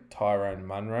 this week, Tyrone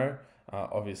Munro,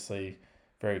 obviously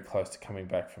very close to coming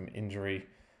back from injury.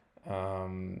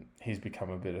 He's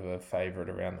become a bit of a favourite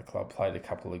around the club, played a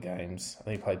couple of games. I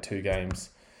think he played 2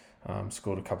 games,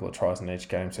 scored a couple of tries in each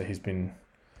game, so he's been...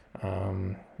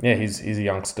 he's a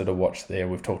youngster to watch there.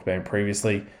 We've talked about him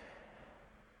previously.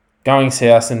 Going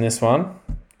South in this one,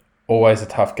 always a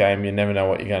tough game. You never know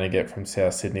what you're going to get from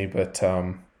South Sydney, but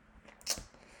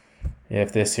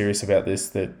if they're serious about this,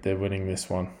 they're winning this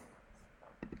one.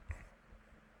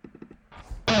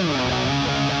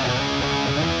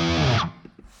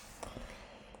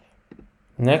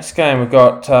 Next game, we've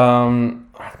got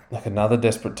another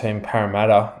desperate team,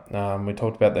 Parramatta. We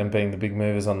talked about them being the big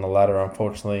movers on the ladder.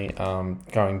 Unfortunately,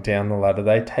 going down the ladder,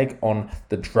 they take on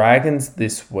the Dragons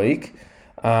this week.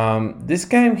 This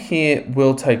game here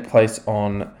will take place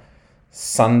on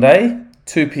Sunday,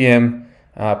 2 p.m.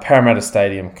 Parramatta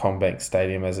Stadium, Combank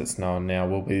Stadium as it's known now,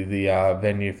 will be the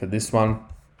venue for this one.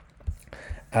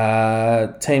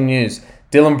 Team news.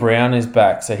 Dylan Brown is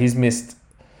back, so he's missed...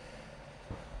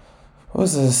 What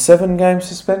was it, a 7-game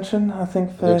suspension, I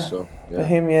think, for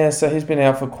him? Yeah, so he's been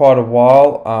out for quite a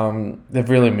while. They've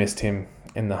really missed him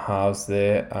in the halves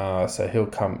there, so he'll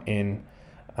come in.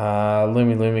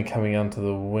 Lumi coming onto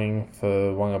the wing for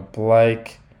Wanga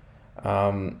Blake.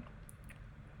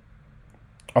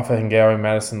 Offahengawi,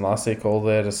 Madison, Lussick, all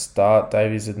there to start.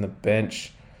 Davies in the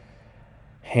bench.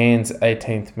 Hands,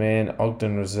 18th man.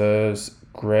 Ogden reserves.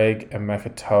 Greg and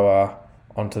Makatoa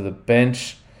onto the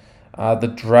bench.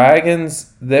 The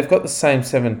Dragons, they've got the same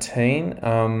 17.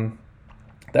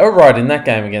 They were right in that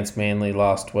game against Manly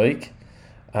last week.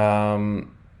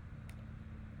 I'm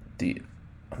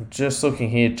just looking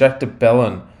here. Jack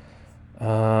DeBellin,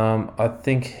 I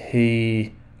think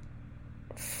he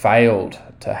failed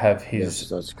to have his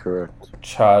that's correct.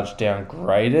 charge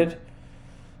downgraded.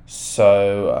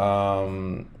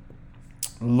 So,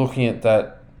 looking at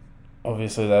that,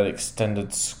 obviously that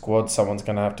extended squad, someone's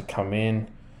going to have to come in.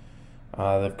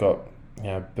 They've got,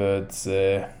 Birds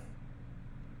there.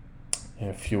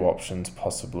 A few options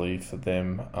possibly for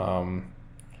them.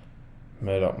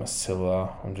 Murdoch,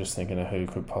 Masilla. I'm just thinking of who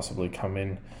could possibly come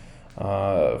in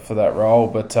for that role.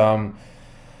 But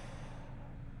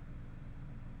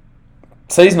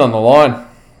season on the line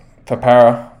for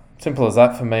Para. Simple as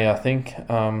that for me, I think.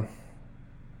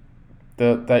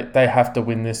 They have to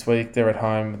win this week. They're at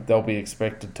home. They'll be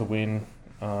expected to win.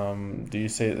 Do you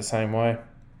see it the same way?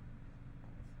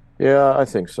 Yeah, I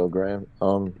think so, Graham.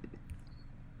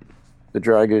 The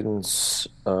Dragons,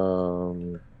 they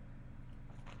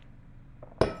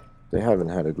haven't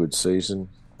had a good season.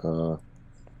 They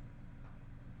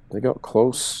got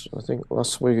close, I think,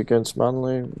 last week against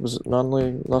Manly. Was it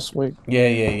Manly last week?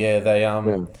 Yeah. They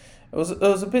It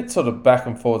was a bit sort of back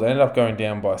and forth. They ended up going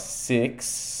down by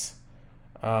 6.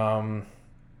 It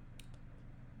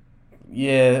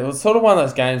was sort of one of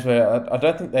those games where I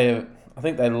don't think I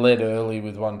think they led early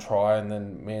with 1 try and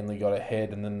then Manly got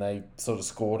ahead and then they sort of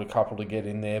scored a couple to get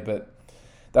in there, but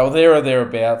they were there or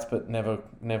thereabouts, but never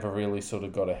really sort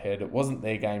of got ahead. It wasn't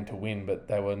their game to win, but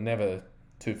they were never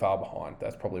too far behind.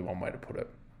 That's probably one way to put it.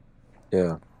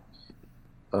 Yeah.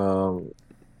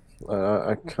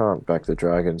 I can't back the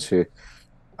Dragons here.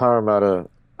 Parramatta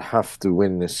have to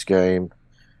win this game.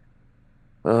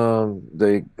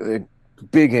 They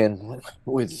big in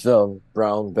with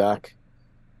Brown back.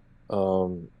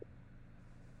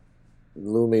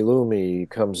 Lumi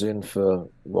comes in for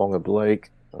Wonga Blake.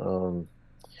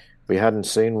 We hadn't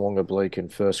seen Wonga Blake in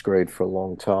first grade for a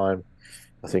long time.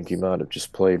 I think he might have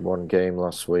just played 1 game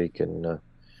last week, and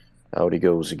out he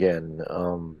goes again.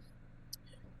 I'm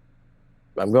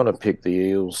going to pick the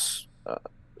Eels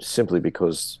simply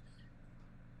because,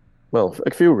 well,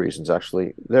 a few reasons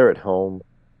actually. They're at home.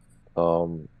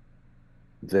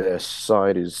 Their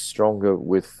side is stronger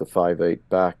with the 5'8"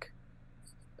 back,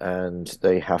 and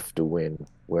they have to win.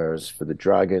 Whereas for the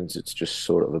Dragons, it's just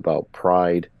sort of about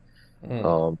pride.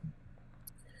 And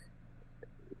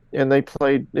they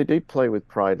did play with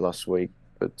pride last week,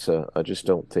 but I just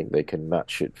don't think they can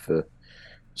match it for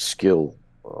skill.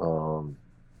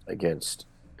 against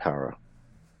Para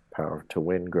to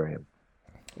win, Graham.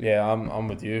 Yeah, I'm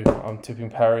with you. I'm tipping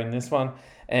Para in this one,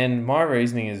 and my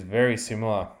reasoning is very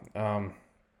similar.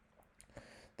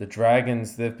 The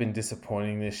Dragons, they've been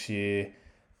disappointing this year.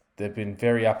 They've been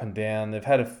very up and down.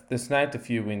 They've snagged a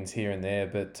few wins here and there,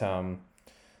 but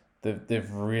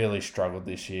they've really struggled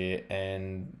this year.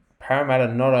 And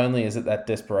Parramatta, not only is it that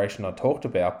desperation I talked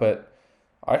about, but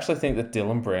I actually think that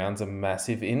Dylan Brown's a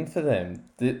massive in for them.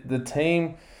 The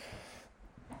team,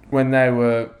 when they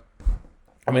were,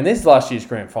 I mean, these are last year's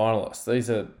grand finalists.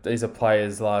 These are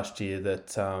players last year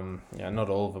that, not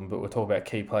all of them, but we're talking about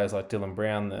key players like Dylan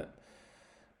Brown that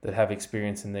have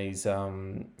experience in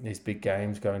these big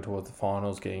games, going towards the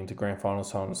finals, getting to grand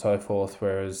finals, so on and so forth.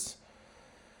 Whereas,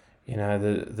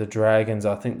 the Dragons,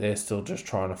 I think they're still just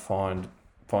trying to find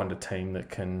a team that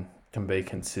can be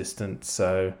consistent.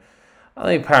 So I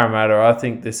think Parramatta, I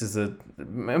think this is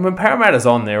when Parramatta's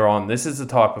on, they're on. This is the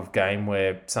type of game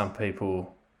where some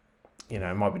people,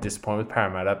 might be disappointed with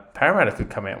Parramatta. Parramatta could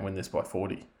come out and win this by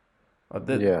 40.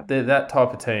 They're that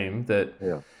type of team that,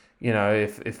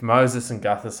 if Moses and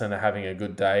Gutherson are having a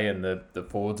good day and the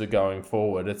forwards are going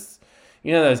forward, it's,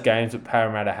 those games that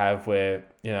Parramatta have where,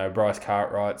 Bryce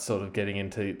Cartwright's sort of getting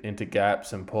into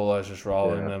gaps and Paulo's just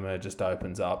rolling them and it just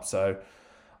opens up. So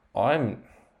I'm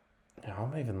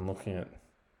even looking at,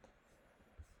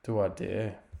 do I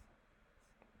dare?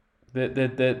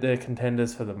 They're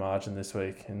contenders for the margin this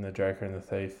week in the Joker and the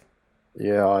Thief.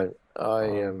 Yeah, I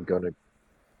am going to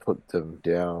put them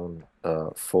down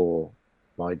for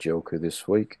my Joker this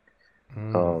week.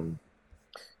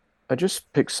 I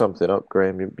just picked something up,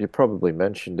 Graham. You probably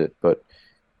mentioned it, but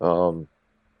I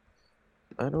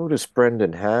noticed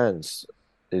Brendan Hands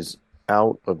is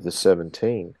out of the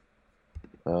 17.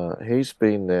 He's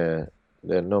been their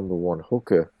number one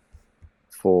hooker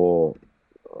for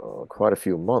quite a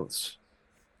few months.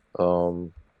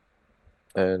 And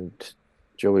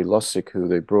Joey Lussick, who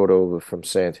they brought over from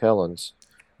St. Helens,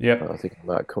 I think he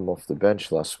might come off the bench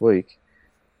last week.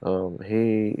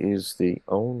 He is the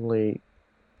only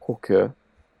hooker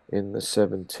in the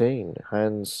 17.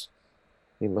 Hands,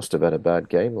 he must have had a bad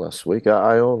game last week.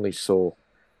 I only saw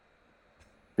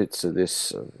bits of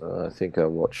this. I think I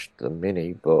watched the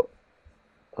mini, but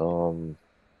I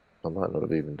might not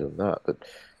have even done that. But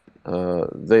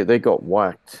they got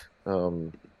whacked,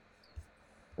 and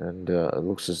it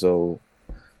looks as though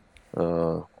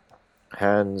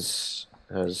Hands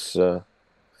has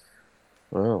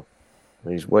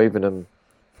he's waving him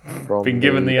from been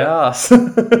given the arse. He'll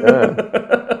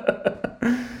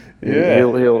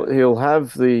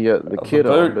have the kit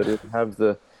on, but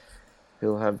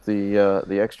he'll have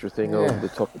the extra thing over the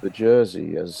top of the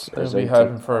jersey He'll be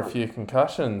hoping for a few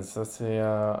concussions. That's the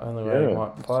only way he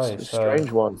might play. It's a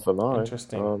strange one for mine.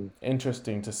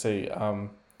 Interesting to see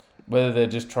whether they're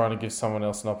just trying to give someone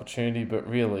else an opportunity, but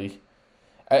really,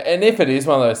 and if it is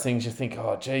one of those things you think,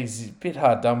 oh geez, he's a bit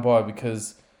hard done by,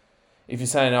 because if you're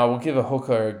saying, oh, we'll give a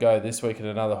hooker a go this week and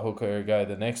another hooker a go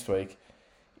the next week,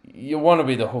 you want to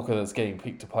be the hooker that's getting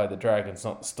picked to play the Dragons,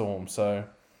 not the Storm. So,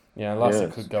 Lassie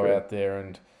could go out there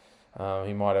and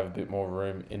he might have a bit more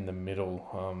room in the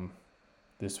middle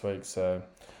this week. So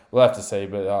we'll have to see.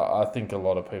 But I think a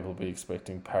lot of people will be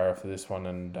expecting Para for this one.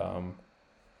 And I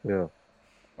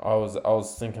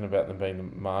was thinking about them being the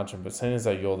margin, but seeing as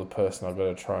though you're the person I've got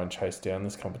to try and chase down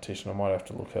this competition, I might have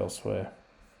to look elsewhere.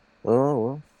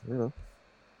 Oh well,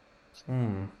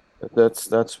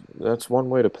 that's one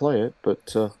way to play it,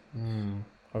 but I've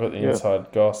got the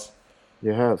inside goss.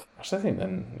 You have. Actually, I think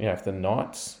then if the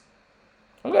Knights,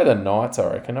 I'll go the Knights.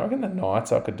 I reckon the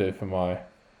Knights I could do for my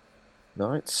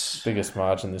Knights biggest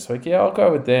margin this week. Yeah, I'll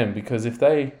go with them, because if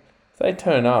they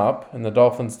turn up and the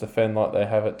Dolphins defend like they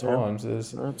have at times,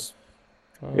 that's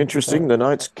interesting. The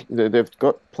Knights, they've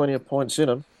got plenty of points in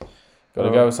them. Got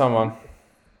to go with someone.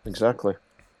 Exactly.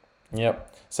 Yep.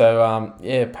 So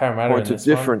Parramatta. Point of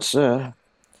difference there.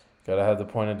 Got to have the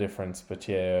point of difference, but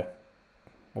we'll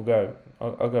go.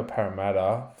 I'll go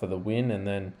Parramatta for the win, and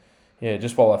then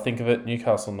just while I think of it,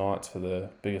 Newcastle Knights for the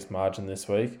biggest margin this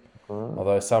week.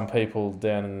 Although some people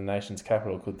down in the nation's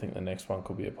capital could think the next one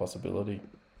could be a possibility.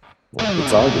 The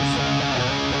Tigers.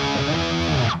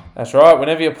 That's right.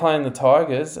 Whenever you're playing the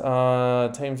Tigers,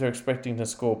 teams are expecting to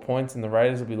score points, and the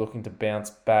Raiders will be looking to bounce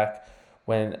back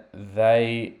when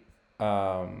they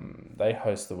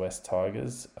host the West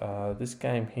Tigers. This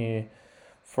game here,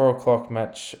 4 o'clock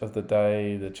match of the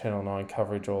day, the Channel 9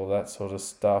 coverage, all that sort of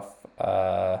stuff.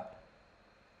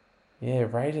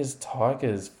 Raiders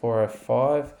Tigers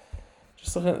 4:05.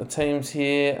 Just looking at the teams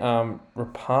here,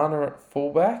 Rapana at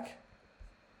fullback,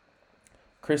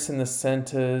 Chris in the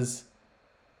centres,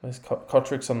 Where's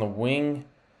Kotrick's on the wing?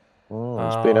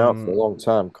 He's been out for a Um, long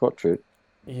time, Kotrick.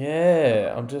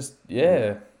 yeah,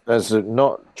 As a,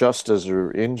 not just as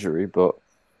an injury, but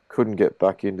couldn't get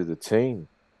back into the team.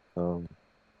 Um,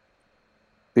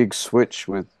 Big switch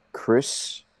with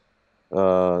Chris.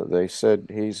 They said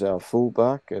he's our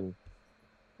fullback, and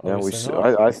now obviously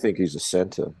not. I think he's a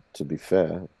centre, to be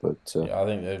fair. But Yeah, I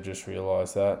think they've just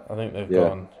realised that. I think they've yeah,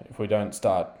 gone, if we don't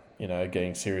start,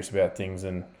 getting serious about things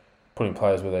and putting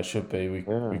players where they should be,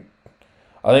 yeah.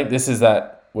 I think this is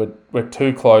that we're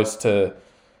too close to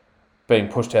being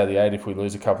pushed out of the eight if we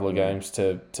lose a couple of Mm. games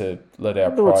to let I our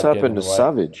wonder what's pride get in happened the to way.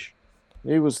 Savage.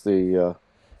 He was the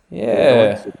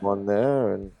Yeah. anointed one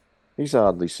there, and he's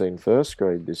hardly seen first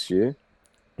grade this year.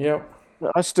 Yep.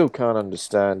 I still can't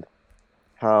understand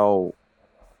how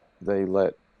they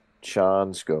let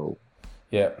Chance go.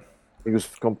 Yep. He was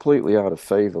completely out of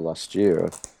favour last year.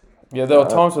 Yeah, there were Uh,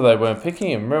 times where they weren't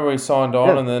picking him. Remember, he signed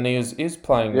on yeah, and then he was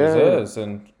playing yeah. reserves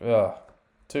and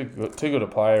too good a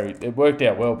player. It worked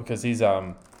out well because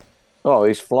Oh,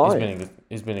 he's he's flying.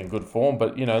 been in good form.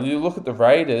 But you look at the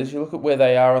Raiders, you look at where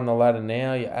they are on the ladder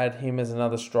now. You add him as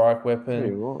another strike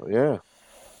weapon. Yeah,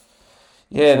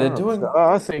 Yeah, they're Chance. doing.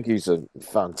 I think he's a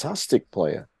fantastic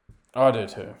player. I do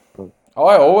too.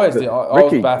 I always But did. I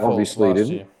was Ricky baffled obviously last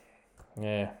didn't. year.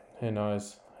 Yeah, who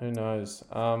knows? Who knows?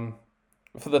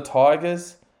 For the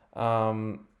Tigers,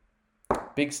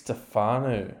 big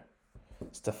Stefano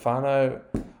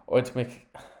Oitmik.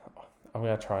 I'm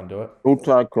gonna try and do it.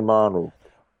 Utai Kramanu.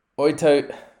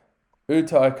 Oito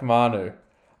Utai Kamanu.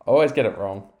 I always get it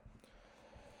wrong.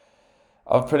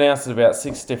 I've pronounced it about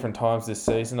 6 different times this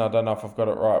season. I don't know if I've got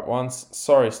it right once.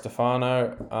 Sorry,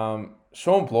 Stefano.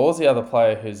 Sean Blaw's the other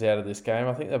player who's out of this game.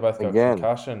 I think they both got Again,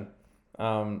 concussion.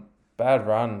 Bad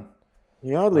run.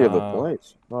 he hardly ever Uh,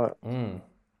 plays. Right.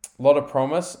 A lot of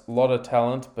promise, a lot of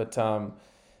talent, but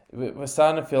we're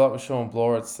starting to feel like with Sean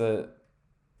Blaw, it's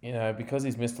because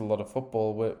he's missed a lot of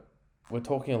football, we're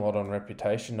talking a lot on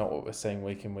reputation, not what we're seeing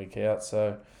week in, week out.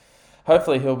 So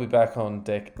hopefully he'll be back on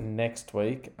deck next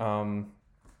week.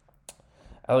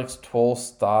 Alex Twall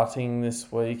starting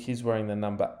this week. He's wearing the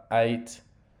number 8.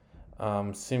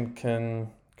 Simkin,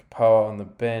 Kapoa on the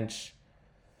bench.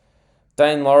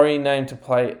 Dane Laurie named to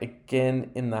play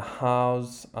again in the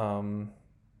halves.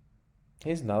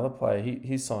 Here's another player.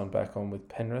 He's signed back on with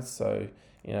Penrith, so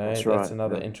That's that's right.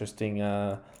 another Yeah. interesting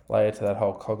layer to that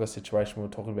whole Cogger situation we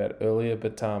were talking about earlier.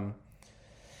 But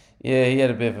yeah, he had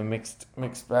a bit of a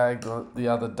mixed bag the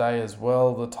other day as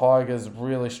well. The Tigers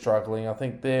really struggling. I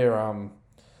think their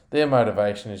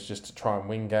motivation is just to try and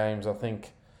win games. I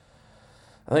think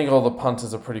all the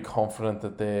punters are pretty confident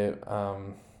that they're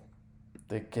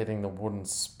getting the wooden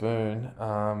spoon.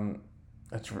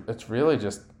 It's really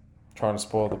just trying to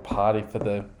spoil the party for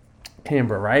the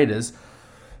Canberra Raiders,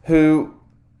 who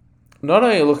not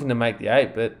only are looking to make the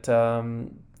 8, but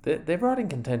they're right in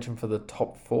contention for the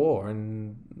top 4,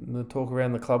 and the talk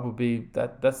around the club would be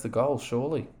that's the goal,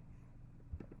 surely.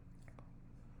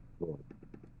 Well,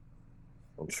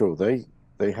 I'm sure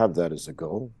they have that as a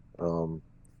goal.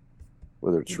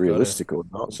 Whether it's You've got to. realistic or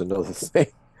not is another thing.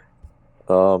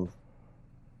 Um,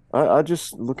 I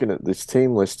just looking at this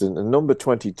team list and number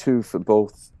 22 for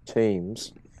both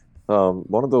teams.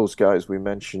 One of those guys we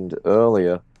mentioned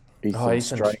earlier, Oh, Ethan Ethan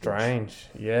Strange, Strange.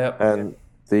 Yep. and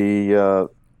the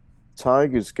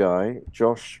Tigers guy,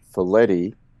 Josh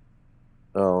Folletti,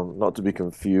 not to be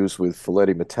confused with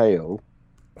Folletti Mateo.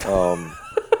 Um,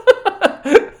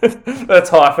 That's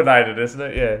hyphenated, isn't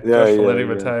it? Yeah. yeah, Josh yeah, Faletti yeah.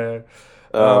 Mateo.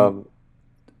 Um, Um,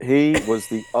 he was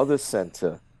the other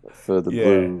center for the yeah.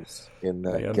 Blues in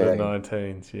The that under game.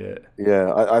 19s, yeah.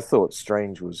 Yeah, I thought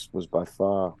Strange was by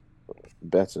far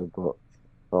better, but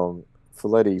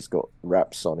Folletti's got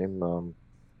raps on him.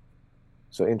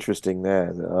 So interesting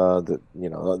there that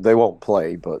they won't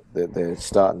play, but they're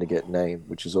starting to get named,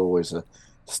 which is always a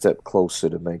step closer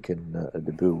to making a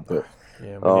debut. But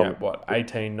Yeah, when you're,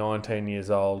 18, 19 years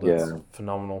old, it's yeah,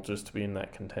 phenomenal just to be in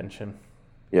that contention.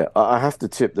 yeah, I have to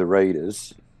tip the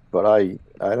Raiders, but I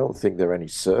don't think they're any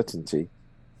certainty.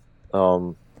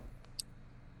 Um,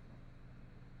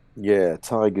 yeah,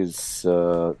 Tigers,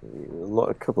 a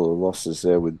couple of losses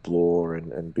there with Blore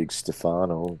and Big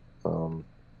Stefano.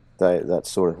 That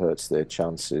sort of hurts their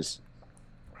chances.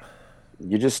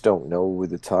 You just don't know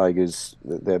with the Tigers.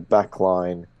 Their back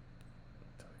line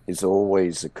is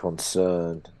always a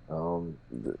concern.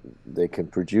 They can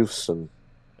produce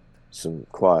some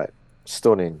quite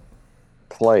stunning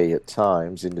play at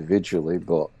times individually,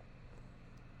 but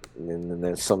and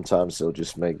then sometimes they'll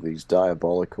just make these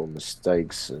diabolical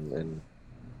mistakes, and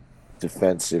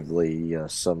defensively,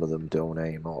 some of them don't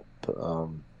aim up.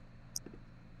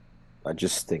 I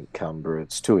just think Canberra,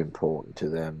 it's too important to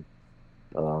them,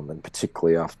 and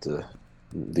particularly after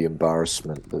the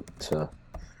embarrassment that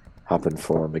happened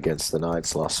for them against the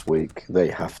Knights last week, they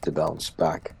have to bounce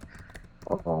back.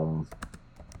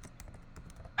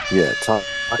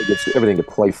 Tigers everything to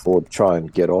play for, try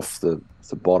and get off the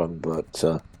bottom,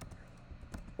 but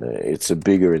it's a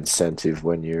bigger incentive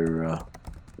when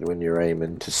you're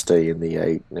aiming to stay in the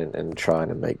 8 and trying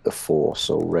to make the 4.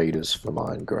 So Raiders for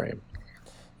mine, Graham.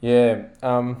 Yeah,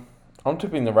 I'm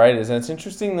tipping the Raiders, and it's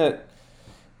interesting that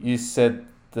you said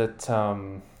that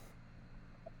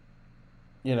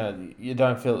you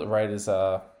don't feel that the Raiders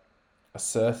are a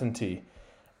certainty,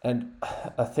 and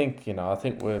I think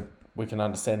we can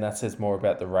understand that says more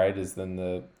about the Raiders than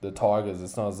the Tigers.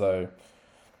 It's not as though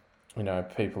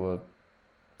people are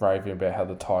raving about how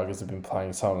the Tigers have been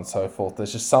playing, so on and so forth.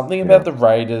 There's just something about the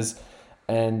Raiders,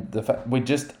 and the fact we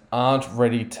just aren't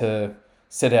ready to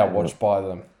set our watch by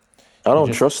them. I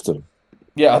don't trust them.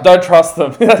 Yeah, I don't trust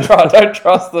them. That's right. I don't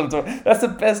trust them. That's the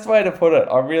best way to put it.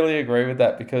 I really agree with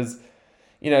that because,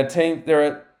 there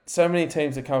are so many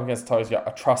teams that come up against the Tigers.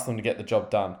 I trust them to get the job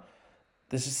done.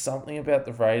 There's just something about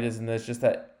the Raiders, and there's just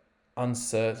that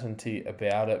uncertainty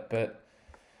about it. But,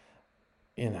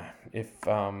 if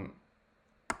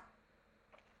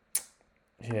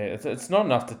it's not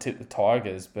enough to tip the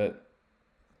Tigers, but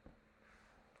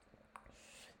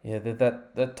yeah,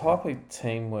 that type of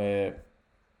team where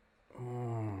I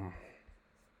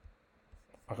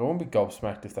wouldn't be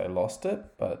gobsmacked if they lost it,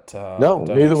 but no,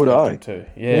 neither would I.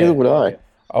 Yeah, neither would I.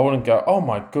 I wouldn't go, oh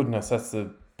my goodness, that's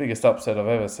the biggest upset I've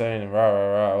ever seen, and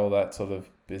all that sort of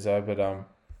bizzo. But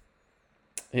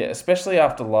especially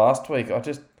after last week, I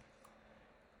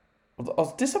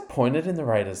was disappointed in the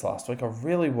Raiders last week. I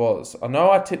really was. I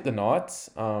know I tipped the Knights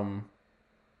to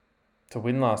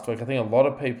win last week. I think a lot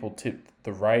of people tipped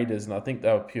the Raiders, and I think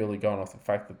they were purely going off the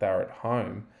fact that they were at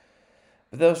home.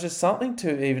 But there was just something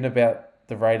to even about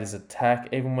the Raiders' attack,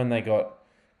 even when they got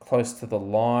close to the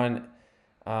line.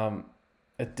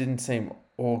 It didn't seem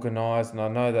organised, and I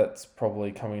know that's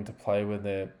probably coming into play when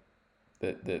they're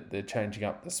changing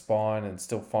up the spine and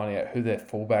still finding out who their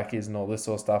fullback is and all this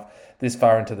sort of stuff this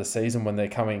far into the season when they're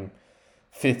coming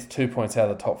 5th, 2 points out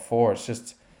of the top 4. It's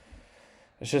just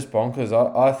bonkers.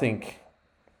 I think,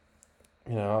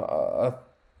 I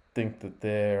think that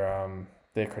their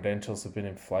credentials have been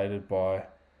inflated by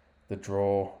the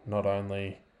draw, not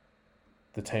only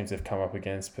the teams they've come up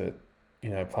against, but,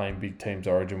 playing big teams,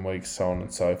 Origin weeks, so on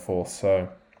and so forth. So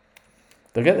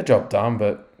they'll get the job done,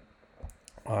 but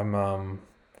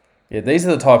these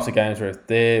are the types of games where if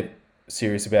they're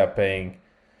serious about being,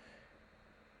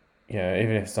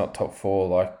 even if it's not top 4,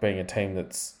 like being a team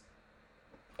that's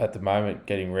at the moment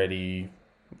getting ready,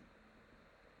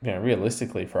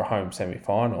 realistically for a home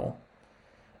semi-final,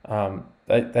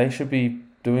 they should be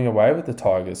doing away with the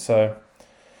Tigers. So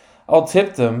I'll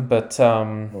tip them, but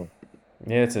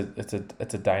it's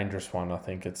a dangerous one. I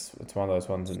think it's one of those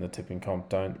ones in the tipping comp.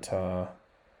 Don't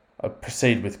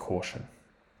proceed with caution.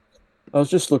 I was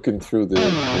just looking through the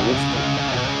list.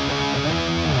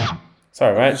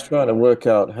 Sorry, mate. Just trying to work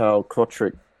out how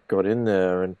Kotrick got in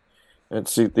there, and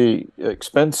see the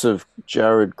expense of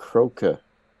Jared Croker.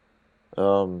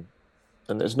 And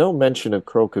there's no mention of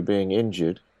Croker being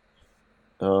injured.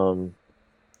 He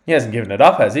hasn't given it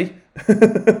up, has he? I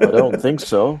don't think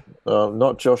so.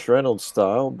 Not Josh Reynolds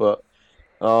style, but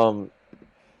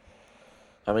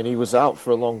he was out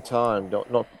for a long time.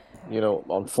 Not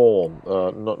on form.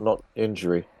 Not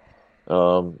injury.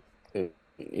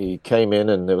 He came in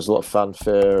and there was a lot of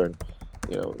fanfare, and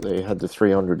they had the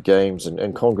 300 games,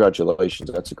 and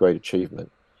congratulations, that's a great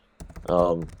achievement.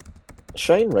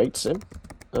 Shane rates him.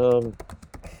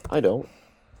 I don't.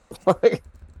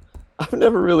 I've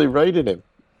never really rated him.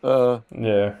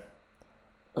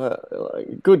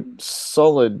 Good,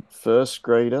 solid first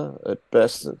grader at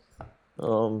best.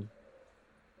 I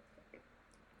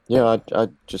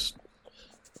just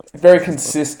very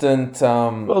consistent.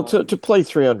 Well, to play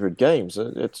 300 games,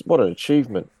 it's what an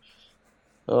achievement.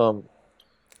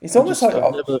 He's almost like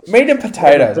meat and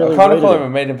potatoes. I kind of call him a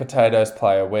meat and potatoes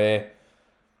player,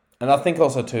 and I think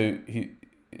also too he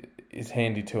is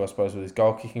handy too, I suppose, with his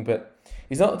goal kicking. But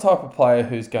he's not the type of player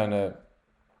who's going to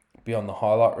be on the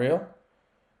highlight reel.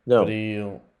 No, but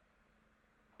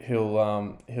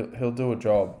he'll do a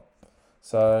job.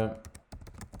 So,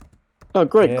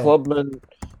 great clubman,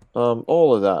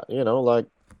 all of that.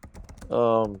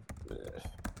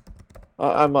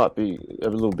 I might be a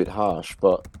little bit harsh,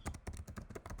 but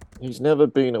he's never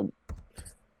been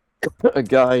a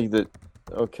guy that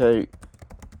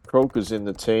Croker's in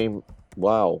the team.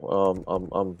 Wow,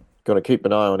 I'm going to keep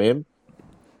an eye on him.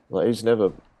 Like, he's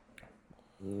never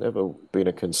never been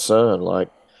a concern.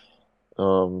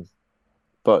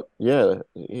 But yeah,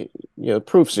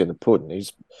 proof's in the pudding.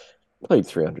 He's played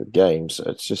 300 games.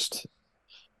 It's just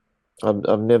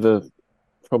I've never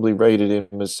probably rated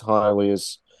him as highly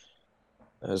as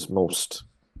most.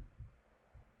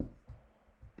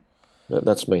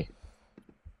 That's me.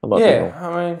 I might be Yeah, wrong.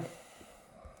 I mean,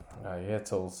 no, yeah,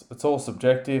 it's all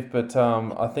subjective, but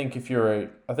I think I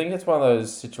think it's one of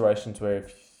those situations where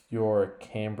if you're a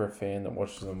Canberra fan that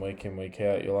watches them week in week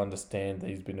out, you'll understand that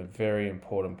he's been a very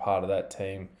important part of that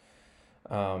team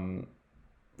um,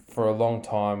 for a long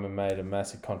time and made a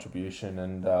massive contribution.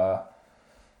 And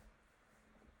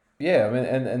yeah, I mean,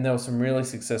 and there were some really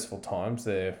successful times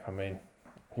there. I mean,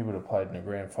 he would have played in a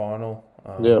grand final.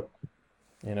 Yeah,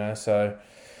 So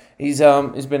he's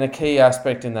been a key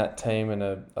aspect in that team and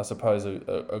I suppose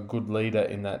a good leader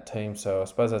in that team. So I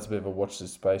suppose that's a bit of a watch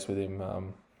this space with him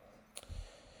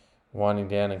winding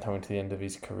down and coming to the end of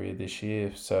his career this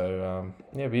year. So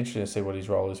yeah, it'll be interesting to see what his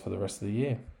role is for the rest of the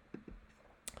year.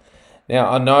 Now,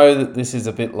 I know that this is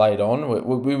a bit late on.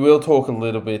 We will talk a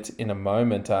little bit in a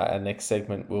moment. Our next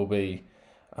segment will be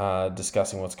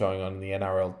discussing what's going on in the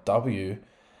NRLW.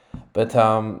 But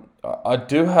I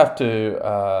do have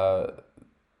to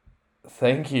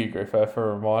thank you, Griffo,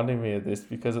 for reminding me of this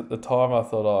because at the time I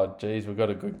thought, oh, geez, we've got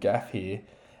a good gaff here.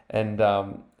 And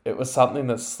it was something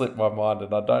that slipped my mind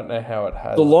and I don't know how it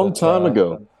has. it's a long time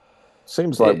ago.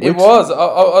 Seems like It weeks.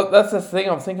 was. That's the thing.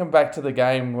 I'm thinking back to the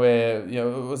game where, it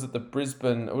was at the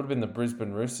Brisbane, it would have been the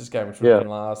Brisbane Roosters game, which would have been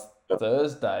last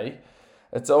Thursday.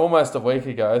 It's almost a week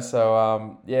ago,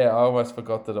 so yeah, I almost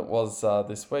forgot that it was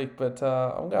this week. But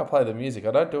I'm going to play the music.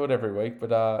 I don't do it every week,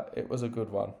 but it was a good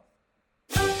one.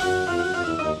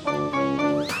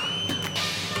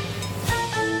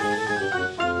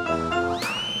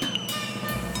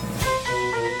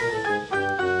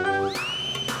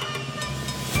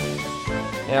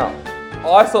 Now,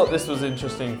 I thought this was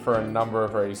interesting for a number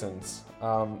of reasons.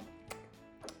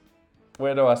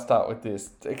 Where do I start with this?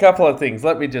 A couple of things.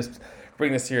 Let me just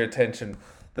bring this to your attention.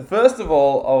 The first of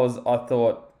all, I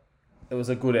thought it was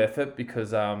a good effort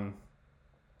because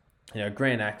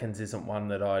Grant Atkins isn't one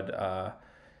that I'd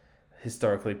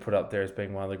historically put up there as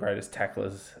being one of the greatest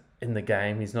tacklers in the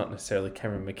game. He's not necessarily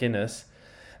Cameron McInnes.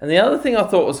 And the other thing I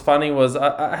thought was funny was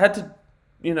I had to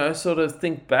sort of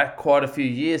think back quite a few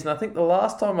years. And I think the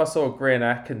last time I saw Grant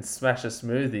Atkins smash a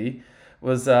smoothie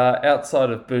was outside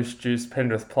of Boost Juice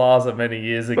Penrith Plaza many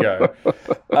years ago.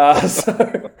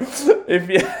 So if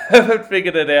you haven't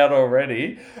figured it out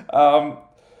already,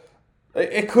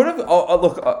 it could have...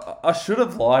 look, I should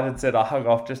have lied and said I hung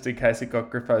off just in case it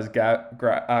got Griffo's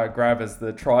grab as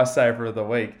the try saver of the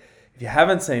week. If you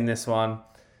haven't seen this one,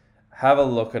 have a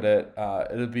look at it.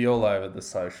 It'll be all over the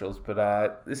socials.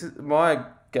 But this is my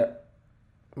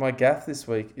gaff this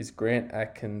week is Grant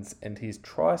Atkins and his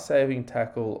try-saving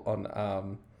tackle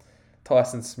on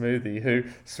Tyson Smoothie, who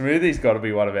Smoothie's got to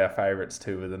be one of our favourites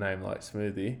too with a name like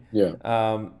Smoothie. Yeah.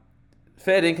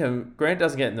 Fair dinkum, Grant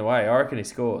doesn't get in the way. I reckon he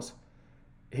scores.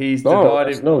 He's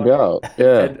denied him. No doubt.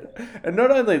 Yeah. and not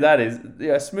only that is,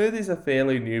 Smoothie's a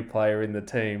fairly new player in the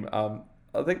team.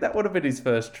 I think that would have been his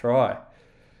first try.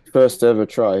 First ever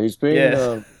try. He's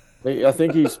been. I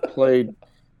think he's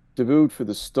debuted for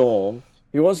the Storm.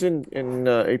 He was he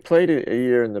played a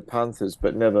year in the Panthers,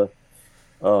 but never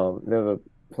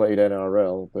played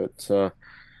NRL. But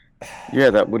yeah,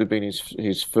 that would have been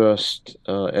his first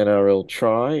NRL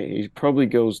try. He probably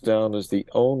goes down as the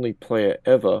only player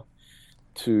ever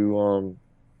to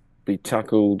be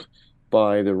tackled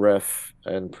by the ref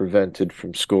and prevented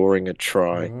from scoring a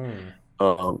try,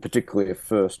 particularly a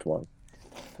first one.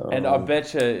 And I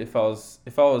bet you if I was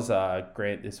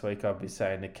Grant this week, I'd be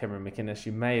saying to Cameron McInnes,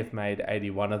 you may have made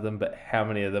 81 of them, but how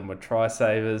many of them were try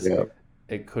savers? Yeah.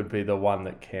 It could be the one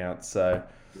that counts. So,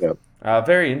 yeah.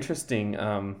 Very interesting.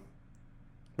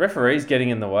 Referees getting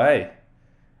in the way.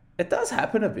 It does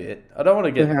happen a bit. I don't want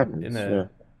to get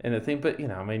in a thing, but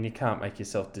you can't make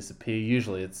yourself disappear.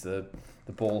 Usually, it's the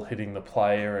ball hitting the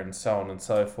player and so on and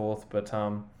so forth. But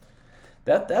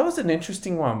that was an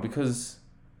interesting one because,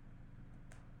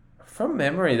 from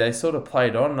memory, they sort of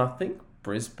played on, and I think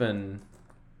Brisbane,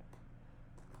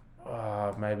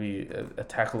 maybe a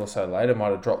tackle or so later,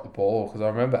 might have dropped the ball because I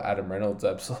remember Adam Reynolds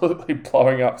absolutely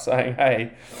blowing up saying,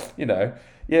 hey,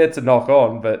 it's a knock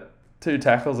on, but 2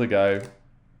 tackles ago,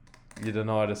 you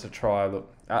denied us a try.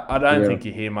 Look, I don't think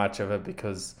you hear much of it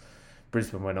because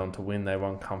Brisbane went on to win. They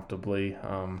won comfortably.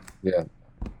 Yeah,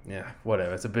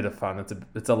 whatever. It's a bit of fun.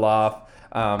 It's a laugh.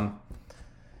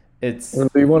 It'll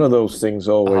be one of those things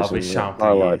always. Be shown for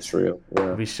highlights years. reel. Yeah.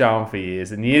 It'll be shown for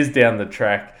years and years down the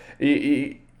track.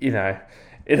 You know,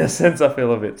 in a sense, I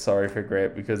feel a bit sorry for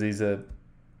Grant because he's one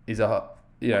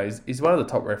of the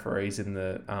top referees in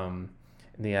the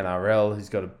NRL. He's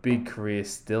got a big career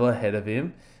still ahead of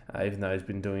him, even though he's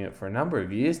been doing it for a number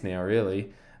of years now.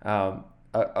 Really, I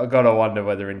gotta wonder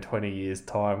whether in 20 years'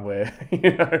 time, where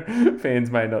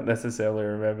fans may not necessarily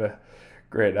remember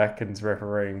Grant Atkins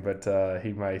refereeing, but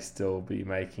he may still be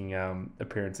making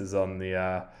appearances on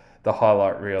the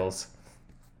highlight reels.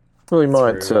 Well, he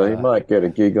might get a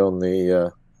gig on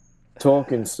the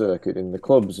talking circuit in the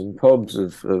clubs and pubs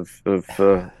of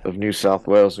New South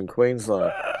Wales and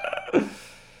Queensland.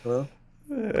 Well,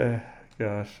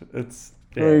 gosh, it's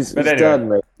well, his dad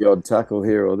made the odd tackle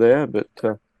here or there, but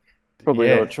probably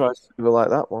not a try-saver like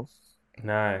that one.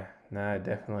 No,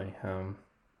 definitely.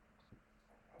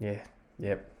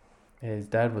 His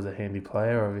dad was a handy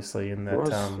player, obviously, in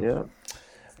that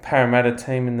Parramatta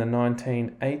team in the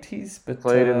 1980s. But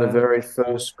played in the very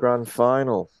first grand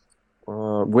final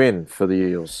win for the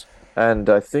Eels. And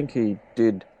I think he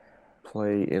did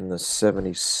play in the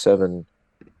 77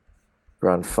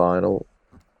 grand final,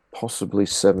 possibly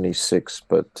 76,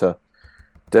 but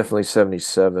definitely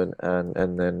 77. And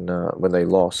then when they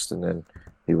lost, and then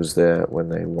he was there when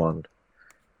they won.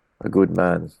 A good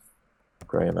man,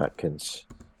 Graham Atkins.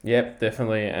 Yep,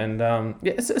 definitely. And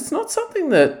it's not something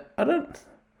that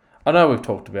I know we've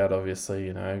talked about,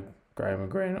 obviously, Graham and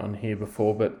Grant on here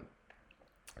before, but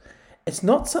it's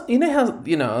not so, how,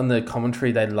 on the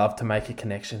commentary, they love to make a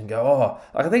connection and go,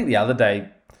 like I think the other day,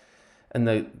 and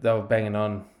they were banging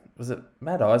on, was it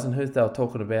Matt Eisen, who they were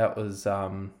talking about was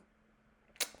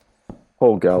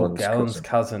Paul Gallen's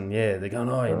cousin. Yeah, they're going,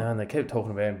 and they keep talking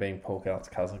about him being Paul Gallen's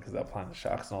cousin because they're playing the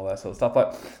Sharks and all that sort of stuff.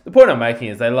 Like, the point I'm making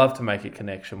is they love to make a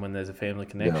connection when there's a family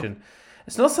connection. Yeah.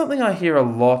 It's not something I hear a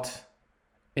lot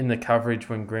in the coverage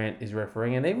when Grant is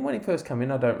refereeing, and even when he first came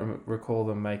in, I don't recall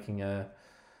them making a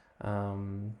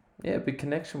big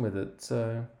connection with it.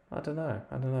 So I don't know.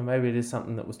 Maybe it is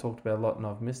something that was talked about a lot and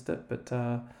I've missed it. But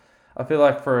I feel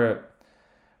like for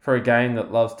a game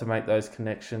that loves to make those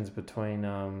connections between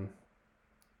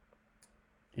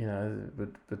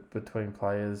between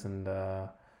players and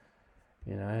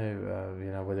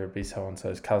whether it be so and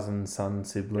so's cousin, son,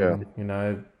 sibling,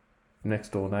 next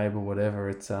door neighbour, whatever.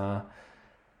 It's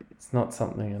not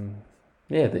something,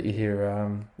 that you hear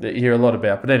a lot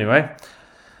about. But anyway,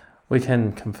 we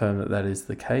can confirm that is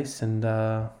the case. And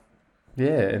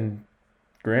and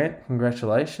Grant,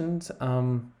 congratulations.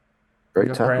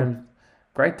 Great tackle.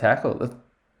 Great tackle.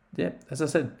 As I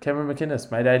said, Cameron McInnes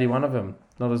made 81 of them.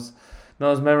 Not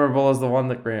as memorable as the one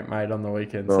that Grant made on the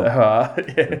weekend. No.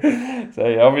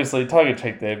 So obviously tongue in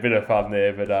cheek there, a bit of fun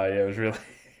there, but it was really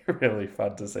really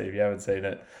fun to see. If you haven't seen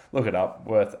it, look it up.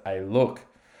 Worth a look.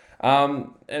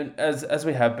 And as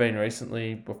we have been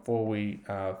recently, before we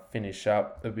finish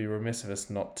up, it'd be remiss of us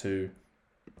not to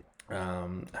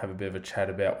have a bit of a chat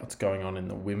about what's going on in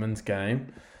the women's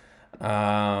game.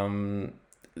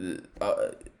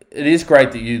 It is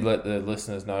great that you let the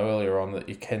listeners know earlier on that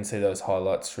you can see those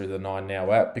highlights through the 9Now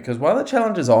app, because one of the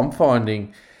challenges I'm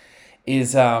finding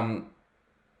is that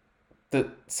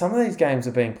some of these games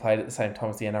are being played at the same time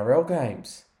as the NRL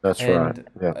games. That's right.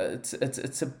 Yeah.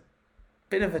 It's a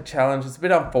bit of a challenge. It's a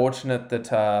bit unfortunate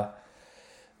that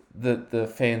the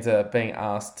fans are being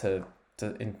asked to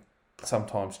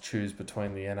sometimes choose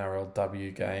between the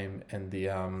NRLW game and the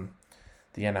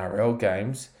NRL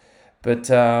games. But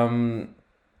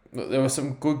there were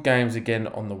some good games again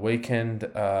on the weekend.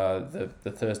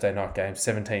 The Thursday night game,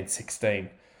 17-16,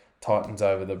 Titans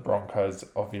over the Broncos.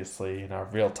 Obviously,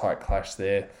 real tight clash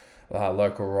there.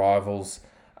 Local rivals.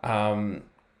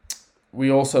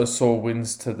 We also saw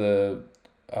wins to the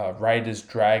Raiders,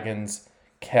 Dragons,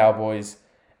 Cowboys,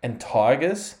 and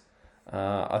Tigers.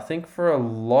 I think for a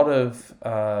lot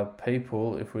of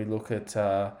people, if we look at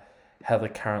how the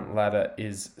current ladder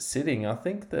is sitting, I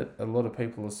think that a lot of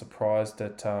people are surprised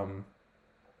at the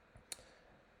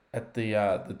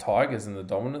Tigers and the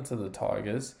dominance of the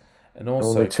Tigers, and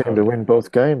also they tend to win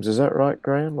both games. Is that right,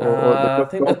 Graham? I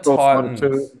think the Titans.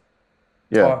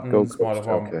 Titans might have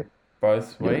won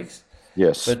both weeks.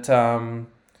 Yes, but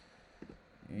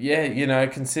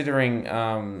considering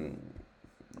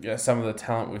some of the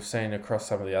talent we've seen across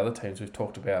some of the other teams, we've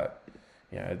talked about,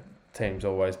 teams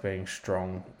always being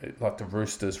strong, like the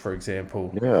Roosters, for example.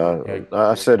 Yeah,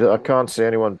 I said I can't see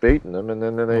anyone beating them, and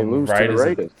then they lose to the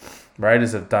Raiders.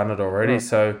 Raiders have done it already,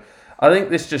 so I think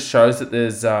this just shows that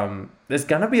there's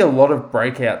going to be a lot of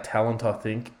breakout talent, I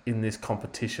think, in this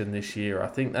competition this year. I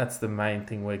think that's the main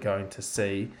thing we're going to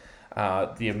see.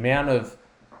 The amount of,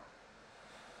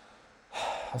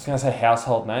 I was going to say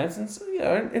household names, and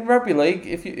in rugby league,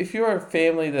 if you're a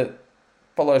family that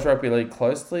follows rugby league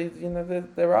closely,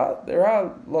 there are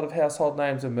a lot of household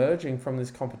names emerging from this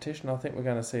competition. I think we're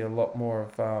going to see a lot more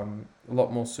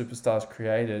superstars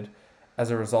created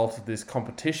as a result of this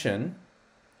competition.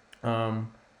 And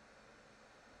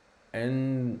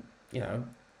I'm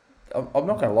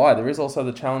not going to lie, there is also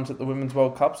the challenge that the Women's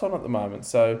World Cup's on at the moment.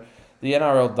 So the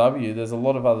NRLW, there's a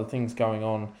lot of other things going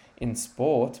on in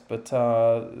sport, but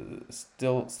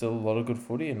still a lot of good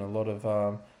footy and a lot of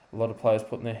players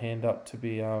putting their hand up to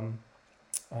be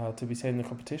seen in the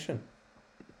competition.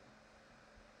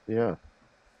 Yeah.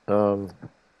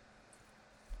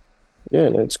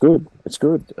 It's good. It's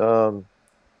good.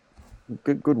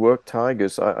 Good work,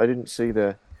 Tigers. I didn't see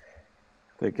their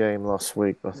game last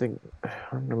week. I think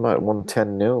they might have won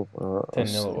 10-0.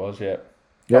 10-0 it was, yeah.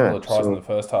 Yeah. Couple of tries in the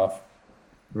first half.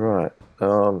 Right.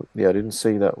 I didn't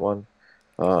see that one.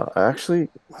 I actually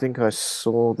think I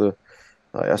saw the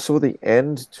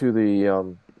end to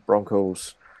the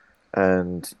Broncos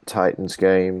and Titans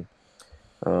game.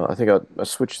 I think I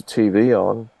switched the TV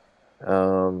on,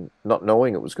 not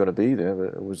knowing it was going to be there,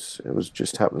 but it was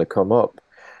just happened to come up.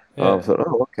 Yeah. I thought,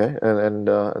 oh, okay, and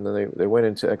then they went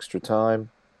into extra time,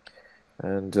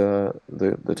 and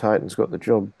the Titans got the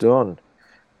job done,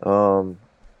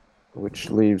 which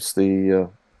leaves the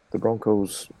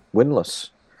Broncos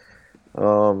winless.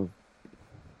 But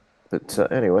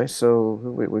anyway, so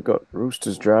we got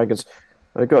Roosters, Dragons.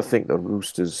 I got to think the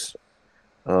Roosters,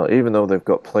 even though they've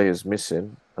got players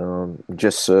missing,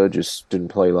 Jess Surgis didn't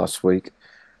play last week.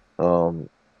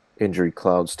 Injury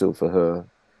cloud still for her,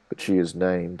 but she is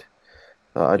named.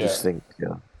 I just think,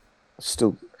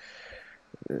 still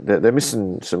they're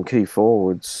missing some key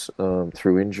forwards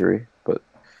through injury, but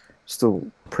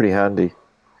still pretty handy.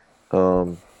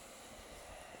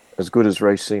 As good as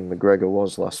Racine McGregor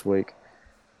was last week,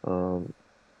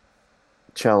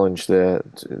 challenge there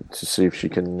to see if she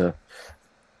can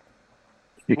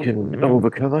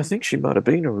overcome. I think she might have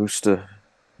been a Rooster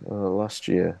last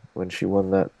year when she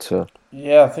won that.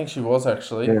 Yeah, I think she was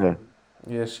actually.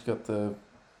 Yeah, she got the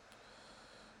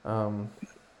the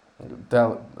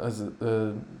Dahlia.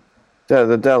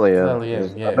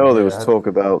 Dalian, I know there was talk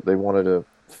about they wanted a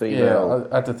female. Yeah,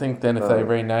 I had to think then if they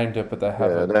renamed it, but they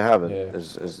haven't. Yeah, they haven't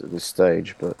as at this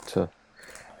stage. But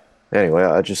anyway,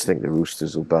 I just think the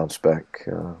Roosters will bounce back.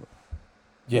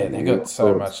 They got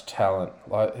so much talent.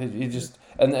 Like you just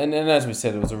and as we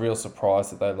said, it was a real surprise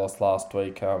that they lost last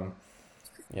week.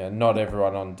 Not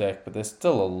everyone on deck, but there's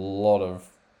still a lot of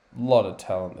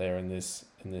talent there in this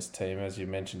team. As you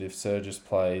mentioned, if Surgis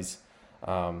plays,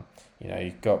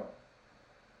 you've got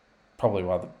probably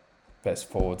one of the best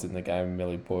forwards in the game,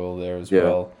 Millie Boyle there as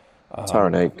well.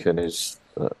 Taryn Aitken is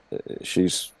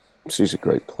she's a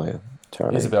great player.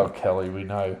 Isabel Kelly, we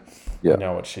know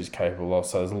what she's capable of.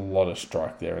 So there's a lot of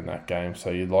strike there in that game.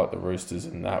 So you'd like the Roosters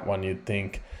in that one, you'd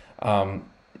think.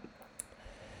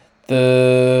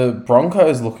 The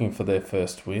Broncos looking for their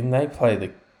first win. They play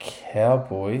the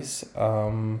Cowboys.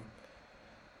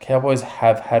 Cowboys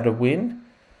have had a win.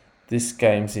 This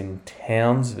game's in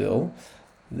Townsville.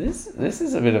 This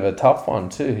is a bit of a tough one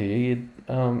too here.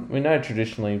 We know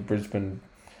traditionally Brisbane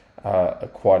are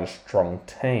quite a strong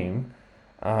team,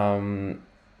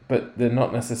 but they're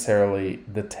not necessarily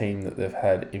the team that they've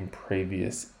had in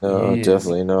previous years.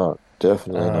 Definitely not.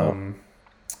 Not.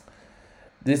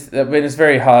 It's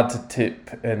very hard to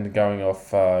tip and going off,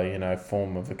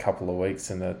 form of a couple of weeks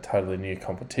in a totally new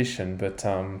competition. But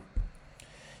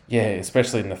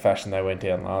especially in the fashion they went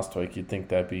down last week, you'd think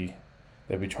they'd be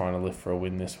trying to lift for a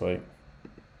win this week.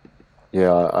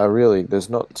 Yeah, there's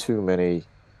not too many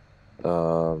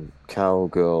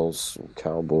Cowboys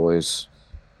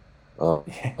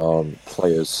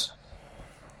players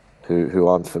who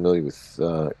I'm familiar with.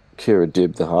 Kira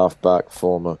Dibb, the halfback,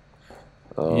 former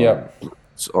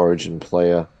Origin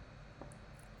player.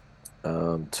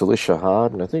 Talisha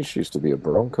Harden, I think she used to be a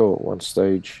Bronco at one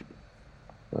stage.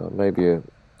 Maybe a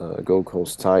Gold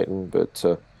Coast Titan, but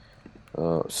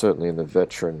certainly in the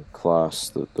veteran class,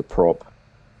 the prop.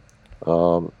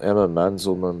 Emma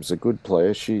Manzelman's a good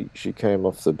player. She came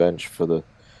off the bench for the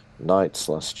Knights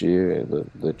last year,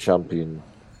 the champion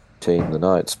team, the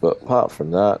Knights. But apart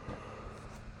from that,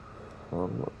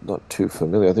 I'm not too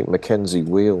familiar. I think Mackenzie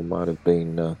Wheel might have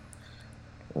been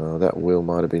that wheel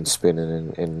might have been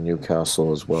spinning in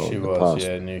Newcastle as well. She was,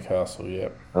 Newcastle, yeah.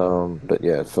 But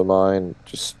yeah, for mine,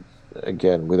 just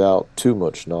again without too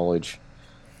much knowledge,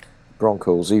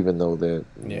 Broncos, even though they're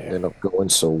not going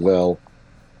so well,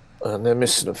 and they're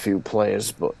missing a few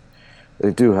players, but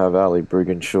they do have Ali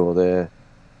Brigginshaw there.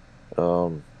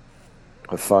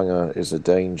 Hafanga is a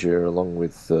danger, along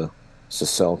with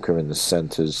Saselka in the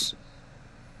centres.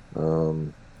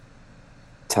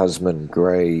 Tasman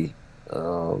Grey.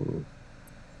 I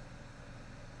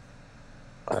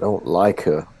don't like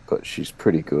her, but she's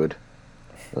pretty good.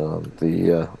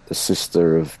 The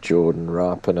sister of Jordan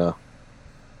Rapana.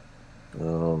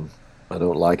 I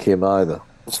don't like him either.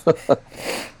 I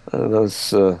don't know.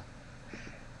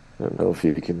 I don't know if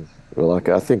you can. Well,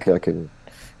 I think I can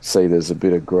say there's a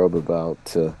bit of grub about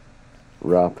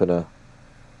Rapana.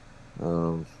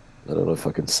 I don't know if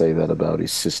I can say that about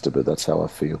his sister, but that's how I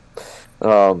feel.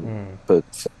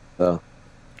 But uh,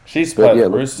 She's but played yeah, the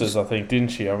look, Roosters, I think, didn't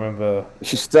she? I remember.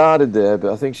 she started there,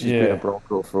 but I think she's been a Yeah,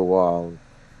 Bronco for a while.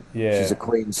 She's yeah. a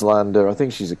Queenslander. I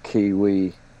think she's a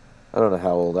Kiwi. I don't know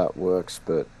how all that works,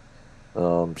 but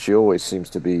she always seems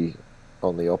to be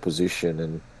on the opposition,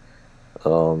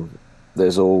 and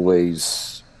there's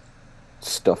always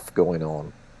stuff going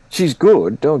on. She's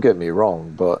good, don't get me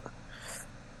wrong, but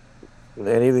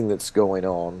anything that's going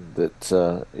on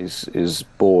that is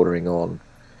bordering on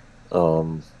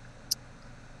um,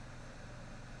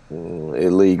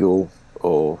 illegal,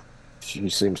 or she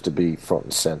seems to be front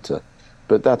and center.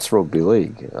 But that's rugby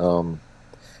league,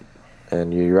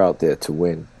 and you're out there to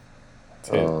win. That's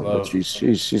it. But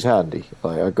she's handy.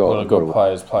 Like A lot I of got good to.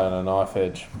 players playing a knife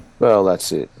edge. Well,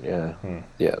 that's it. Yeah,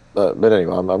 yeah. But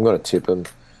anyway, I'm going to tip him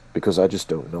because I just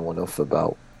don't know enough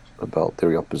about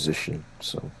their opposition.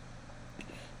 So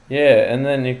Yeah, and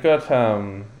then you've got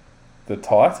the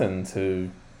Titans who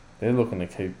they're looking to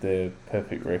keep their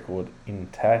perfect record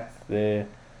intact. They're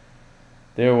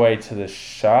away to the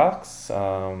Sharks.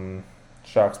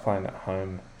 Sharks playing at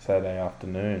home Saturday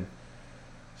afternoon.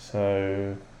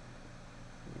 So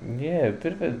yeah,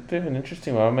 bit of an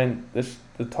interesting one. I mean,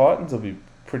 the Titans will be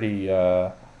pretty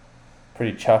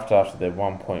pretty chuffed after their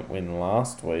 1 point win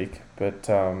last week, but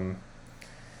the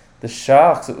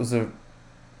Sharks, it was a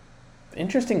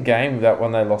interesting game, that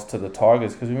one they lost to the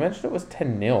Tigers, because we mentioned it was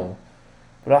 10-0,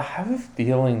 but I have a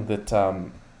feeling that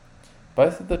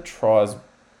both of the tries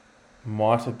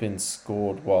might have been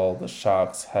scored while the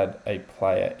Sharks had a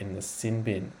player in the sin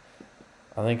bin.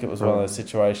 I think it was one of those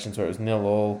situations where it was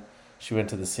 0-0. She went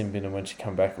to the sin bin, and when she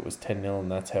came back, it was 10-0,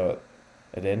 and that's how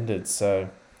it ended. So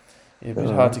yeah, a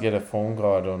bit hard to get a form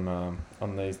guide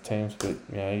on these teams, but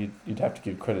you'd have to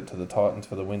give credit to the Titans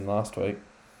for the win last week.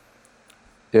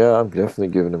 yeah, I'm definitely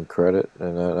giving them credit,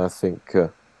 and I think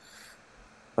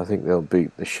they'll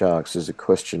beat the Sharks. There's a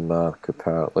question mark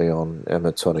apparently on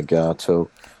Emma Tonagato.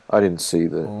 I didn't see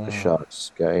the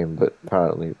Sharks game, but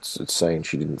apparently it's saying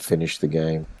she didn't finish the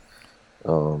game.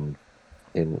 In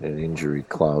an injury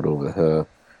cloud over her.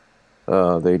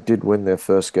 They did win their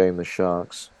first game, the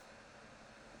Sharks,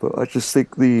 but I just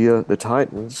think the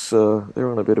Titans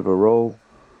they're on a bit of a roll.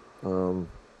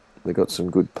 They got some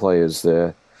good players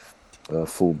there.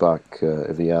 Fullback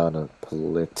Iviana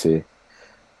Paletti,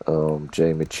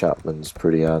 Jamie Chapman's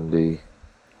pretty handy.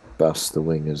 Bass the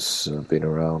wing has been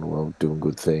around, well, doing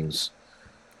good things.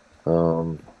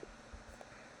 Fui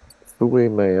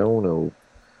Mayono,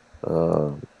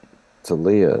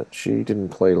 Talia, she didn't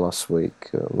play last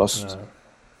week. Must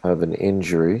have an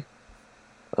injury.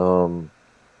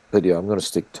 But yeah, I'm going to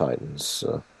stick Titans.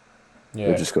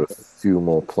 They've just got a few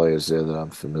more players there that I'm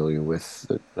familiar with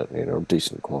that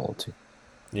decent quality.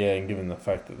 Yeah, and given the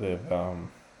fact that they've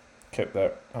kept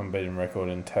that unbeaten record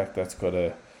intact, that's got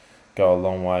to go a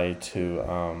long way to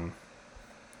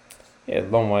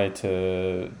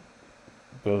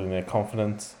building their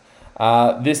confidence.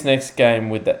 This next game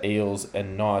with the Eels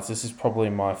and Knights, this is probably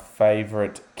my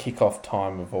favourite kickoff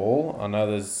time of all. I know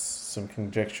there's some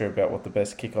conjecture about what the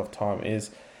best kickoff time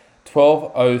is.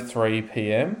 12:03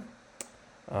 p.m.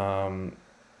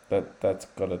 That's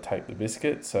got to take the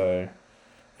biscuit. So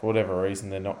for whatever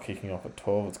reason they're not kicking off at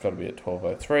 12. It's got to be at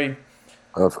 12:03.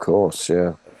 Of course,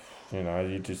 yeah. You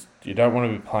don't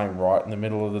want to be playing right in the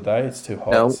middle of the day. It's too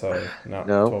hot. No. So no.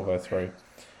 12:03.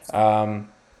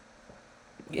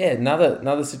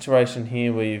 Another situation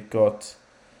here where you've got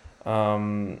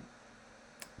the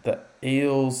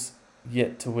Eels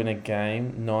yet to win a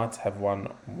game. Knights have won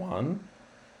one.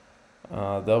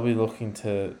 They'll be looking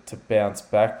to bounce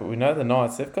back, but we know the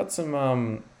Knights, they've got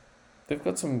some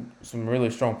really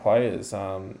strong players.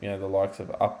 The likes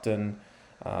of Upton,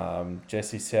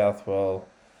 Jesse Southwell.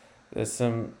 There's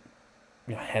some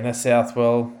Hannah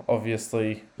Southwell,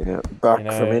 obviously. Yeah, back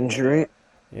from injury.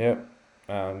 Yep.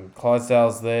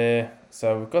 Clydesdale's there,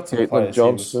 so we've got some Caitlin players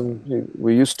Johnson, here.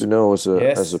 we used to know as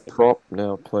a prop,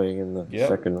 now playing in the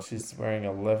second. She's wearing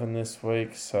 11 this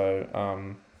week, so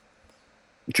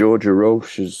Georgia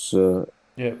Roche is through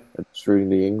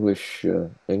the English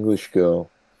girl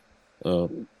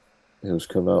who's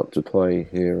come out to play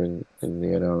here in the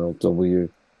NRLW.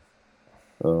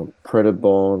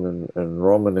 Predabon and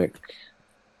Romanik,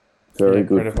 very Yeah,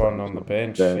 good Credibon players on the on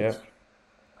the bench. bench. Yep.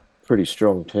 Pretty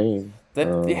strong team.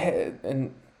 Yeah,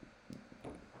 and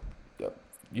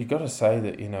you got to say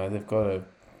that they've got a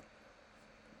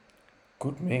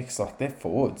good mix. Like their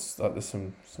forwards, like there's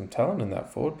some talent in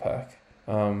that forward pack.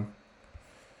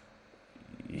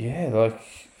 Yeah, like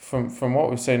from what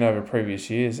we've seen over previous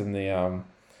years and the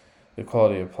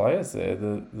quality of players there,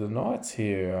 the Knights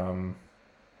here,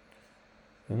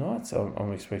 the Knights,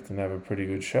 I'm expecting to have a pretty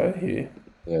good show here.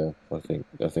 Yeah, I think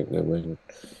they're winning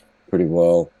pretty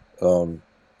well.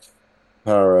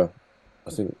 Para, I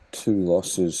think 2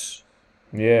 losses.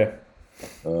 Yeah,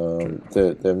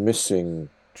 They're missing.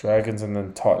 Dragons and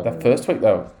then that Um, first week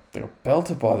they were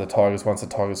belted by the Tigers once the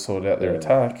Tigers sorted out their yeah,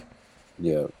 attack.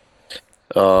 yeah.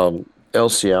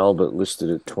 Elsie Albert listed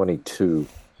at 22.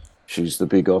 She's the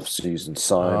big off-season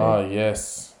Ah, signing.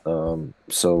 yes,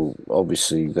 So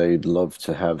obviously they'd love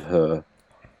to have her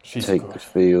she's take the good.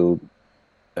 field,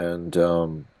 and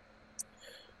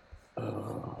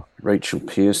Rachel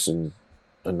Pearson,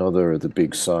 another of the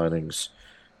big signings,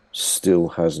 still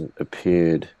hasn't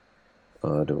appeared.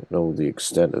 I don't know the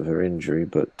extent of her injury,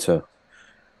 but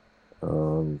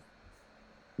um,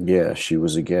 yeah, she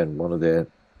was again one of their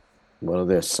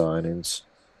signings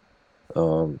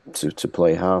to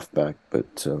play halfback,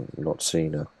 but not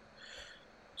seen her.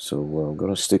 So I'm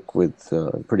going to stick with.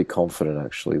 I'm pretty confident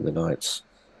actually the Knights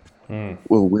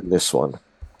will win this one.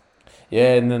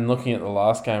 Yeah, and then looking at the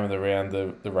last game of the round,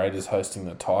 the Raiders hosting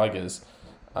the Tigers.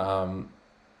 Um,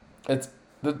 it's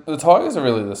the Tigers are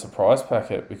really the surprise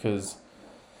packet because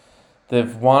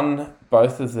they've won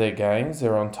both of their games.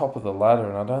 They're on top of the ladder,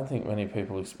 and I don't think many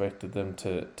people expected them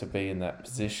to be in that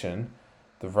position.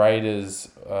 The Raiders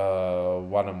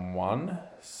 1-1,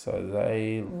 so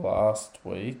they last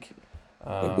week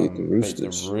They beat the beat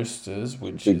the Roosters. Roosters,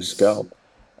 which Big is scalp.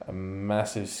 a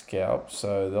massive scalp.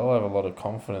 So they'll have a lot of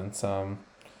confidence.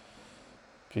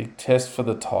 Big test for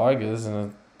the Tigers and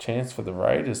a chance for the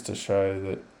Raiders to show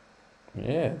that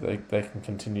they can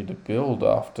continue to build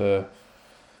after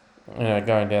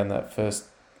going down that first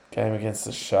game against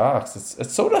the Sharks.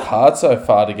 It's sort of hard so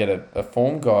far to get a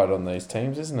form guide on these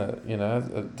teams, isn't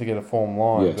it? To get a form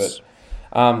line. But Yes,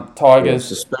 yes,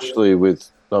 Tigers, especially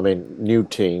with new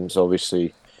teams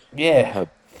obviously yeah, have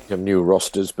new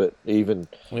rosters, but even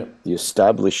yep, the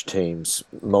established teams,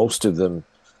 most of them,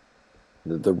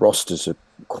 the rosters are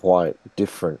quite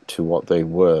different to what they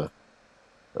were.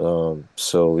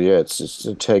 So yeah, it's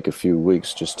going to take a few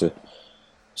weeks just to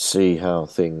see how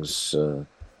things are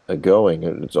going.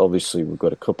 And it's obviously we've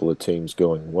got a couple of teams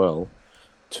going well,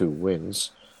 2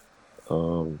 wins.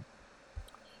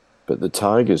 But the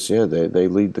Tigers, yeah, they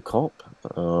lead the comp,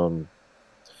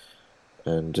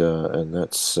 and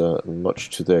that's much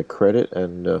to their credit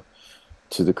and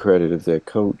to the credit of their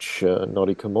coach,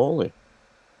 Noddy Kamali.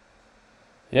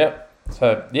 yep.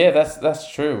 So yeah,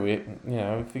 that's true.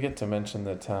 We forget to mention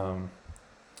that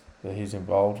he's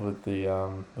involved with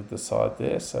the side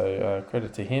there. So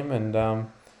credit to him. And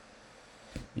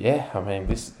yeah, I mean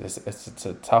this it's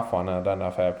a tough one. I don't know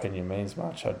if our opinion means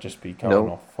much. I'd just be going No,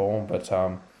 off form. But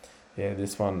yeah,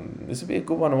 this would be a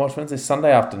good one to watch. Wednesday,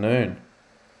 Sunday afternoon.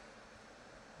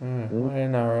 mm, What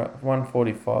NRL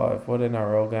 1:45? What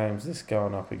NRL games this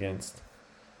going up against?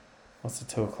 What's the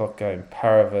 2 o'clock game?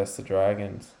 Para versus the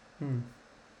Dragons.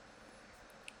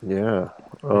 yeah,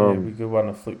 Yeah, it'd be a good one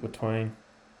to flick between.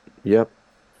 yep,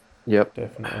 yep,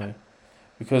 Definitely.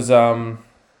 Because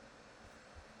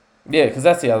because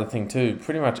that's the other thing too.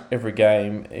 Pretty much every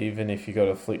game, even if you got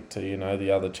to flick to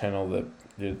the other channel,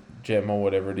 the Gem or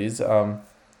whatever it is,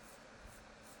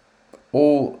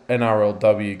 all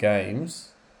NRLW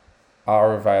games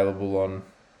are available on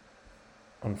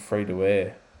free to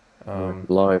air.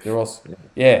 They're live. also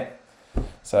yeah.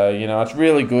 So it's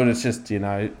really good. It's just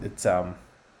it's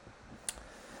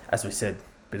as we said,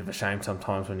 a bit of a shame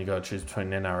sometimes when you got to choose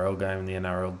between an NRL game and the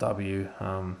NRLW.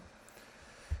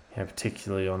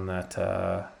 Particularly on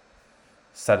that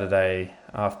Saturday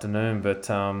afternoon. But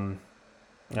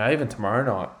even tomorrow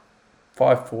night,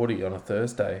 5:40 on a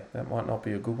Thursday, that might not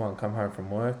be a good one. Come home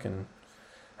from work and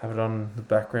have it on the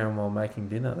background while making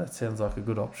dinner. That sounds like a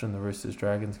good option. The Roosters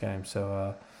Dragons game.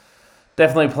 So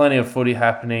definitely plenty of footy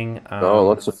happening.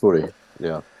 Lots of footy.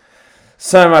 Yeah,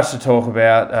 So much to talk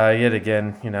about. Yet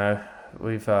again,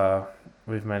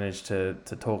 we've managed to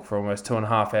talk for almost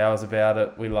 2.5 hours about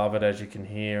it. We love it, as you can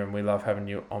hear, and we love having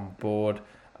you on board.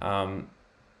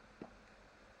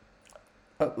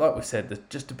 But like we said,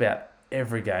 just about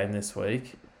every game this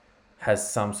week has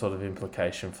some sort of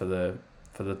implication for the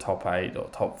top 8 or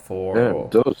top 4 yeah, or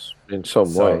it does in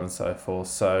some so on way. and so forth.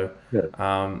 So Yeah,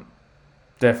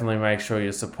 definitely make sure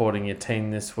you're supporting your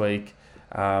team this week.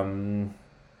 Good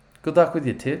luck with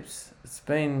your tips.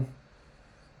 Hasn't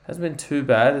been too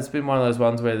bad. It's been one of those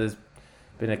ones where there's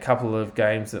been a couple of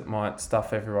games that might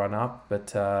stuff everyone up, but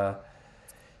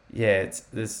there's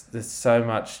so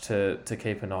much to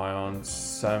keep an eye on,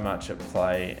 so much at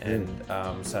play, and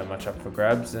so much up for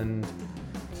grabs. And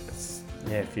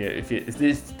if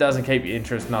this doesn't keep your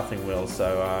interest, nothing will.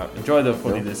 So enjoy the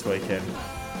footy this weekend.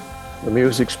 The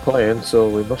music's playing, so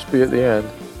we must be at the end.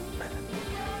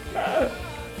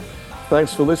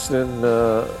 Thanks for listening,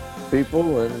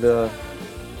 people, and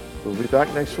we'll be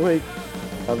back next week.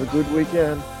 Have a good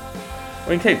weekend.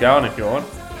 We can keep going if you want.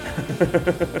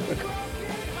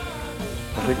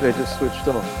 I think they just switched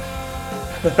off.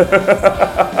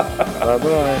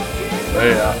 Bye-bye. See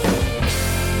ya.